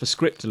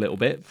script a little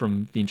bit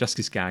from the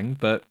Injustice gang,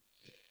 but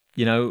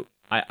you know,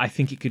 I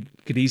think it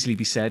could easily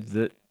be said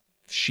that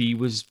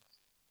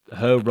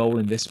her role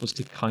in this was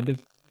to kind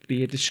of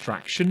be a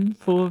distraction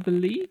for the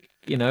League.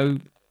 You know,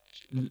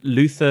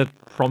 Luthor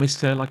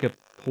promised her like a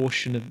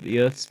portion of the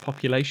Earth's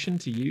population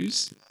to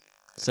use,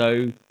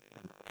 so.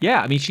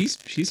 Yeah, I mean, she's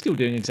still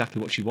doing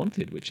exactly what she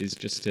wanted, which is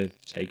just to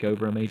take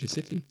over a major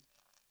city.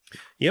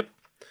 Yep.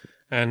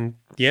 And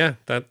yeah,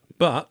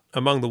 but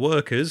among the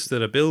workers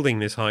that are building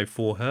this hive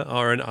for her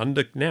are an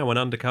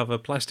undercover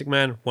Plastic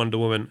Man, Wonder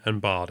Woman,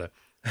 and Barda.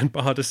 And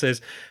Barda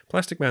says,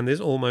 Plastic Man, this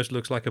almost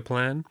looks like a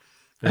plan.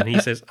 And he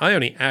says, I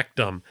only act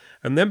dumb.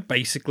 And then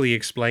basically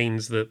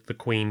explains that the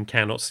Queen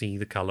cannot see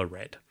the colour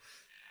red.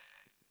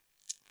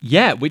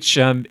 Yeah, which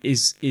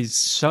is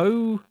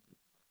so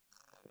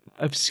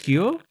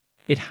obscure.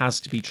 It has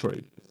to be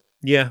true.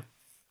 Yeah.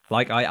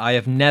 Like I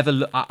have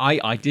never.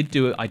 I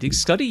did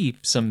study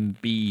some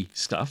bee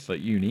stuff at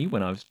uni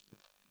when I was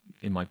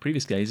in my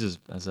previous days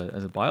as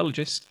a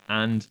biologist,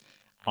 and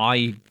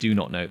I do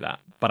not know that,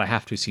 but I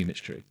have to assume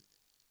it's true.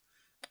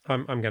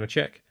 I'm going to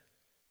check.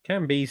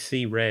 Can bees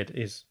see red?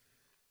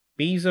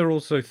 Bees are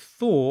also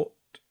thought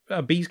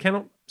bees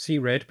cannot see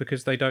red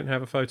because they don't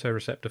have a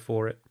photoreceptor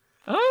for it.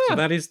 Ah, So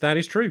that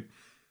is true.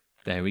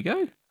 there we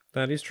go.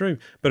 That is true.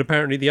 But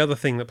apparently the other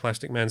thing that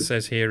Plastic Man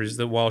says here is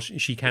that while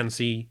she can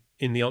see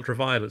in the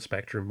ultraviolet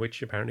spectrum,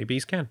 which apparently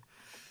bees can.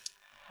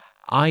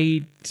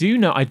 I do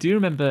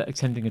remember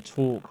attending a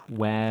talk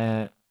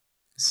where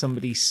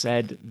somebody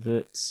said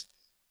that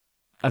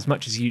as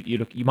much as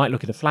you might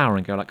look at a flower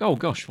and go like, oh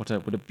gosh, what a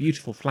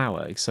beautiful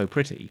flower, it's so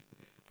pretty.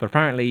 But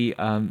apparently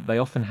they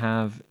often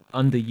have,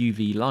 under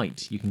UV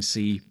light, you can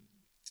see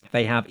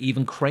they have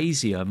even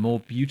crazier, more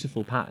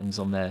beautiful patterns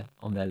on their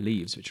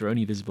leaves, which are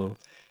only visible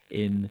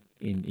in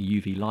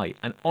UV light.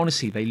 And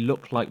honestly, they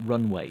look like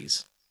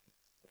runways.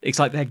 It's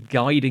like they're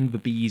guiding the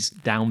bees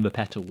down the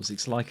petals.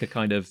 It's like a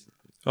kind of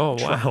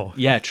wow.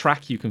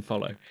 track you can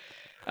follow.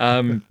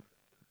 And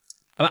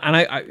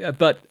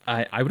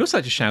I would also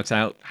like to shout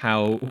out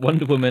how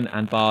Wonder Woman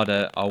and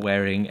Barda are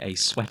wearing a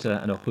sweater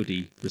and a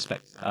hoodie,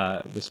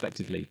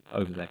 respectively,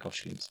 over their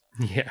costumes.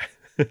 Yeah.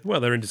 Well,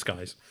 they're in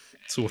disguise,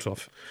 sort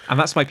of. And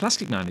that's why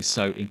Plastic Man is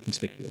so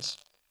inconspicuous.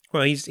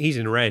 Well, he's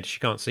in red. She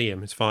can't see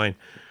him. It's fine.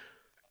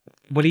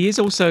 Well, he is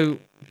also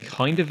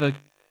kind of a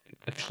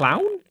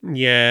clown.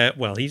 Yeah.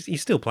 Well,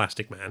 he's still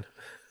Plastic Man.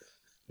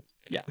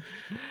 Yeah.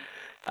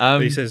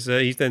 He says,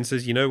 he then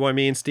says, you know why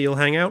me and Steele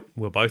hang out?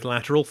 We're both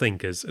lateral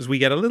thinkers, as we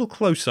get a little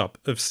close-up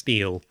of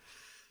Steele.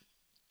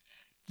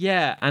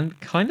 Yeah, and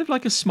kind of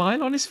like a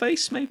smile on his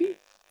face, maybe?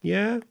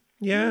 Yeah,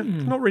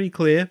 not really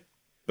clear,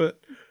 but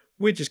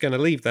we're just going to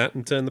leave that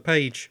and turn the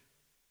page.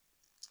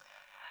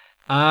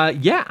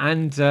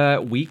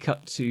 We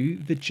cut to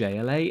the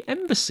JLA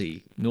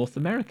Embassy, North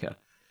America.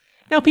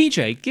 Now,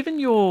 PJ, given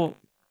your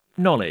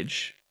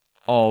knowledge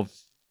of,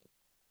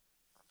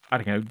 I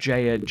don't know,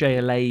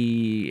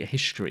 JLA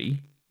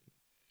history,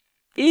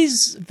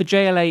 is the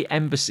JLA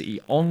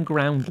Embassy on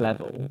ground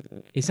level,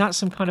 is that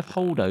some kind of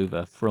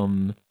holdover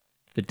from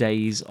the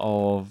days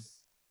of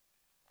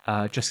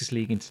Justice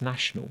League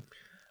International?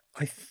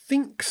 I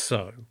think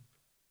so,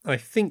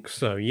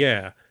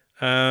 yeah.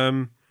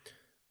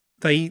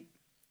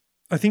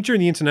 I think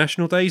during the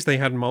international days, they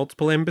had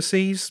multiple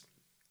embassies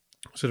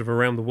sort of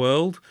around the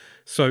world.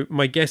 So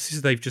my guess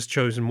is they've just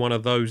chosen one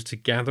of those to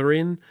gather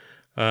in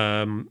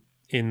the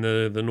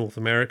North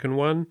American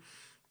one.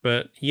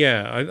 But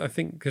yeah, I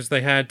think because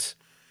they had,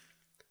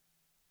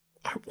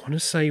 I want to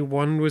say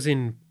one was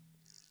in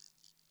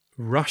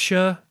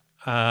Russia,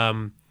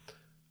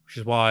 which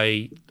is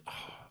why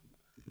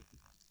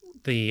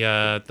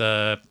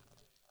the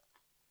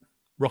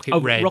Rocket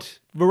Red.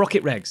 The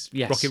Rocket Regs,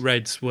 yes. Rocket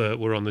Reds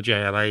were on the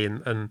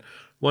JLA, and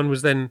one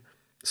was then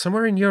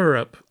somewhere in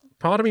Europe.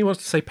 Part of me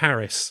wants to say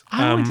Paris.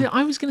 I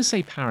was going to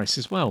say Paris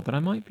as well, but I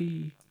might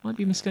be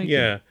mistaken.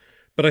 Yeah,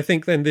 but I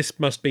think then this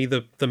must be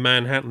the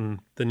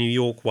Manhattan, the New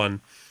York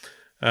one.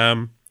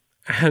 And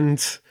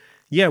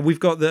yeah, we've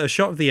got a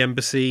shot of the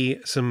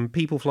embassy, some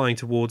people flying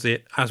towards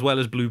it, as well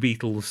as Blue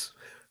Beetle's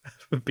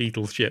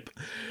Beetle ship.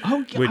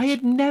 Oh, I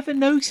had never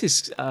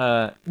noticed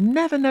the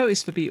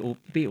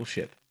Beetle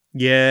ship.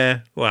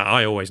 Yeah, well,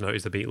 I always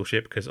notice the Beetle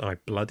ship because I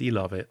bloody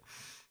love it.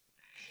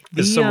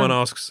 As someone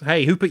asks,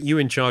 hey, who put you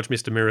in charge,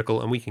 Mr.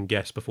 Miracle? And we can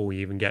guess before we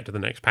even get to the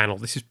next panel.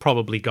 This is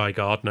probably Guy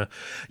Gardner.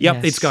 Yep,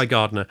 Yes. It's Guy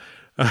Gardner.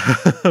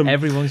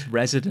 Everyone's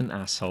resident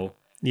asshole.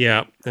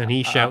 Yeah, and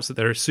he shouts that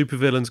there are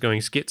supervillains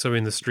going schizo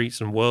in the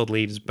streets and world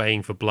leaders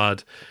baying for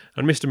blood.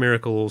 And Mr.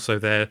 Miracle also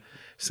there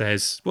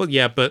says, well,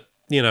 yeah, but,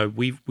 you know,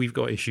 we've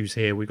got issues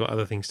here. We've got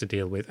other things to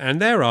deal with.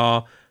 And there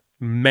are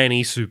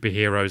many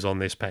superheroes on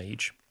this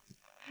page.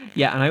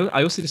 Yeah, and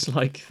I also just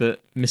like that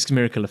Mr.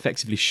 Miracle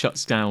effectively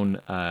shuts down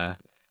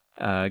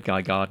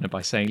Guy Gardner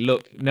by saying,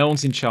 look, no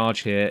one's in charge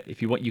here.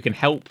 If you want, you can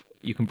help,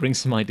 you can bring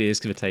some ideas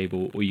to the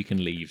table, or you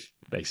can leave,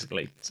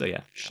 basically. So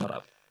yeah, shut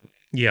up.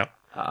 Yeah.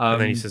 And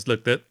then he says,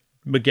 look, that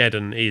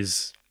Mageddon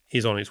is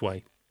on its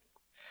way.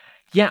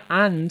 Yeah,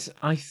 and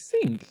I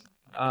think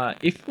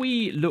if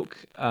we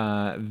look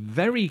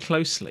very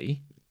closely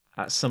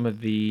at some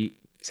of the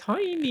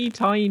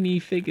tiny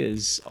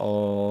figures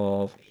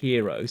of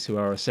heroes who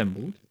are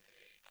assembled,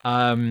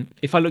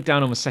 if I look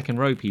down on the second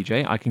row,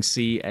 PJ, I can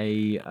see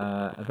a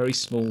very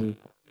small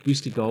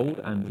Booster Gold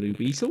and Blue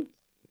Beetle.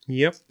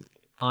 Yep.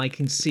 I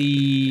can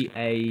see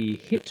a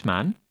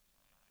Hitman.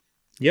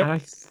 Yep. And I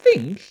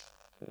think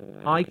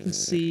I can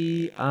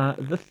see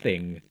the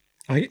Thing.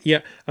 I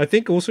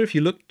think also if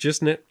you look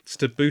just next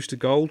to Booster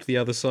Gold, the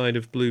other side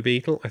of Blue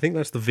Beetle, I think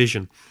that's the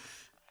Vision.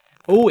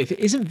 Oh, if it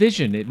isn't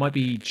Vision, it might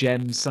be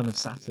Gem, Son of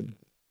Saturn.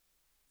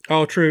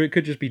 Oh, true. It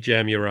could just be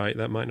Gem. You're right.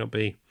 That might not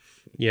be.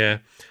 Yeah.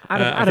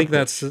 I think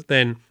that's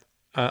then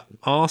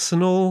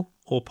Arsenal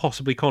or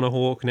possibly Connor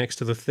Hawke next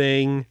to the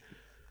Thing.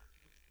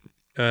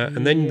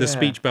 And then the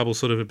speech bubbles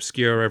sort of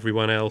obscure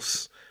everyone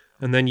else.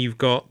 And then you've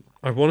got,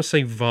 I want to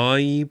say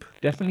Vibe.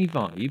 Definitely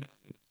Vibe.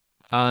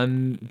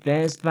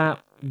 There's that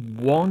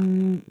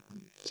one...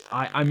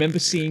 I remember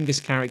seeing this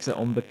character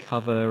on the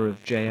cover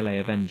of JLA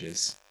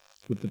Avengers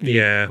with the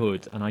big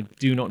hood, and I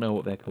do not know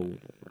what they're called.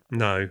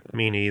 No,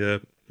 me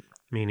neither.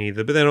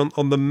 But then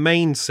on the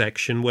main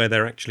section where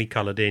they're actually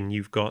coloured in,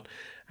 you've got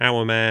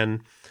Our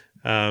Man,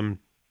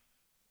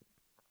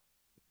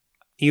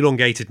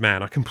 Elongated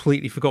Man. I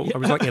completely forgot. I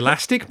was like,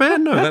 Elastic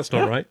Man? No, that's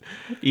not right.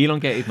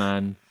 Elongated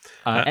Man.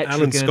 Alan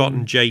Etrigan, Scott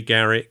and Jay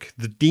Garrick.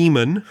 The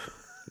Demon.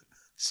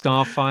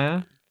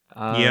 Starfire.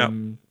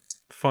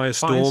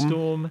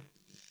 Firestorm.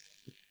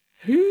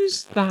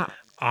 Who's that?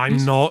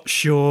 I'm not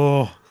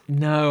sure.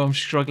 No, I'm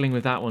struggling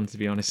with that one, to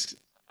be honest.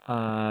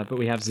 But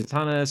we have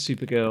Zatanna,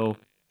 Supergirl,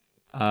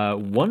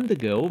 Wonder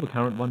Girl, the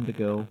current Wonder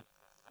Girl,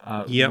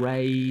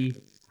 Ray,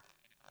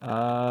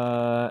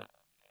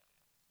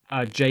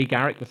 Jay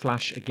Garrick, the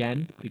Flash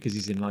again, because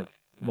he's in like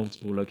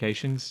multiple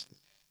locations.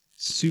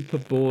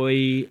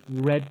 Superboy,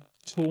 Red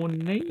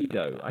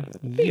Tornado, I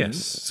think. Yes,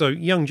 so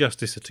Young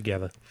Justice are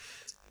together.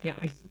 Yeah,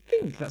 I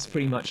think that's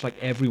pretty much like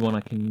everyone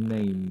I can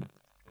name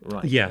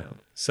right now.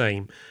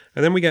 Same.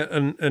 And then we get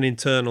an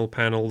internal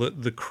panel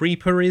that the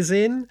Creeper is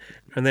in,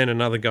 and then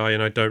another guy,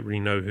 and I don't really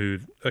know who,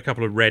 a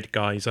couple of red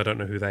guys, I don't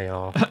know who they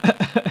are.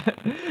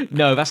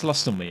 No, that's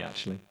lost on me,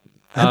 actually.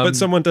 But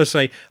someone does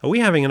say, are we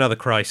having another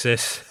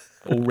crisis?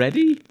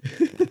 Already?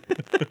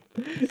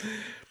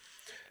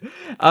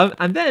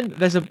 And then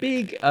there's a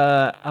big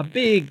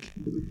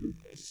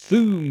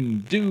boom,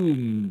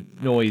 doom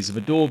noise of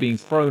a door being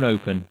thrown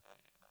open.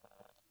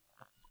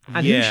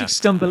 And who should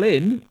stumble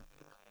in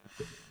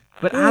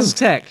but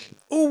Aztec?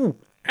 Oh,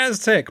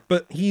 Aztec,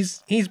 but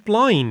he's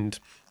blind.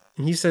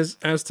 He says,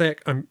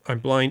 Aztec, I'm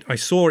blind. I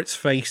saw its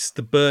face,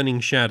 the burning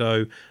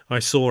shadow. I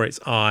saw its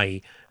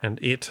eye, and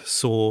it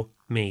saw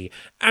me.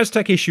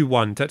 Aztec issue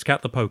 1,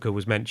 Tezcatlipoca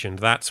was mentioned.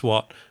 That's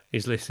what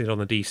is listed on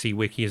the DC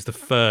Wiki as the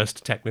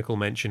first technical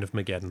mention of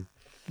Mageddon.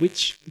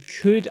 Which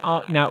could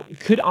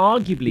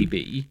arguably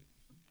be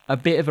a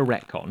bit of a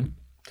retcon.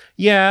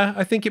 Yeah,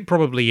 I think it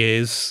probably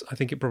is. I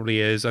think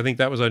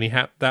that was only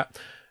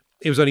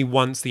it was only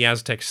once the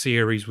Aztec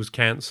series was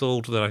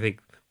cancelled that I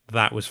think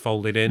that was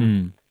folded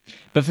in.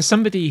 But for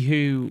somebody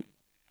who,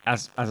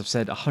 as I've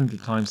said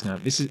 100 times now,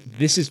 this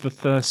is the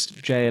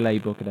first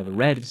JLA book I'd ever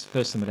read. It's the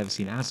first time I'd ever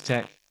seen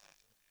Aztec.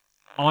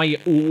 I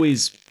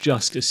always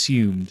just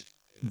assumed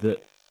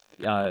that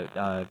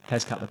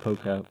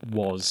Tezcatlipoca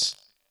was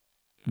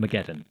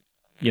Mageddon.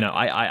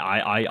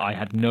 I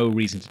had no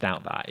reason to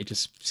doubt that. It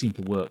just seemed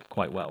to work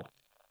quite well.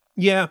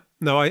 Yeah,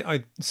 no,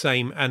 I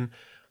same. And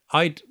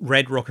I'd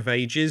read Rock of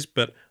Ages,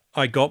 but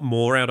I got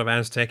more out of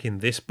Aztec in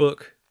this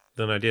book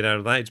than I did out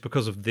of that. It's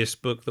because of this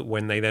book that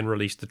when they then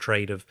released the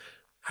trade of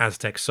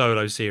Aztec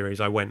solo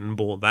series, I went and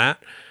bought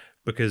that,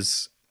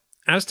 because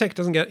Aztec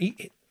doesn't get...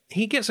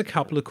 He gets a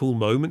couple of cool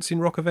moments in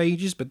Rock of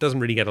Ages, but doesn't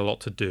really get a lot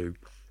to do.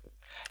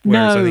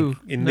 Whereas I think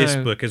in this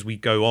book, as we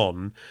go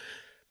on,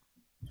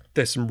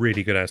 there's some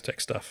really good Aztec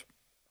stuff.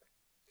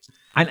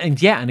 And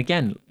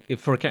again,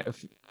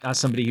 as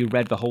somebody who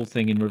read the whole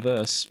thing in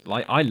reverse,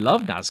 like, I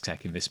loved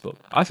Aztec in this book.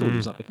 I thought it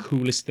was like the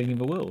coolest thing in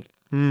the world.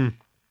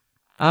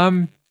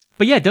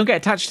 But yeah, don't get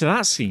attached to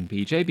that scene,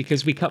 PJ,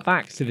 because we cut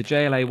back to the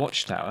JLA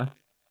Watchtower,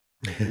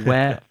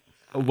 where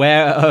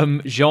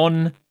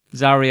Jean,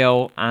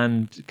 Zariel,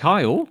 and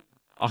Kyle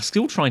are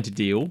still trying to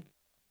deal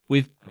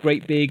with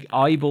great big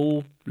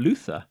eyeball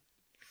Luthor.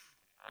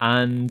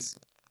 And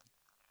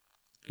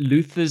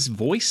Luthor's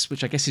voice,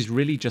 which I guess is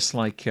really just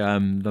like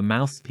the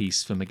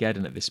mouthpiece for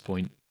Mageddon at this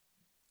point,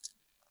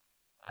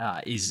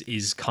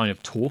 is kind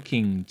of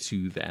talking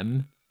to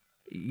them,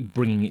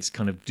 bringing its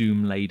kind of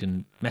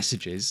doom-laden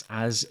messages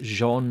as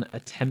Jean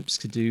attempts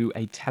to do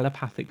a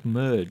telepathic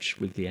merge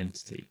with the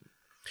entity.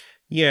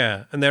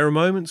 Yeah, and there are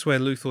moments where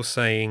Luthor's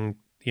saying,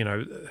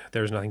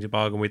 there is nothing to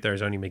bargain with, there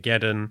is only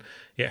Mageddon,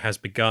 it has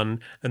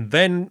begun. And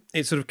then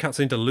it sort of cuts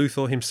into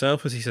Luthor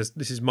himself as he says,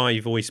 this is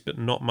my voice, but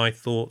not my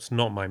thoughts,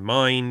 not my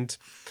mind.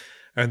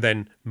 And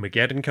then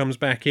Mageddon comes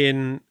back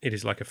in. It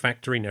is like a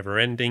factory, never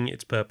ending.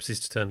 Its purpose is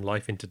to turn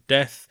life into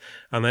death.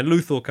 And then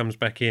Luthor comes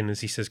back in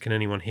as he says, can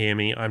anyone hear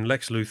me? I'm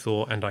Lex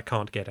Luthor and I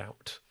can't get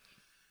out.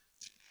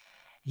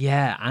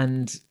 Yeah,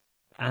 and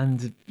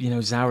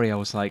Zariel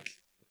was like,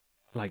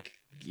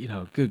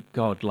 good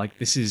God, like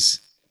this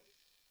is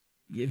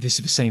the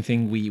same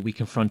thing we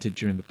confronted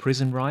during the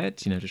prison riot,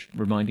 just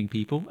reminding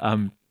people.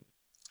 And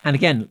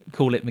again,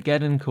 call it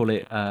Mageddon, call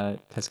it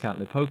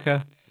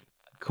Tezcatlipoca,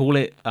 call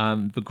it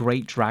the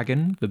Great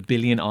Dragon, the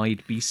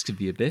billion-eyed beast of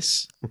the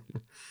abyss.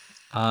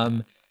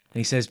 And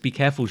he says, be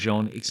careful,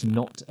 Jean, it's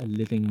not a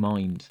living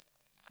mind.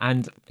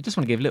 And I just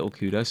want to give a little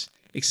kudos.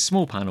 It's a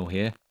small panel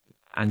here,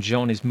 and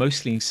Jean is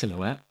mostly in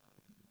silhouette,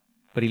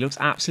 but he looks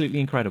absolutely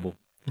incredible.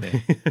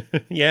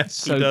 Yeah,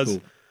 so he does.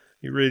 Cool.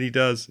 He really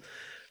does.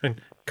 And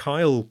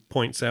Kyle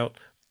points out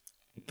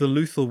the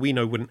Luthor we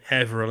know wouldn't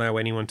ever allow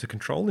anyone to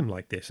control him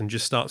like this, and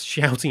just starts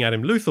shouting at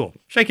him, Luthor,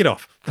 shake it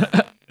off.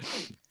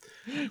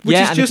 Which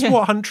is just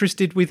what Huntress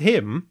did with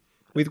him,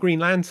 with Green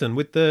Lantern,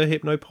 with the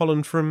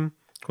hypnopollen from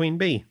Queen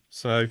Bee.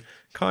 So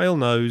Kyle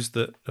knows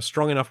that a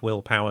strong enough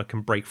willpower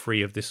can break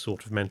free of this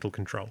sort of mental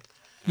control.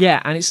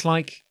 Yeah, and it's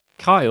like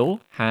Kyle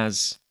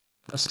has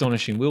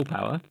astonishing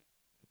willpower.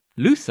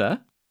 Luthor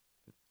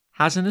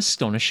has an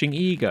astonishing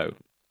ego.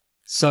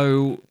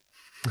 So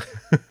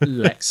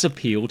let's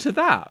appeal to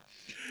that.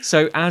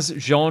 So as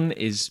Jean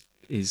is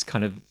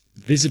kind of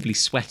visibly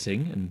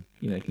sweating, and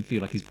you can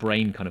feel like his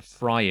brain kind of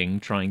frying,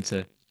 trying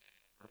to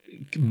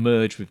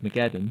merge with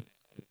Mageddon,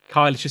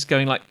 Kyle is just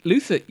going like,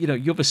 Luthor,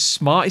 you're the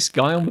smartest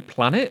guy on the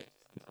planet.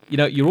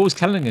 You're always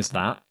telling us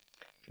that.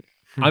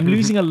 I'm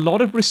losing a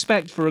lot of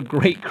respect for a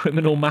great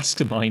criminal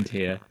mastermind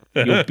here.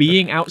 You're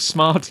being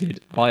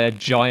outsmarted by a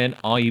giant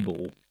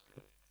eyeball.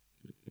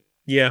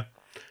 Yeah.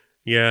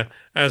 Yeah.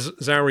 As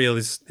Zariel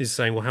is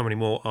saying, well, how many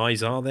more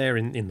eyes are there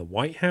in the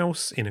White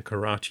House, in a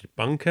Karachi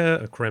bunker,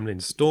 a Kremlin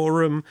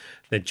storeroom?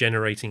 They're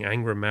generating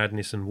anger,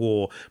 madness, and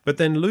war. But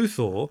then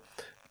Luthor,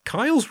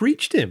 Kyle's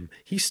reached him.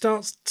 He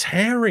starts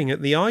tearing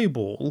at the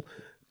eyeball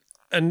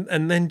and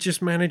then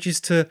just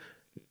manages to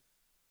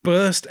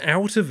burst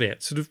out of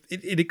it. Sort of,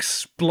 it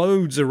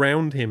explodes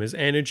around him as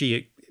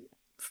energy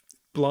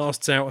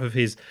blasts out of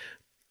his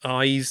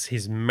eyes,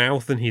 his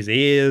mouth, and his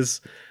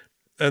ears.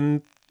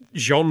 And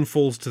Jean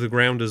falls to the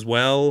ground as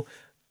well.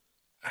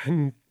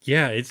 And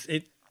yeah, it's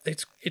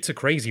a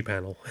crazy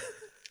panel.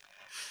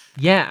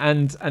 Yeah,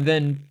 and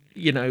then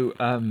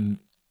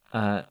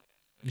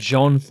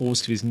Jean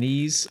falls to his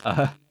knees,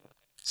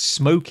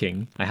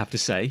 smoking, I have to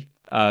say.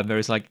 There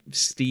is like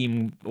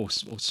steam or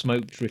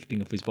smoke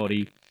drifting off his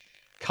body.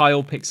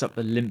 Kyle picks up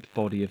the limp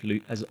body of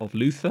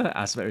Luther,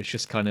 as there is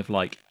just kind of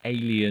like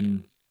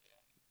alien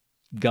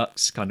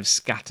guts kind of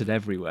scattered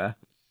everywhere.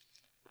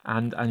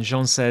 And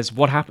Jean says,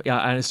 "What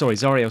happened?" Sorry,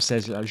 Zariel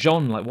says,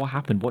 "Jean, like, what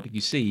happened? What did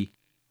you see?"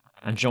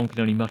 And Jean can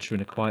only mutter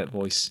in a quiet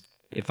voice,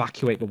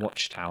 "Evacuate the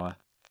watchtower.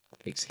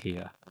 It's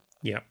here."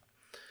 Yep.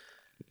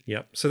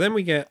 So then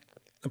we get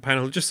a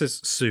panel that just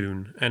says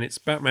soon, and it's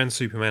Batman,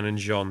 Superman, and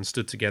Jean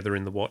stood together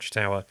in the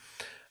watchtower,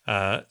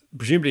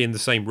 presumably in the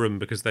same room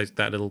because there's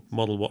that little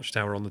model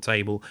watchtower on the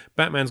table.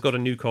 Batman's got a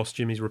new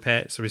costume, he's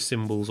repaired, so his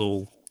symbol's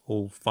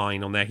all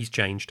fine on there. He's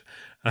changed.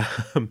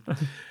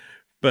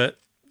 But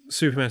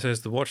Superman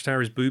says the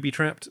watchtower is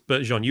booby-trapped,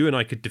 but Jean, you and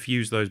I could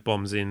defuse those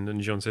bombs in,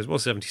 and Jean says, well,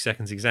 70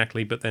 seconds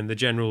exactly, but then the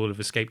General will have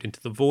escaped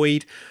into the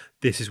void.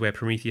 This is where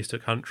Prometheus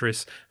took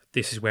Huntress.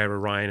 This is where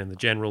Orion and the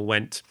General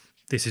went.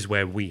 This is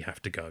where we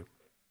have to go.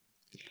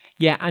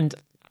 Yeah, and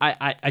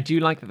I do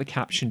like that the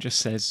caption just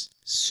says,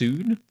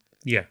 soon.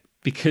 Yeah.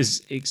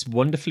 Because it's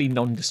wonderfully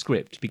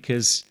nondescript,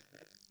 because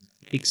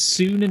it's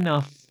soon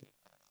enough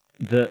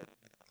that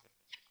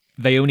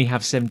they only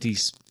have 70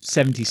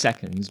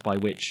 seconds by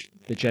which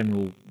the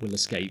General will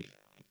escape.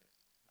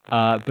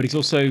 But it's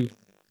also...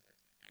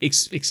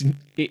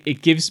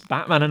 It gives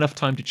Batman enough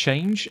time to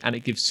change, and it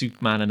gives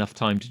Superman enough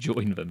time to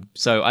join them.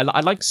 So I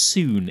like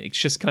soon. It's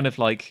just kind of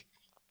like...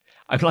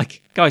 I'm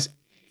like, guys,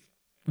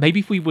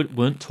 maybe if we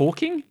weren't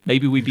talking,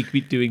 maybe we'd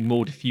be doing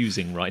more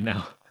diffusing right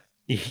now.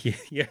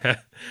 Yeah,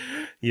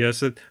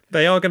 so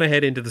they are going to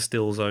head into the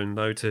still zone,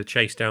 though, to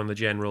chase down the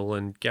General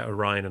and get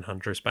Orion and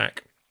Huntress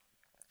back.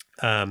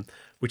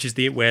 Which is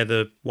where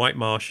the White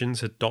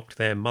Martians had docked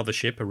their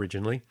mothership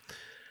originally.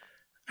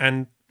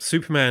 And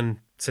Superman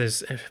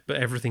says, but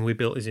everything we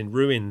built is in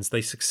ruins.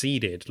 They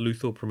succeeded.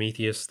 Luthor,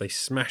 Prometheus, they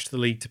smashed the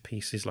League to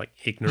pieces like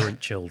ignorant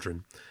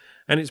children.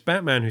 And it's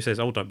Batman who says,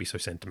 oh, don't be so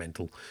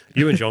sentimental.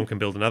 You and John can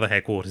build another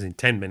headquarters in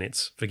 10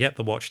 minutes. Forget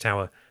the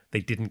Watchtower.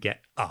 They didn't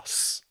get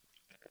us.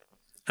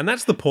 And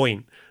that's the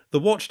point. The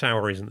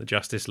Watchtower isn't the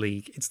Justice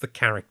League. It's the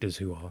characters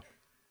who are.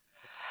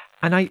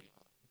 And I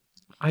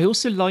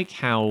also like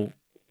how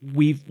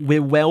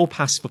we're well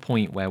past the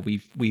point where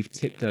we've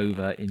tipped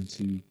over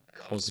into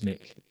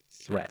cosmic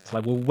threat.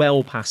 Like, we're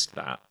well past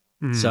that.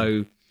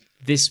 So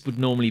this would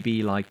normally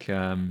be like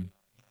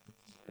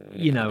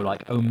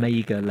like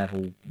Omega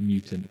level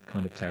mutant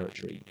kind of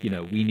territory.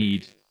 We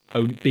need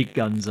big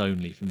guns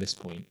only from this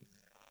point.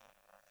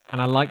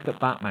 And I like that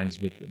Batman's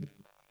with them.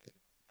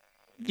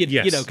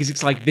 Yes. Because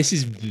it's like, this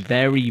is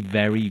very,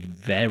 very,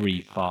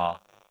 very far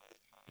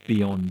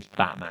beyond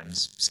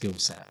Batman's skill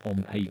set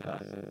on paper.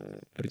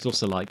 But it's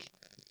also like,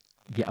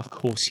 yeah, of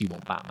course you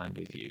want Batman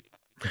with you.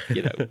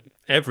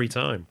 Every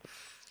time.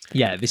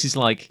 Yeah, this is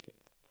like,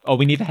 oh,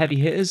 we need the heavy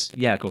hitters?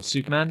 Yeah, of course.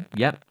 Superman?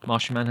 Yep.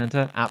 Martian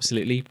Manhunter?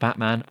 Absolutely.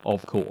 Batman?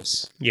 Of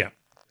course. Yeah.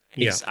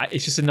 It's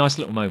just a nice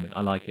little moment.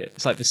 I like it.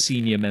 It's like the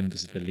senior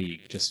members of the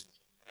League just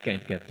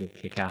getting together to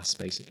kick ass,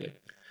 basically.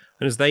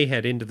 And as they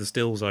head into the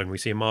still zone, we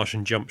see a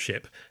Martian jump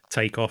ship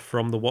take off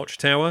from the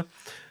Watchtower,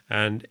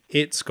 and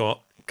it's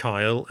got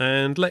Kyle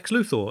and Lex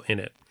Luthor in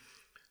it.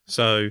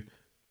 So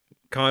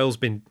Kyle's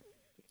been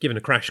given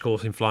a crash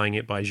course in flying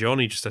it by Jean.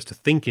 He just has to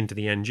think into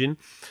the engine.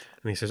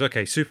 And he says,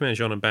 okay, Superman,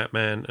 Jean, and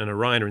Batman and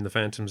Orion are in the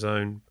Phantom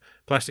Zone.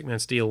 Plastic Man,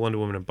 Steel, Wonder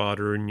Woman, and Bard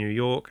are in New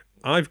York.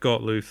 I've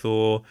got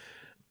Luthor.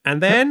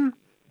 And then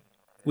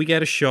we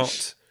get a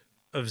shot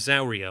of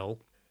Zariel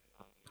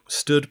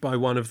stood by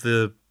one of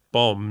the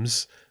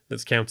bombs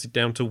that's counted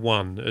down to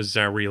 1, as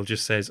Zariel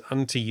just says,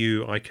 unto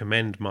you I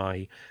commend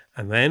my...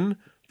 And then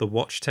the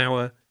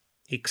Watchtower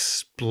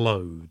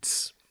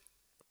explodes.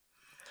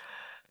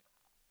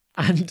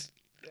 And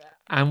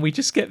we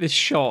just get this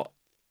shot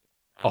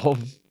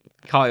of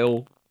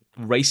Kyle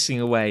racing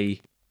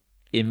away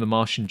in the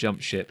Martian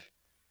jump ship,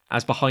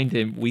 as behind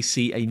him we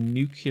see a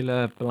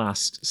nuclear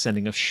blast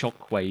sending a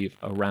shockwave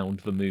around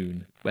the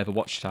moon where the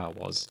Watchtower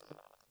was.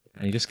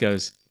 And he just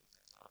goes,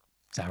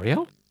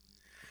 Zariel?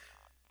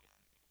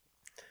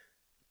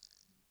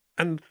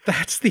 And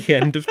that's the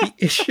end of the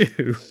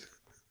issue.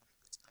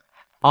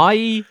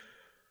 I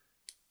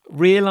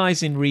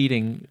realise in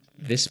reading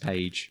this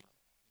page,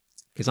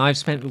 because I've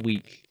spent the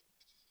week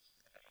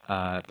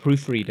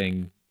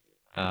proofreading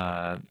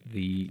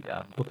the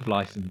Book of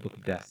Life and Book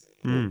of Death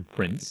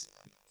prints.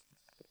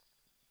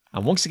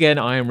 And once again,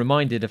 I am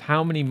reminded of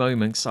how many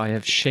moments I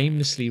have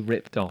shamelessly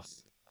ripped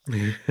off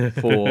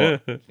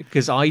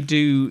because I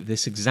do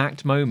this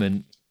exact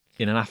moment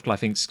in an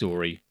Afterlife Inc.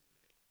 story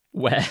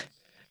where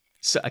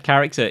a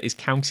character is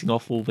counting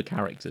off all the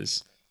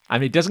characters. I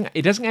mean,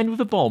 it doesn't end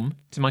with a bomb,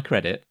 to my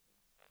credit,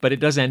 but it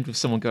does end with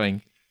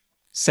someone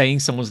saying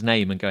someone's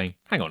name and going,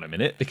 hang on a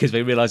minute, because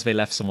they realise they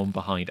left someone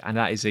behind. And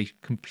that is a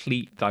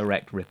complete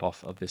direct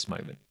rip-off of this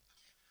moment.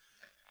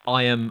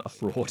 I am a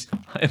fraud.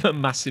 I am a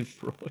massive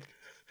fraud.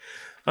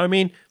 I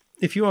mean,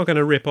 if you are going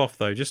to rip off,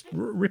 though, just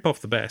rip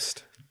off the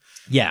best.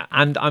 Yeah,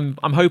 and I'm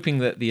hoping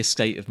that the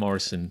estate of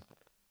Morrison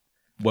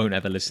won't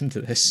ever listen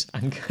to this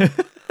and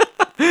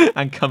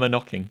and come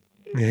a-knocking.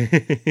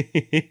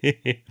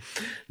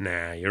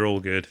 Nah, you're all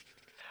good.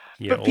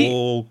 Yeah, But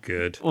all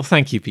good. Well,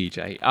 thank you,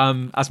 PJ.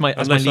 As my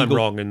Unless legal... I'm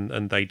wrong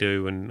and they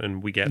do,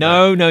 and we get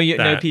no,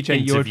 that,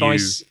 PJ, your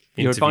advice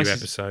interview is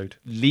episode.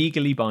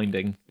 legally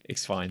binding.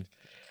 It's fine.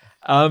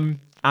 Yeah,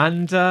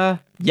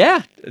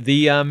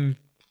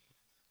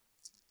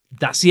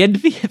 that's the end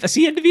of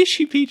the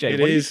issue, PJ. It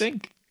What do you is.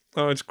 think?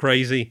 Oh, it's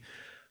crazy.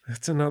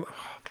 It's another.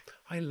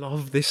 I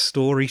love this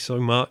story so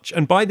much,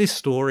 and by this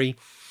story,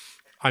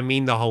 I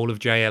mean the whole of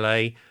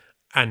JLA,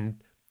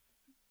 and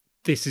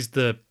this is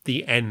the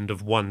end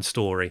of one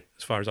story,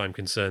 as far as I'm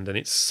concerned, and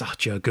it's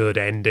such a good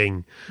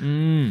ending.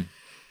 No,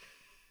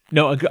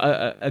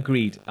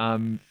 agreed.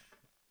 I've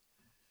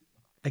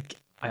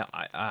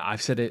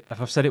said it.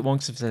 If I've said it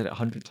once, I've said it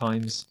 100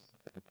 times.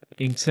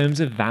 In terms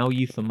of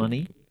value for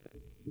money,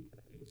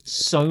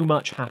 so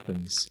much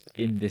happens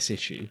in this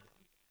issue.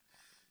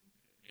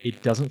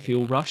 It doesn't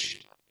feel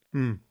rushed.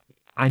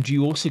 And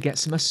you also get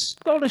some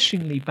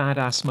astonishingly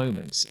badass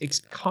moments. It's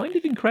kind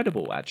of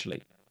incredible,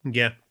 actually.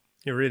 Yeah,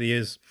 it really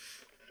is.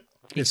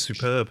 It's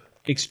superb.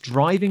 It's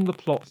driving the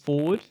plot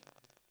forward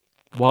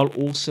while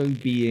also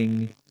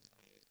being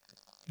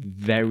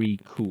very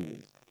cool.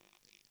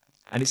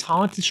 And it's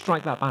hard to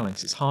strike that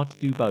balance. It's hard to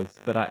do both.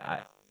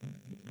 But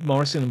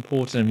Morrison and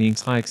Porter and the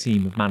entire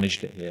team have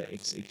managed it here.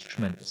 It's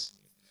tremendous.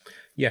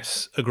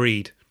 Yes,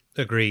 agreed.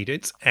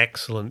 It's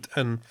excellent.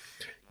 And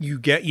you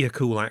get your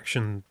cool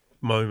action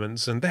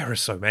moments, and there are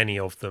so many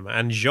of them.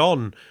 And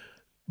Jean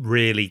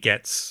really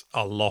gets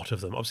a lot of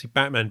them. Obviously,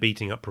 Batman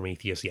beating up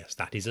Prometheus, yes,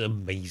 that is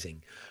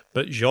amazing.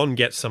 But Jean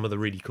gets some of the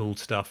really cool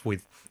stuff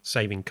with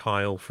saving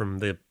Kyle from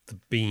the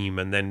beam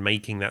and then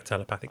making that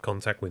telepathic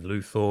contact with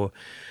Luthor.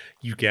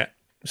 You get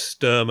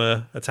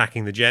Sturmer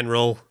attacking the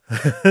general.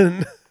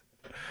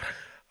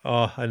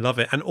 Oh, I love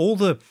it. And all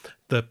the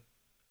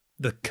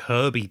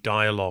Kirby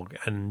dialogue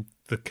and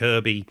the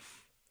Kirby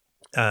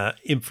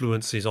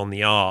influences on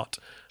the art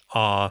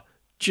are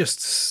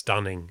just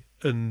stunning.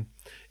 And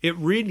it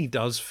really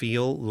does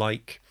feel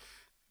like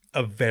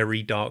a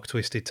very dark,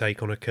 twisted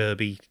take on a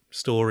Kirby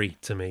story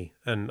to me.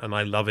 And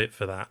I love it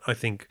for that. I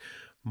think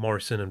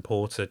Morrison and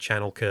Porter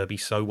channel Kirby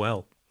so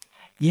well.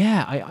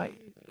 Yeah, I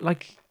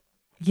like...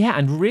 Yeah,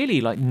 and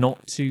really, like,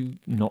 not to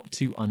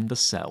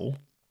undersell,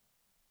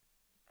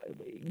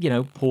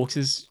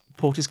 Porter's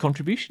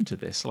contribution to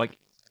this. Like,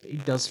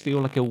 it does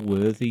feel like a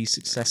worthy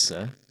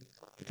successor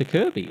to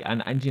Kirby,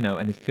 and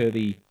if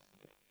Kirby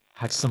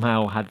had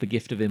somehow had the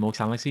gift of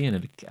immortality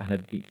and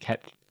had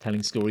kept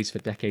telling stories for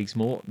decades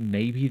more,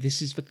 maybe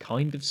this is the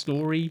kind of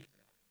story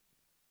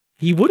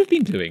he would have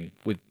been doing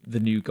with the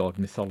New God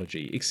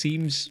mythology. It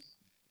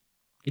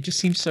just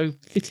seems so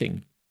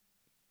fitting.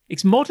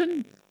 It's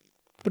modern.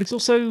 But it's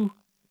also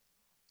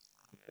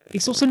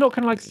not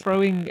kind of like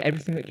throwing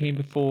everything that came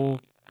before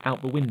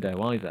out the window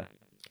either.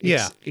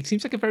 It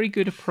seems like a very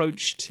good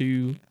approach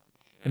to,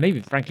 and maybe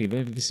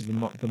this is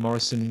the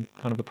Morrison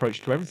kind of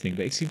approach to everything,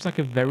 but it seems like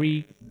a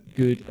very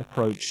good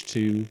approach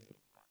to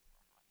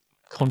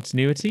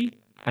continuity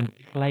and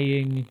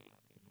playing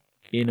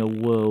in a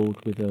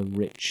world with a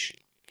rich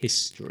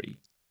history,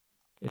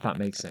 if that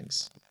makes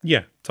sense.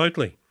 Yeah,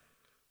 totally.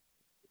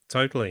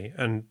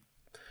 And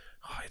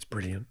it's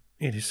brilliant.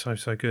 It is so,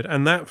 so good.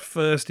 And that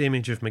first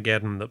image of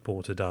Mageddon that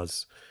Porter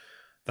does,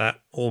 that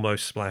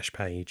almost splash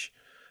page,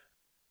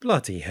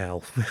 bloody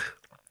hell.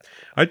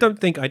 I don't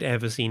think I'd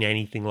ever seen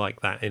anything like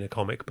that in a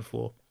comic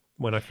before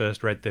when I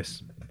first read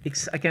this.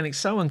 It's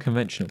so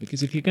unconventional,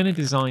 because if you're going to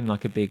design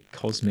like a big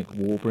cosmic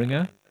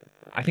warbringer,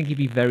 I think it'd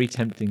be very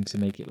tempting to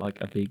make it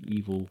like a big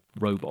evil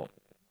robot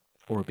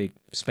or a big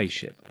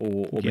spaceship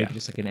or maybe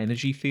just like an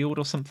energy field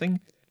or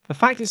something. The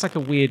fact it's like a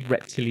weird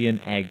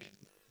reptilian egg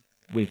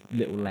with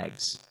little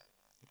legs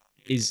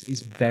is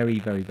very,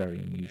 very, very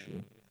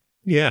unusual.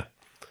 Yeah,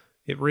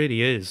 it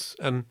really is.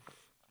 And,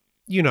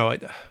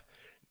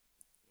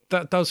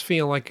 that does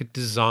feel like a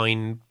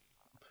design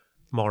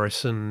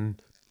Morrison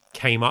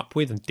came up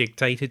with and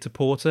dictated to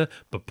Porter,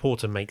 but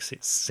Porter makes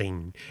it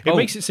sing. It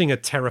makes it sing a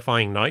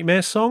terrifying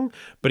nightmare song,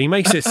 but he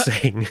makes it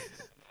sing.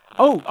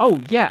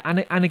 Yeah.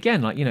 And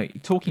again,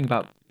 like, talking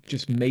about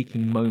just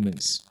making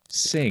moments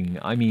sing,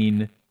 I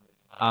mean,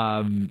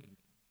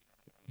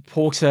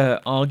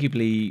 Porter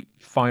arguably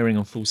firing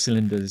on full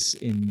cylinders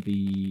in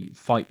the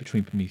fight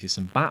between Prometheus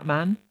and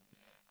Batman.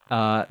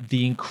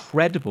 The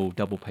incredible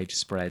double-page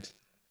spread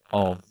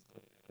of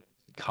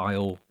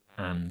Kyle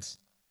and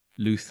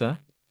Luthor.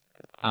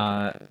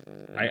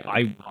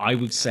 I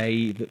would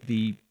say that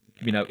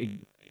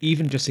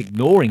even just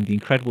ignoring the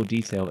incredible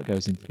detail that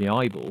goes into the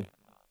eyeball,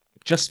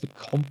 just the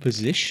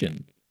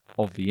composition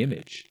of the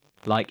image,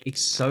 like,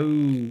 it's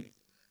so...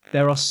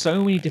 There are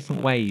so many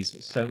different ways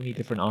that so many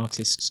different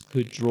artists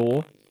could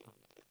draw.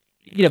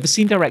 The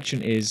scene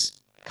direction is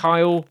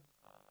Kyle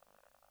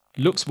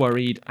looks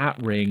worried at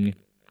Ring,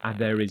 and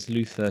there is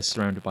Luthor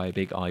surrounded by a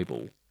big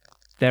eyeball.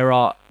 There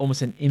are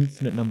almost an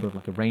infinite number of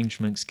like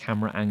arrangements,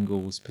 camera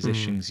angles,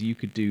 positions you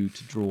could do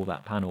to draw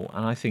that panel,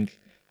 and I think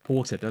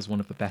Porter does one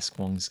of the best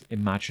ones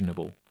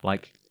imaginable.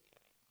 Like,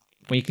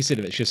 when you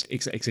consider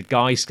it's a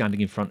guy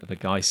standing in front of a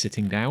guy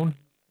sitting down.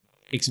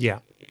 It's Yeah.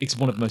 it's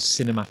one of the most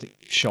cinematic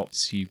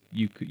shots you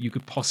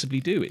could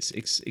possibly do.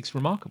 It's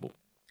remarkable.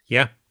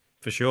 Yeah,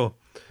 for sure.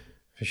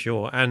 For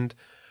sure. And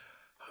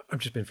I've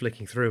just been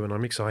flicking through and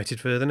I'm excited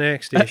for the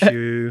next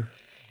issue.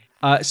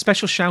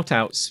 Special shout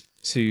outs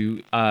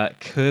to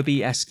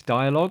Kirby-esque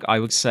dialogue. I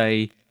would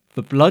say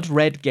the blood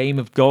red game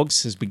of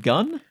gogs has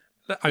begun.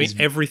 I mean,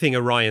 everything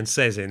Orion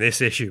says in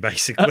this issue,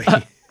 basically.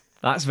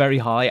 That's very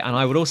high. And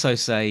I would also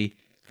say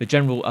the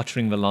general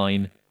uttering the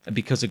line,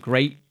 because a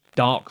great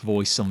dark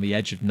voice on the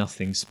edge of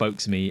nothing spoke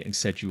to me and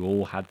said you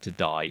all had to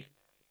die.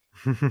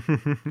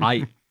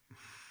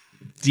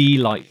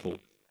 Delightful.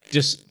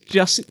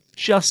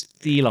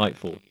 Just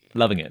delightful.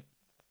 Loving it.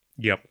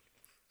 Yep.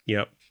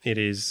 It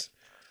is.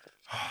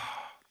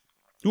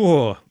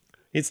 Oh,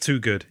 it's too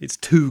good. It's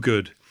too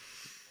good.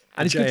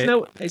 And it's good to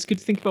know. It's good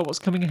to think about what's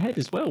coming ahead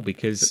as well,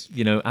 because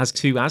as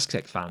two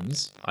Aztec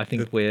fans, I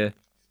think we're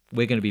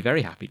going to be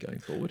very happy going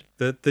forward.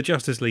 The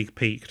Justice League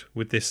peaked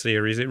with this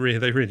series. They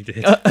really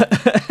did.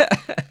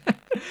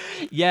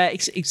 Yeah,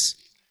 it's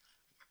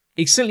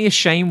certainly a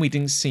shame we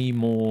didn't see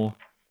more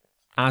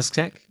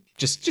Aztec,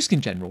 just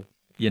in general,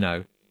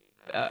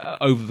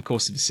 over the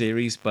course of the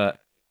series. But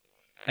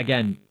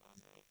again,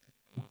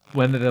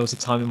 when there was a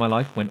time in my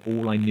life when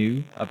all I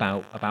knew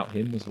about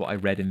him was what I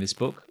read in this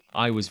book,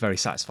 I was very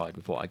satisfied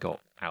with what I got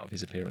out of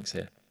his appearance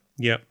here.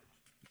 Yep.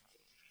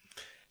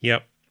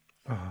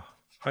 Oh,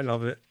 I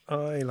love it.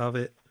 I love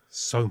it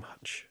so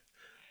much.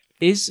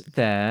 Is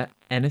there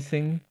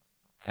anything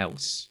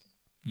else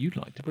you'd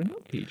like to bring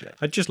up, PJ?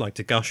 I'd just like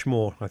to gush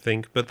more, I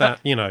think, but that,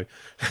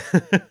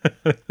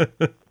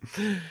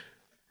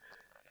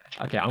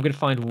 Okay, I'm going to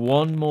find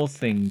one more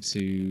thing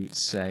to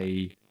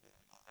say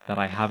that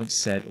I haven't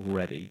said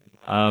already.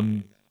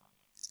 I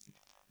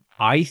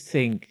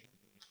think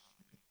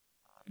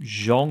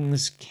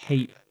Zhong's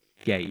cape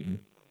game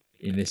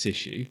in this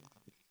issue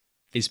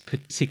is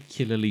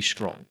particularly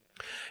strong.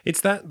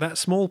 It's that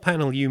small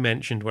panel you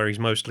mentioned where he's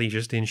mostly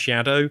just in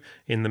shadow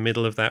in the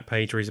middle of that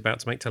page where he's about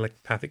to make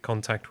telepathic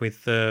contact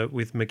with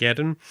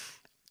Mageddon.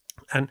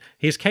 And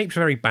his cape's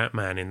very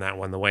Batman in that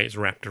one, the way it's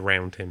wrapped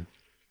around him.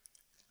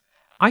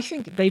 I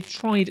think they've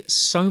tried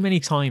so many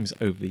times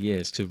over the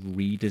years to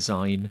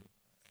redesign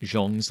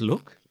Zhong's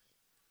look.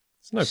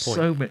 There's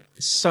no point.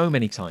 So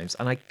many times,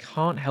 and I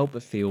can't help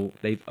but feel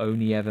they've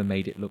only ever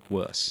made it look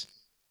worse.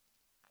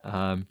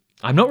 I'm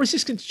not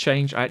resistant to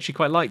change. I actually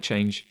quite like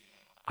change.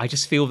 I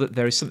just feel that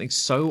there is something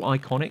so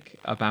iconic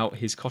about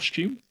his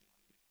costume.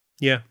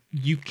 Yeah.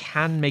 You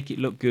can make it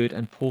look good,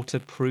 and Porter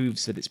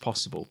proves that it's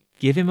possible.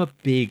 Give him a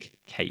big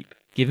cape.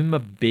 Give him a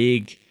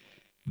big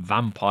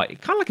vampire,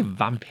 kind of like a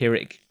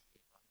vampiric,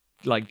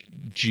 like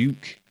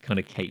Duke kind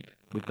of cape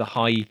with the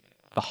high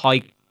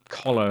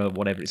collar or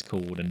whatever it's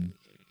called, and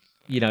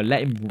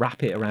let him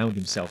wrap it around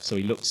himself so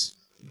he looks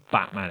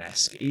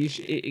Batman-esque.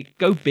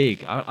 Go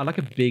big. I like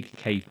a big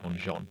cape on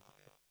Jean.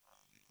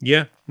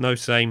 Yeah, no,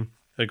 same.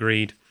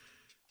 Agreed.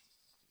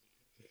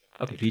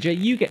 Okay, PJ,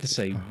 you get to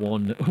say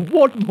one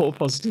more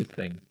positive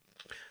thing.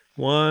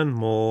 One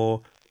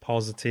more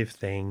positive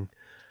thing.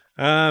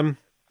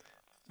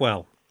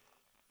 Well,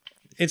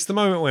 it's the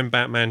moment when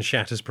Batman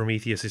shatters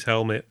Prometheus's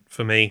helmet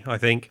for me, I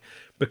think,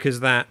 because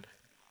that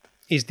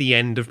is the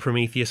end of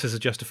Prometheus as a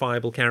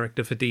justifiable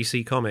character for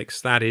DC Comics.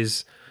 That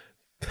is,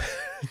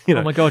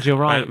 oh my God, you're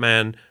right.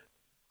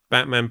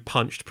 Batman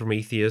punched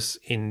Prometheus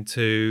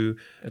into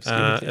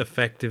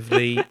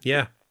effectively,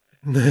 yeah.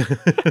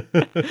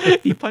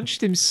 He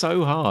punched him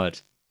so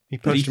hard. He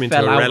punched him into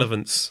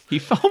irrelevance.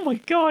 Oh my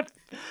God.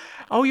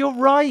 Oh, you're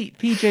right,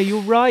 PJ,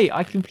 you're right.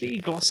 I completely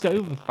glossed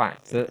over the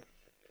fact that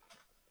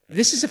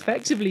this is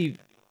effectively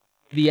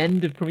the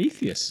end of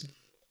Prometheus.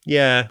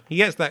 Yeah, he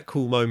gets that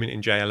cool moment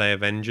in JLA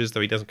Avengers,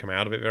 though he doesn't come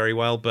out of it very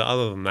well. But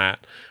other than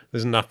that,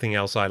 there's nothing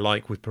else I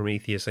like with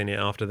Prometheus in it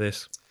after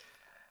this.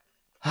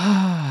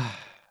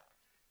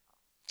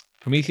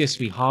 Prometheus,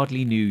 we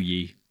hardly knew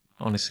ye,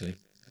 honestly.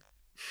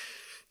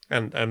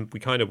 And we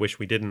kind of wish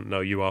we didn't know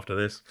you after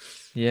this.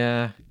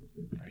 Yeah,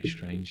 very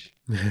strange.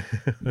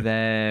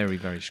 Very,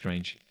 very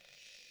strange.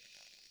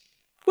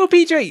 Well,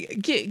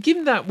 PJ,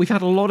 given that we've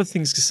had a lot of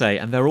things to say,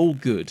 and they're all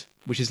good,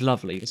 which is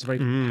lovely. It's a very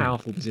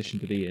powerful position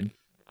to be in.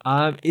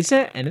 Is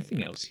there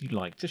anything else you'd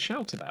like to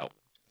shout about?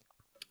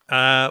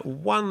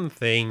 One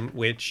thing,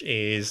 which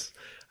is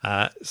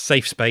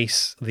Safe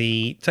Space,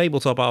 the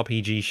tabletop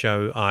RPG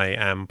show I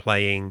am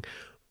playing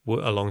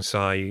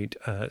alongside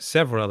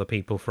several other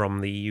people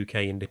from the UK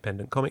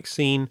independent comic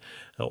scene,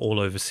 all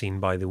overseen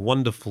by the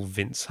wonderful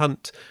Vince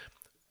Hunt.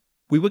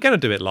 We were going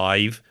to do it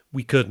live.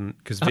 We couldn't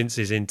because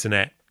Vince's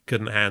internet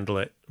couldn't handle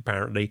it,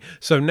 apparently.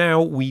 So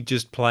now we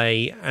just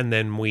play and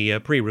then we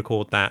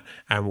pre-record that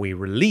and we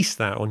release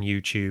that on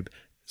YouTube.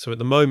 So at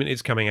the moment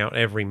it's coming out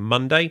every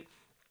Monday.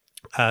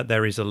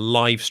 There is a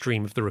live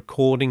stream of the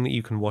recording that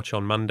you can watch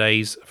on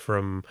Mondays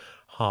from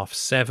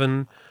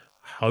 7:30.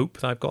 I hope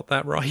that I've got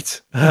that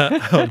right.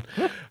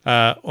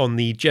 On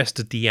the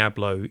Jester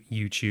Diablo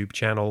YouTube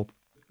channel,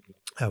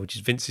 which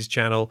is Vince's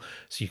channel.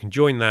 So you can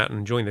join that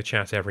and join the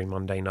chat every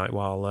Monday night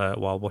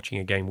while watching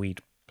a game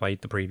we'd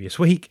played the previous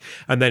week.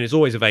 And then it's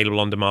always available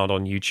on demand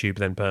on YouTube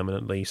then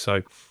permanently.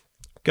 So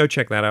go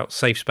check that out.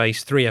 Safe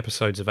Space, 3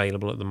 episodes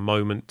available at the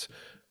moment,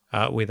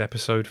 with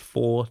episode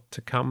 4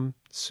 to come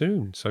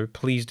soon. So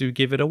please do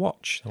give it a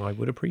watch. I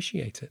would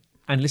appreciate it.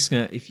 And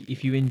listener,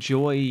 if you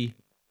enjoy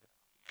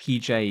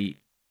PJ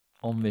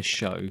on this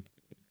show,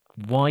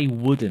 why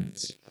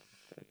wouldn't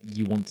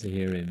you want to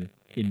hear him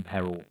in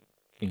peril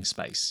in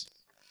space?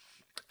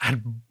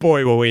 And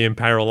boy, were we in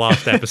peril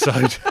last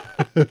episode.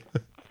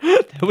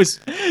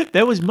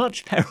 There was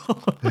much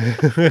peril.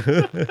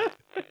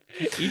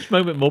 Each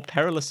moment more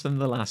perilous than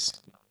the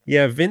last.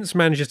 Yeah, Vince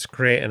managed to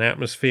create an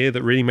atmosphere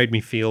that really made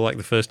me feel like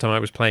the first time I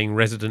was playing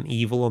Resident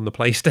Evil on the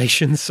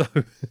PlayStation. So,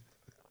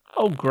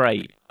 oh,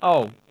 great!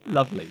 Oh,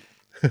 lovely.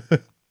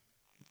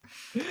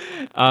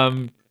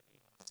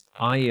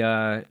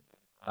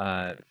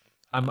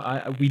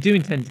 We do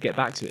intend to get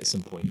back to it at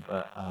some point,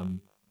 but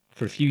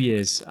for a few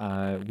years,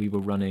 we were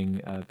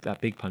running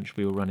at Big Punch.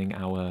 We were running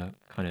our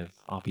kind of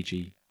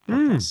RPG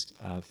podcast,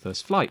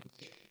 First Flight,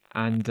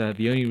 and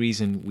the only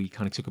reason we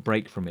kind of took a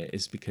break from it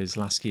is because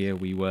last year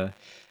we were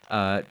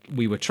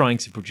trying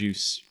to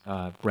produce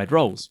Red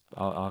Rolls,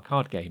 our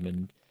card game,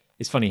 and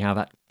it's funny how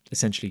that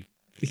essentially,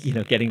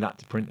 getting that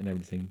to print and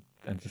everything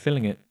and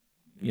fulfilling it,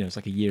 it's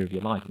like a year of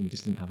your life, and we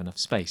just didn't have enough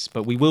space.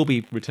 But we will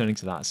be returning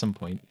to that at some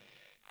point.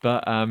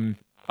 But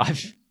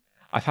I've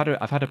had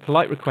a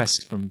polite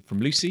request from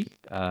Lucy,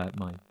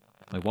 my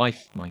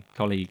wife, my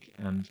colleague,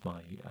 and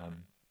my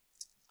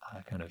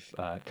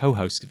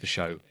co-host of the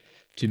show,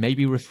 to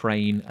maybe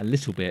refrain a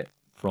little bit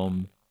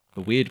from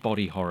the weird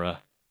body horror,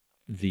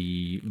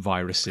 the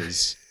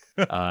viruses,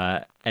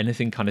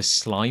 anything kind of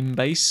slime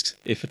based,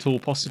 if at all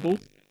possible.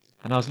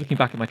 And I was looking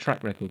back at my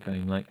track record,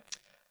 going like,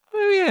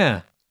 oh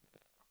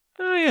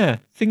yeah,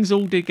 things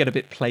all did get a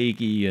bit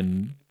plaguey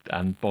and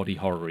body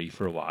horror-y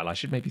for a while. I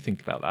should maybe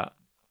think about that.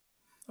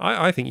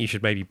 I think you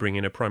should maybe bring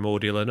in a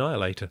Primordial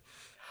Annihilator.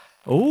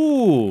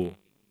 Oh,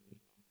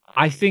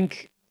 I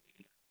think,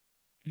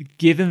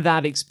 given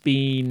that it's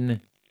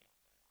been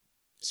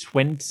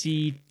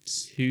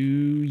 22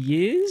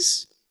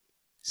 years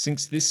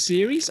since this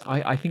series,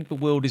 I think the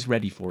world is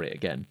ready for it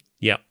again.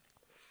 Yeah.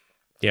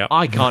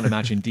 I can't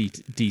imagine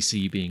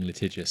DC being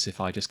litigious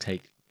if I just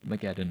take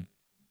Mageddon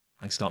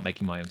and start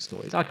making my own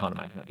stories. I can't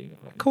imagine that being a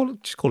problem.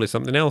 Just call it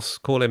something else.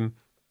 Call him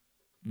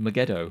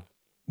Mageddo.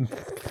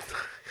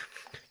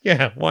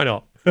 Yeah, why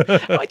not?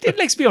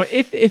 Let's be honest.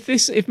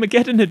 If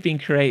Mageddon had been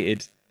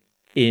created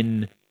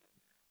in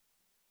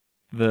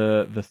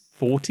the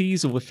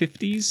 40s or the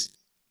 50s,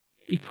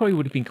 he probably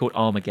would have been called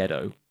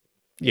Armageddon.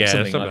 Yeah,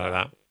 something like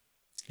that.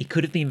 It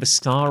could have been the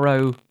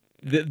Starro,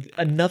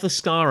 another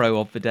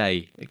Starro of the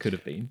day. It could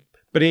have been.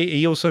 But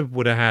he also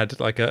would have had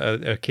like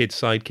a kid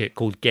sidekick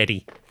called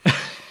Geddy.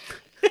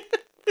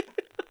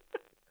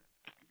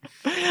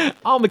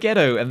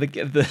 Armageddon and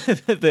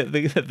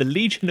the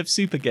Legion of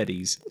Super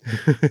Geddys.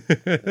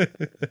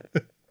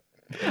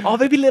 Oh,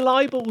 maybe little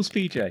eyeballs,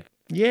 PJ.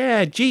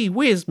 Yeah, gee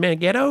whiz,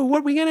 Maggetto. What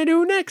are we gonna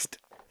do next?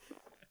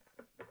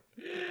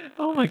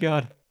 Oh my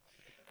god.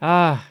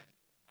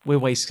 We're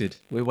wasted.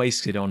 We're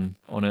wasted on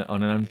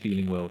an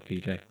unfeeling world,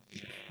 PJ.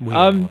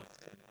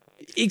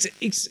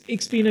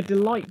 It's been a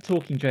delight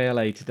talking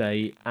JLA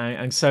today,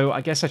 and so I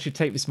guess I should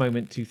take this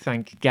moment to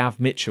thank Gav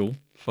Mitchell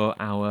for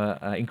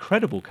our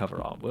incredible cover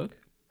artwork.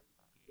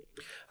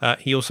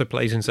 He also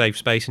plays in Safe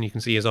Space, and you can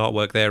see his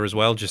artwork there as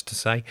well, just to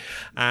say.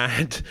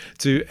 And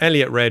to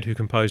Elliot Red, who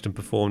composed and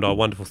performed our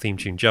wonderful theme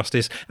tune,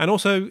 Justice, and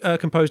also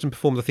composed and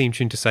performed the theme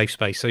tune to Safe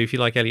Space. So if you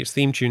like Elliot's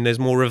theme tune, there's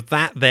more of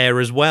that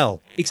there as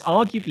well. It's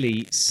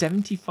arguably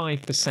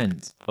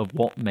 75% of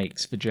what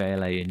makes the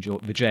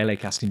JLA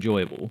cast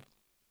enjoyable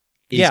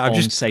is on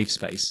Safe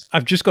Space.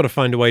 I've just got to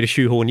find a way to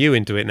shoehorn you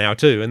into it now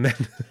too, and then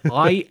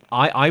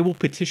I will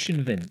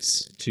petition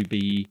Vince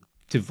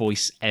to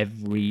voice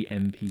every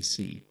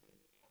NPC.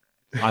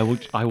 I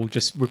will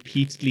just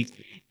repeatedly.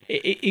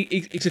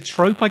 It's a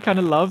trope I kind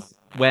of love,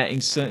 where in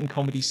certain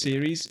comedy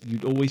series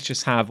you'd always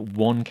just have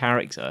one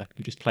character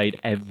who just played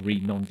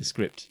every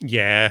nondescript.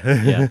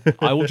 Yeah.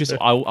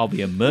 I'll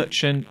be a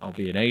merchant. I'll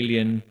be an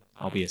alien.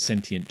 I'll be a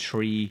sentient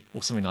tree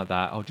or something like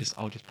that. I'll just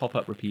pop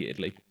up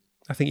repeatedly.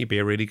 I think you'd be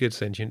a really good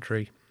sentient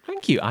tree.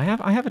 Thank you. I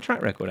have a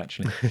track record,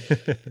 actually.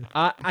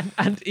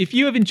 And if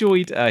you have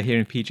enjoyed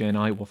hearing PJ and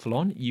I waffle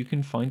on, you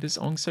can find us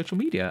on social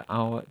media.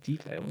 Our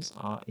details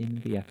are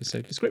in the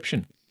episode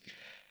description.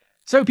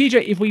 So,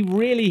 PJ, if we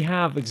really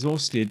have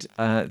exhausted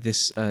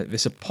this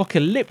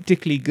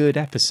apocalyptically good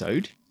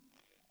episode,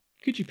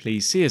 could you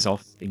please see us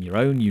off in your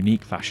own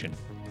unique fashion?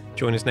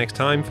 Join us next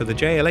time for the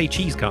JLA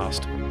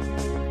Cheesecast.